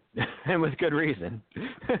get cut, and with good reason.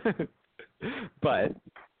 But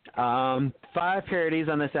 5 parodies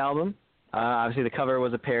on this album. Obviously, the cover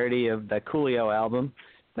was a parody of the Coolio album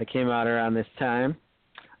that came out around this time.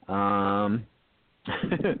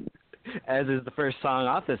 As is the first song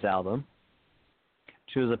off this album,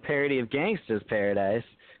 which was a parody of Gangsters Paradise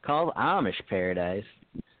called Amish Paradise.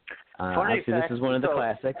 Obviously, this is one of the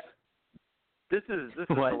classics. This is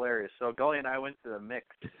hilarious. So Gully and I went to the Mix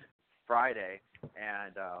Friday,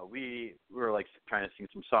 and we were like trying to sing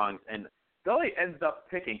some songs, and Gully ended up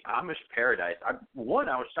picking Amish Paradise. I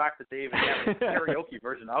was shocked that they even have a karaoke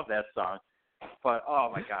version of that song. But oh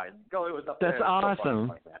my God, Gully was up there. That's awesome.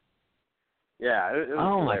 Like that. Yeah. It was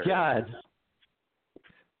hilarious. My God.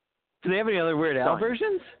 Do they have any other Weird Al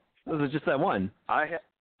versions? Or was it just that one? I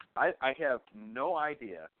have no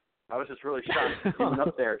idea. I was just really shocked he went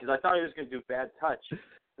up there because I thought he was going to do Bad Touch. And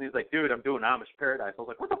he's like, dude, I'm doing Amish Paradise. I was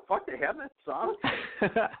like, what the fuck? They have that song? He's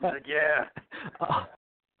like, yeah. Oh,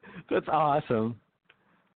 that's awesome.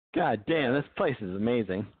 God damn, this place is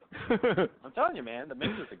amazing. I'm telling you, man, the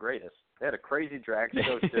Mix is the greatest. They had a crazy drag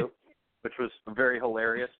show, too, which was very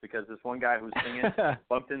hilarious because this one guy who was singing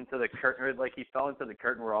bumped into the curtain, or like he fell into the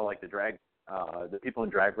curtain where all like the people in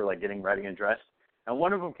drag were like getting ready and dressed. And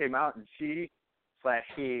one of them came out, and he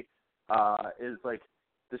is like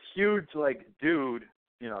this huge like dude,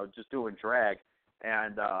 just doing drag,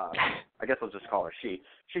 and I guess I'll just call her she.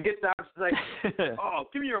 She gets out, she's like, "Oh,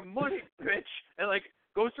 give me your money, bitch," and like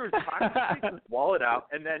goes through his pocket, takes his wallet out,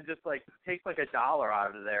 and then just like takes like $1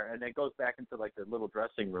 out of there, and then goes back into like the little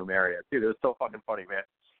dressing room area. Dude, it was so fucking funny, man.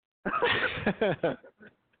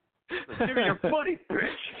 Give me your money,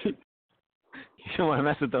 bitch. You don't want to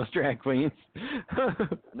mess with those drag queens.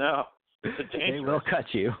 No. They will cut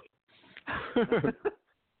you.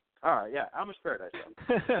 All right, yeah, Amish Paradise.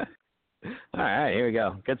 All right, here we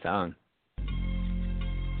go. Good song.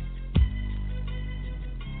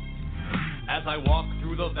 As I walk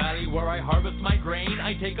through the valley where I harvest my grain,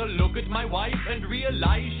 I take a look at my wife and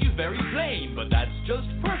realize she's very plain. But that's just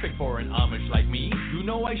perfect for an Amish like me. You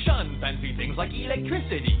know I shun fancy things like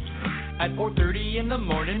electricity. At 4:30 in the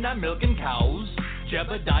morning I'm milking cows.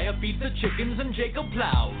 Jebediah feeds the chickens and Jacob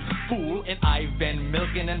plows. Fool, and I've been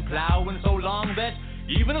milking and plowing so long that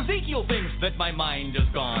even Ezekiel thinks that my mind is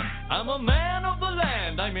gone. I'm a man of the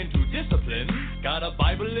land, I'm into discipline. Got a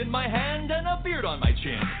Bible in my hand and a beard on my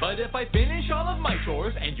chin. But if I finish all of my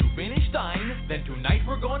chores and you finish thine, then tonight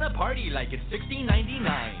we're gonna party like it's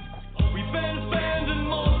 1699. We've been spending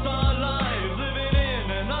most our lives living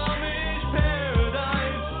in an Amish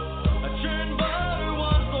paradise. I churn butter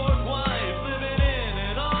once or twice, living in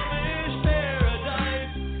an Amish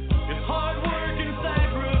paradise. It's hard work and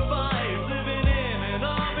sacrifice, living in an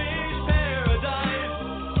Amish paradise.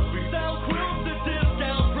 We sell quilts at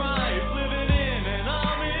discount price, living in an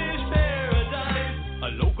Amish paradise. A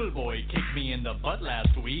local boy kicked me in the butt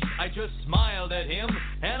last week. I just smiled at him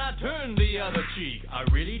and I turned the other cheek. I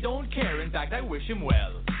really don't care, in fact I wish him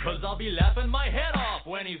well, 'cause I'll be laughing my head off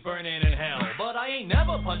when he's burning in hell. But I ain't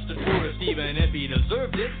never punched a tourist even if he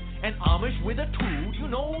deserved it. An Amish with a tool, you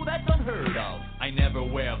know that's unheard of. I never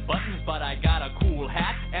wear buttons but I got a cool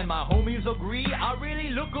hat, and my homies agree I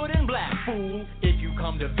really look good in black. Fool, if you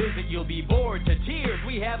come to visit you'll be bored to tears.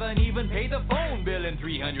 We haven't even paid the phone bill in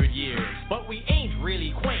 300 years. But we ain't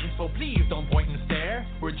really quaint, so please don't point and stare.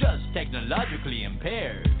 We're just technologically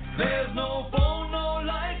impaired. There's no phone, no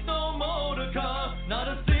lights, no motor car, not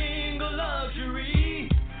a single luxury.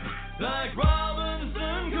 Like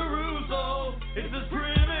Robinson Crusoe, it's as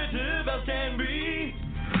primitive as can be.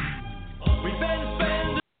 We've been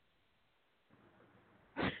spending...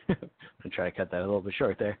 I'm going to try to cut that a little bit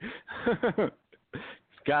short there.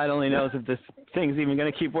 God only knows if this thing's even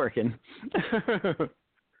going to keep working.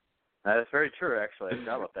 That is very true, actually. I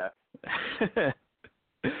forgot about that.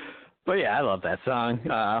 But yeah, I love that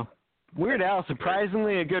song. Weird Al,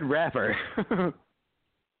 surprisingly a good rapper.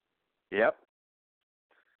 Yep.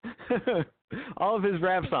 All of his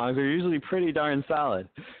rap songs are usually pretty darn solid.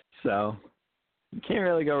 So you can't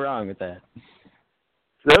really go wrong with that.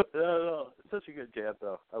 No. It's such a good jam,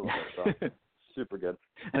 though. I love that song. Super good.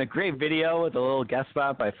 And a great video with a little guest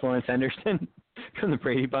spot by Florence Henderson from the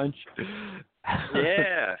Brady Bunch.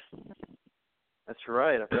 Yeah. That's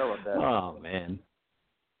right. I forgot about that. Oh, man.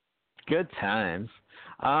 Good times.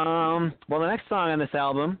 Well, the next song on this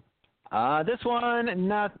album, this one,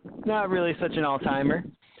 not really such an all-timer.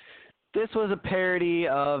 This was a parody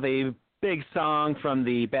of a big song from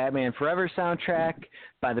the Batman Forever soundtrack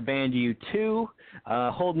by the band U2,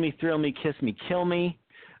 Hold Me, Thrill Me, Kiss Me, Kill Me.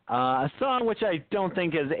 A song which I don't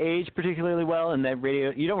think has aged particularly well in that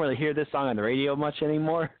radio. You don't really hear this song on the radio much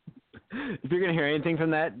anymore. If you're going to hear anything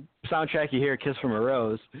from that soundtrack, you hear Kiss from a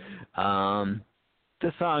Rose.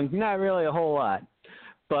 This song, not really a whole lot.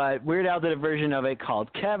 But Weird Al did a version of it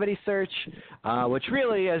called Cavity Search, which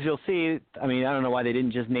really, as you'll see, I mean, I don't know why they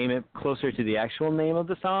didn't just name it closer to the actual name of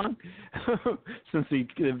the song, since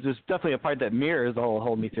there's definitely a part that mirrors the whole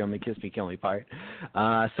Hold Me, Thrill Me, Kiss Me, Kill Me part.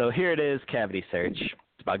 So here it is, Cavity Search.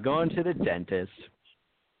 It's about going to the dentist.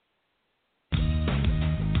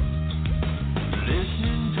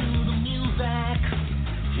 Listening to the music,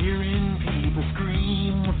 hearing people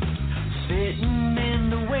scream, sitting in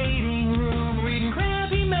the waiting room, reading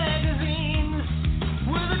crappy magazines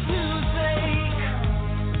with a toothache.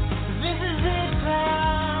 This is it,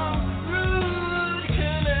 pal. Root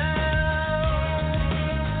canal.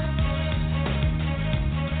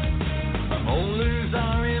 My molars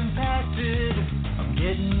are impacted. I'm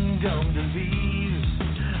getting gum disease.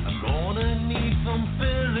 I'm gonna need some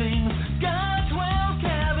fillings. Got 12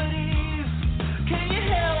 cavities. Can you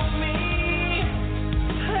help me?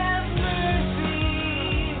 Have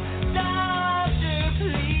mercy, doctor,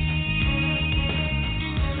 please.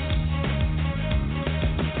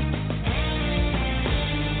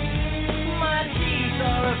 My teeth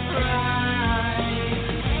are a fright.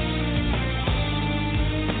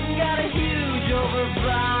 Got a huge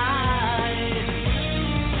overbite.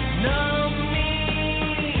 Numb me,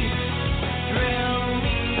 drill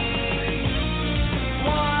me,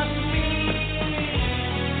 walk me,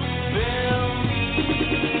 bill me.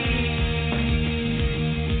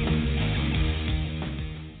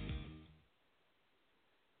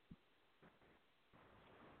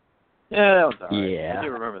 Yeah, that was all right. Yeah. I do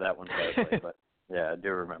remember that one vaguely, but yeah, I do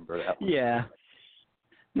remember that one. Yeah.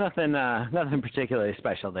 Nothing particularly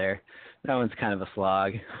special there. That one's kind of a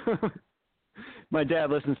slog. My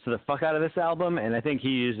dad listens to the fuck out of this album, and I think he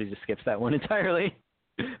usually just skips that one entirely.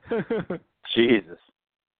 Jesus.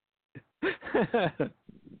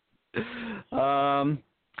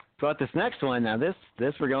 But this next one, now this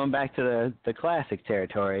we're going back to the classic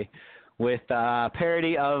territory with a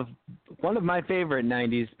parody of one of my favorite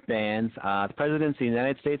 90s bands, the Presidents of the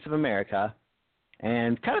United States of America,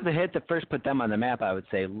 and kind of the hit that first put them on the map, I would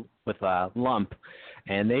say, with Lump.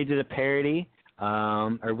 And they did a parody,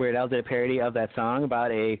 or Weird Al did a parody of that song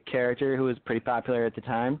about a character who was pretty popular at the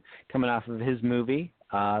time, coming off of his movie,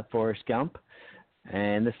 Forrest Gump.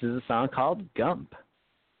 And this is a song called Gump.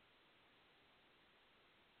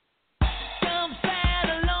 Gump sat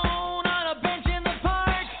alone on a bench in the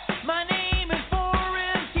park. My name is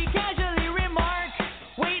Forrest, he casually remarked,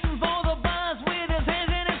 waiting for the bus with his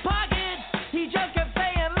hands in his pockets. He just kept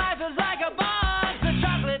saying life is like a box of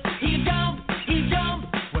chocolates. He's Gump,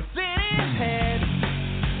 what's in his head?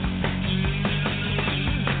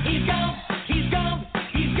 He's Gump,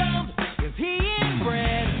 is he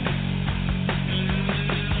inbred?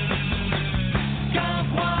 Gump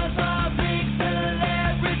was a big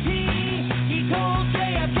celebrity. He told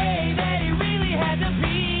JFK that he really had to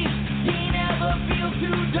pee. He never feels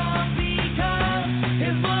too dumb because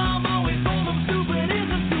his mom always told him stupid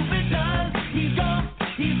isn't stupid does. He's Gump,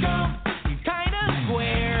 he's kinda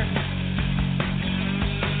square.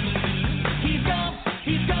 He's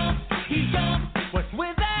Gump, what's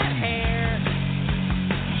with that hair?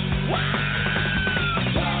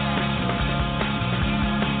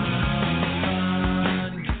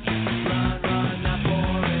 Run, now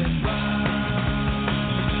Forrest, run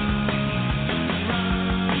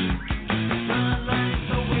like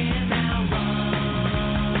the wind now,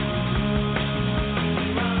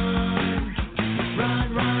 run,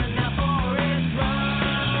 now Forrest, run.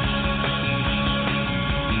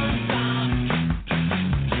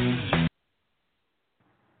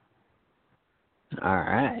 All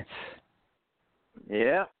right.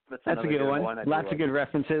 Yeah, That's another a good one. I do Lots of like. good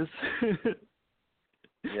references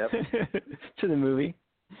Yep. to the movie.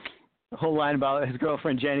 A whole line about his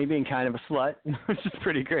girlfriend Jenny being kind of a slut, which is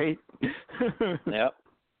pretty great. Yep.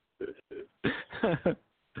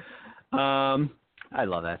 I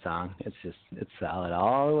love that song. It's solid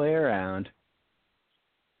all the way around.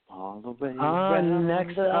 All the way around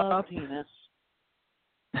next the up penis.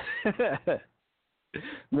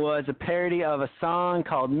 was a parody of a song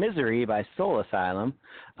called Misery by Soul Asylum.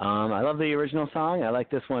 I love the original song. I like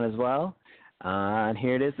this one as well. And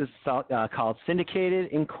here it is. This is called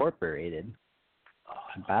Syndicated Incorporated.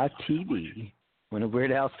 About TV. One of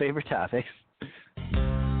Weird Al's favorite topics.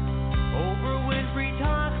 Oprah Winfrey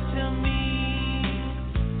talks to me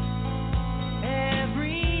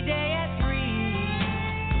every day at 3.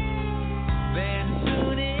 Then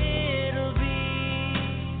soon it'll be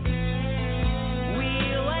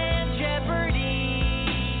Wheel and Jeopardy.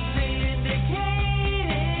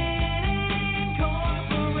 Syndicated Incorporated.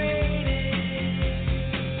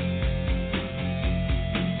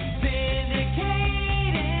 Syndicated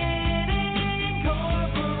Incorporated.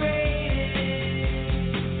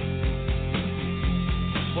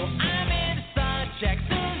 Well, I'm in such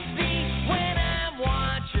ecstasy when I'm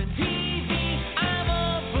watching TV. I'm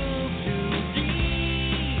a boob to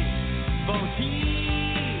devotee.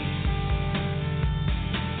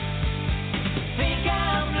 Think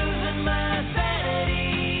I'm losing my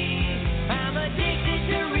sanity. I'm addicted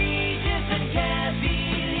to Regis and Kathy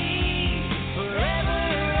Lee. Forever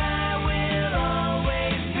I will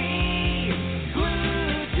always be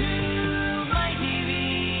glued to my TV.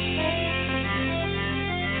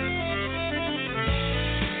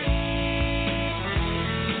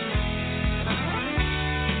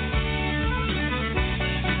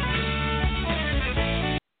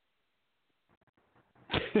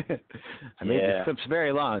 I made Yeah. the clips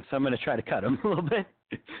very long, so I'm going to try to cut them a little bit.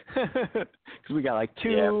 Because we got like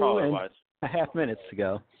Yeah, probably 2.5 minutes to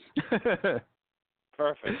go.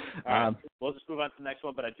 Perfect. All right. We'll just move on to the next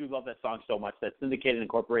one, but I do love that song so much. That Syndicated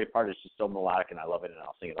Incorporated part is just so melodic, and I love it, and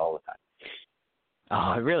I'll sing it all the time.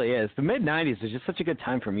 Oh, it really is. The mid-'90s was just such a good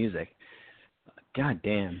time for music. God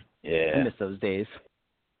damn. Yeah. I miss those days.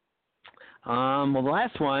 Well, the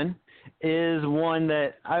last one is one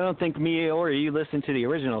that I don't think me or you listened to the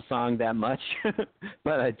original song that much,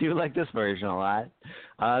 but I do like this version a lot.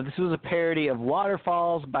 This was a parody of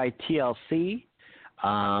Waterfalls by TLC,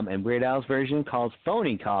 and Weird Al's version called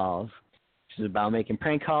Phony Calls, which is about making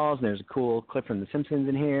prank calls, and there's a cool clip from The Simpsons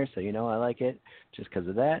in here, so you know I like it just because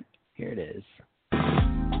of that. Here it is.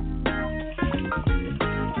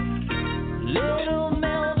 Little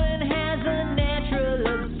Melvin has a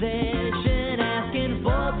natural obsession asking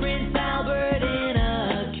for Prince Albert in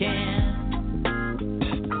a can.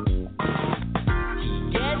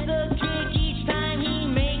 He gets a kick each time he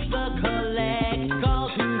makes a collect call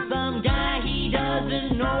to some guy he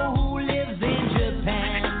doesn't know who lives in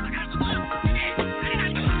Japan.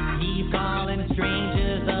 He's calling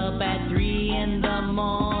strangers up at 3 in the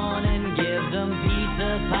morning, gives them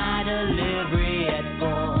pizza pie delivery at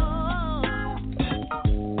 4.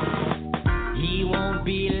 He won't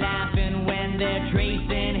be laughing when they're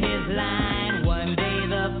tracing his line. One day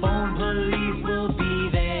the phone police will be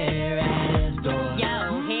there at his door.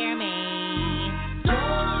 Yo, hear me.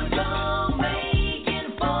 Don't go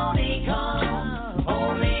making phony calls.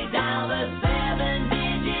 Only dial the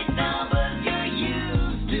 7-digit numbers you're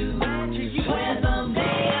used to. Swear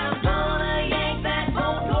someday I'm gonna yank that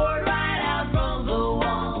phone cord right out from the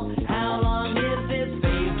wall. How long is this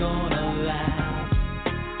phase gonna last?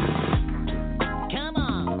 Come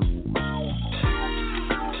on.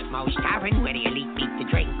 Most Darren, where do you leave me to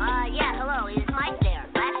drink? Yeah, hello, is Mike there?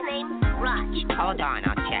 Last name, Raj. Hold on,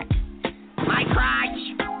 I'll check. My crotch!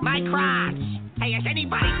 My crotch! Hey, has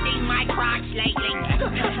anybody seen my crotch lately?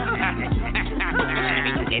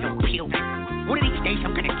 You little puke. One of these days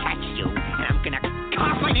I'm gonna catch you, and I'm gonna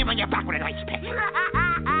cough my name on your back with an ice pick.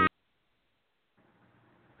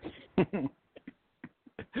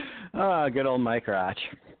 Oh, good old Mike Roch.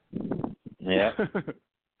 Yeah.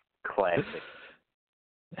 Classic.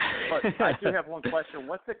 But I do have one question.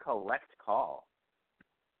 What's a collect call?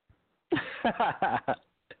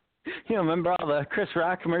 You remember all the Chris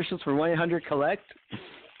Rock commercials for 1-800-COLLECT?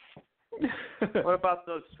 What about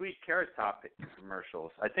those sweet Carrot Top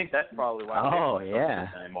commercials? I think that's probably why. Oh, they don't yeah.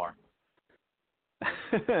 exist anymore.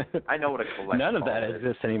 I know what a collect None of call that is.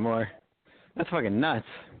 exists anymore. That's fucking nuts.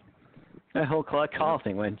 That whole collect call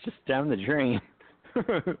thing went just down the drain.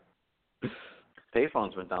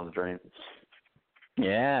 Payphones went down the drain.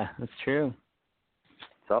 Yeah, that's true.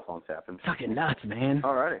 Cell phones happened. Fucking nuts, man.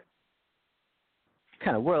 Alrighty. What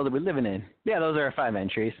kind of world are we living in? Yeah, those are our 5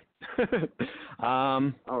 entries.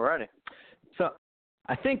 Alrighty. So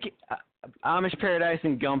I think Amish Paradise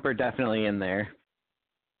and Gump are definitely in there.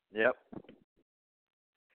 Yep.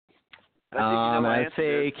 I'd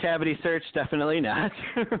say Cavity Search, definitely not.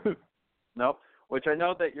 Nope. Which I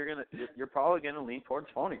know that you're probably gonna lean towards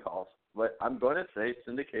Phony Calls, but I'm gonna say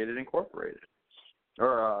Syndicated Incorporated.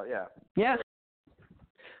 Or yeah. Yeah.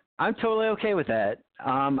 I'm totally okay with that.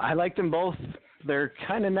 I like them both. They're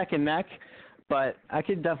kind of neck and neck, but I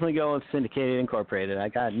could definitely go with Syndicated Incorporated. I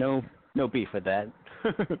got no beef with that.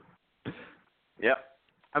 Yep.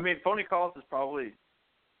 I mean, Phony Calls is probably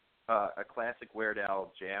a classic Weird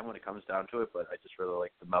Al jam when it comes down to it, but I just really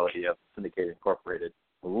like the melody of Syndicated Incorporated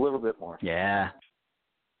a little bit more. Yeah.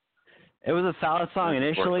 It was a solid song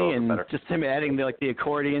initially, and just him adding the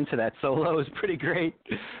accordion to that solo is pretty great.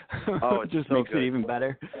 Oh, it just so makes good. it even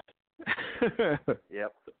better.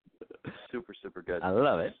 Yep. Super, super good. I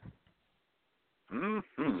love it.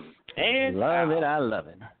 Mm-hmm. And love it. I love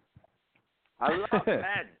it. I love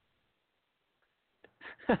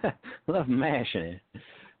that. Love mashing it.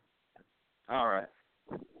 All right.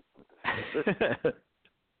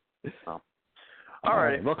 All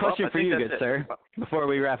right. Well, question for you, good sir, before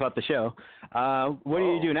we wrap up the show. What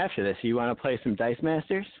are you doing after this? You want to play some Dice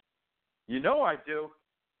Masters? You know I do.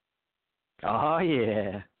 Oh,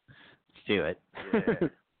 yeah. Let's do it. Yeah.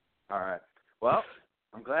 All right. Well,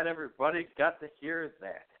 I'm glad everybody got to hear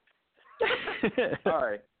that. All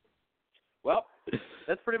right. Well,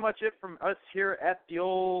 that's pretty much it from us here at the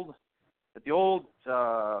old,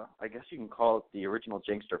 I guess you can call it the original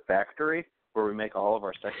Jankster factory, where we make all of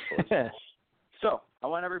our sex toys. So, I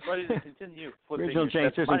want everybody to continue flipping Original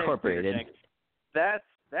Janksters Incorporated. That's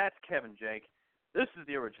Kevin Jank. This is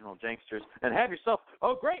the original Janksters. And have yourself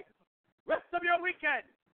a great rest of your weekend.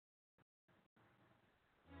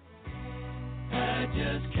 I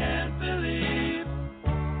just can't believe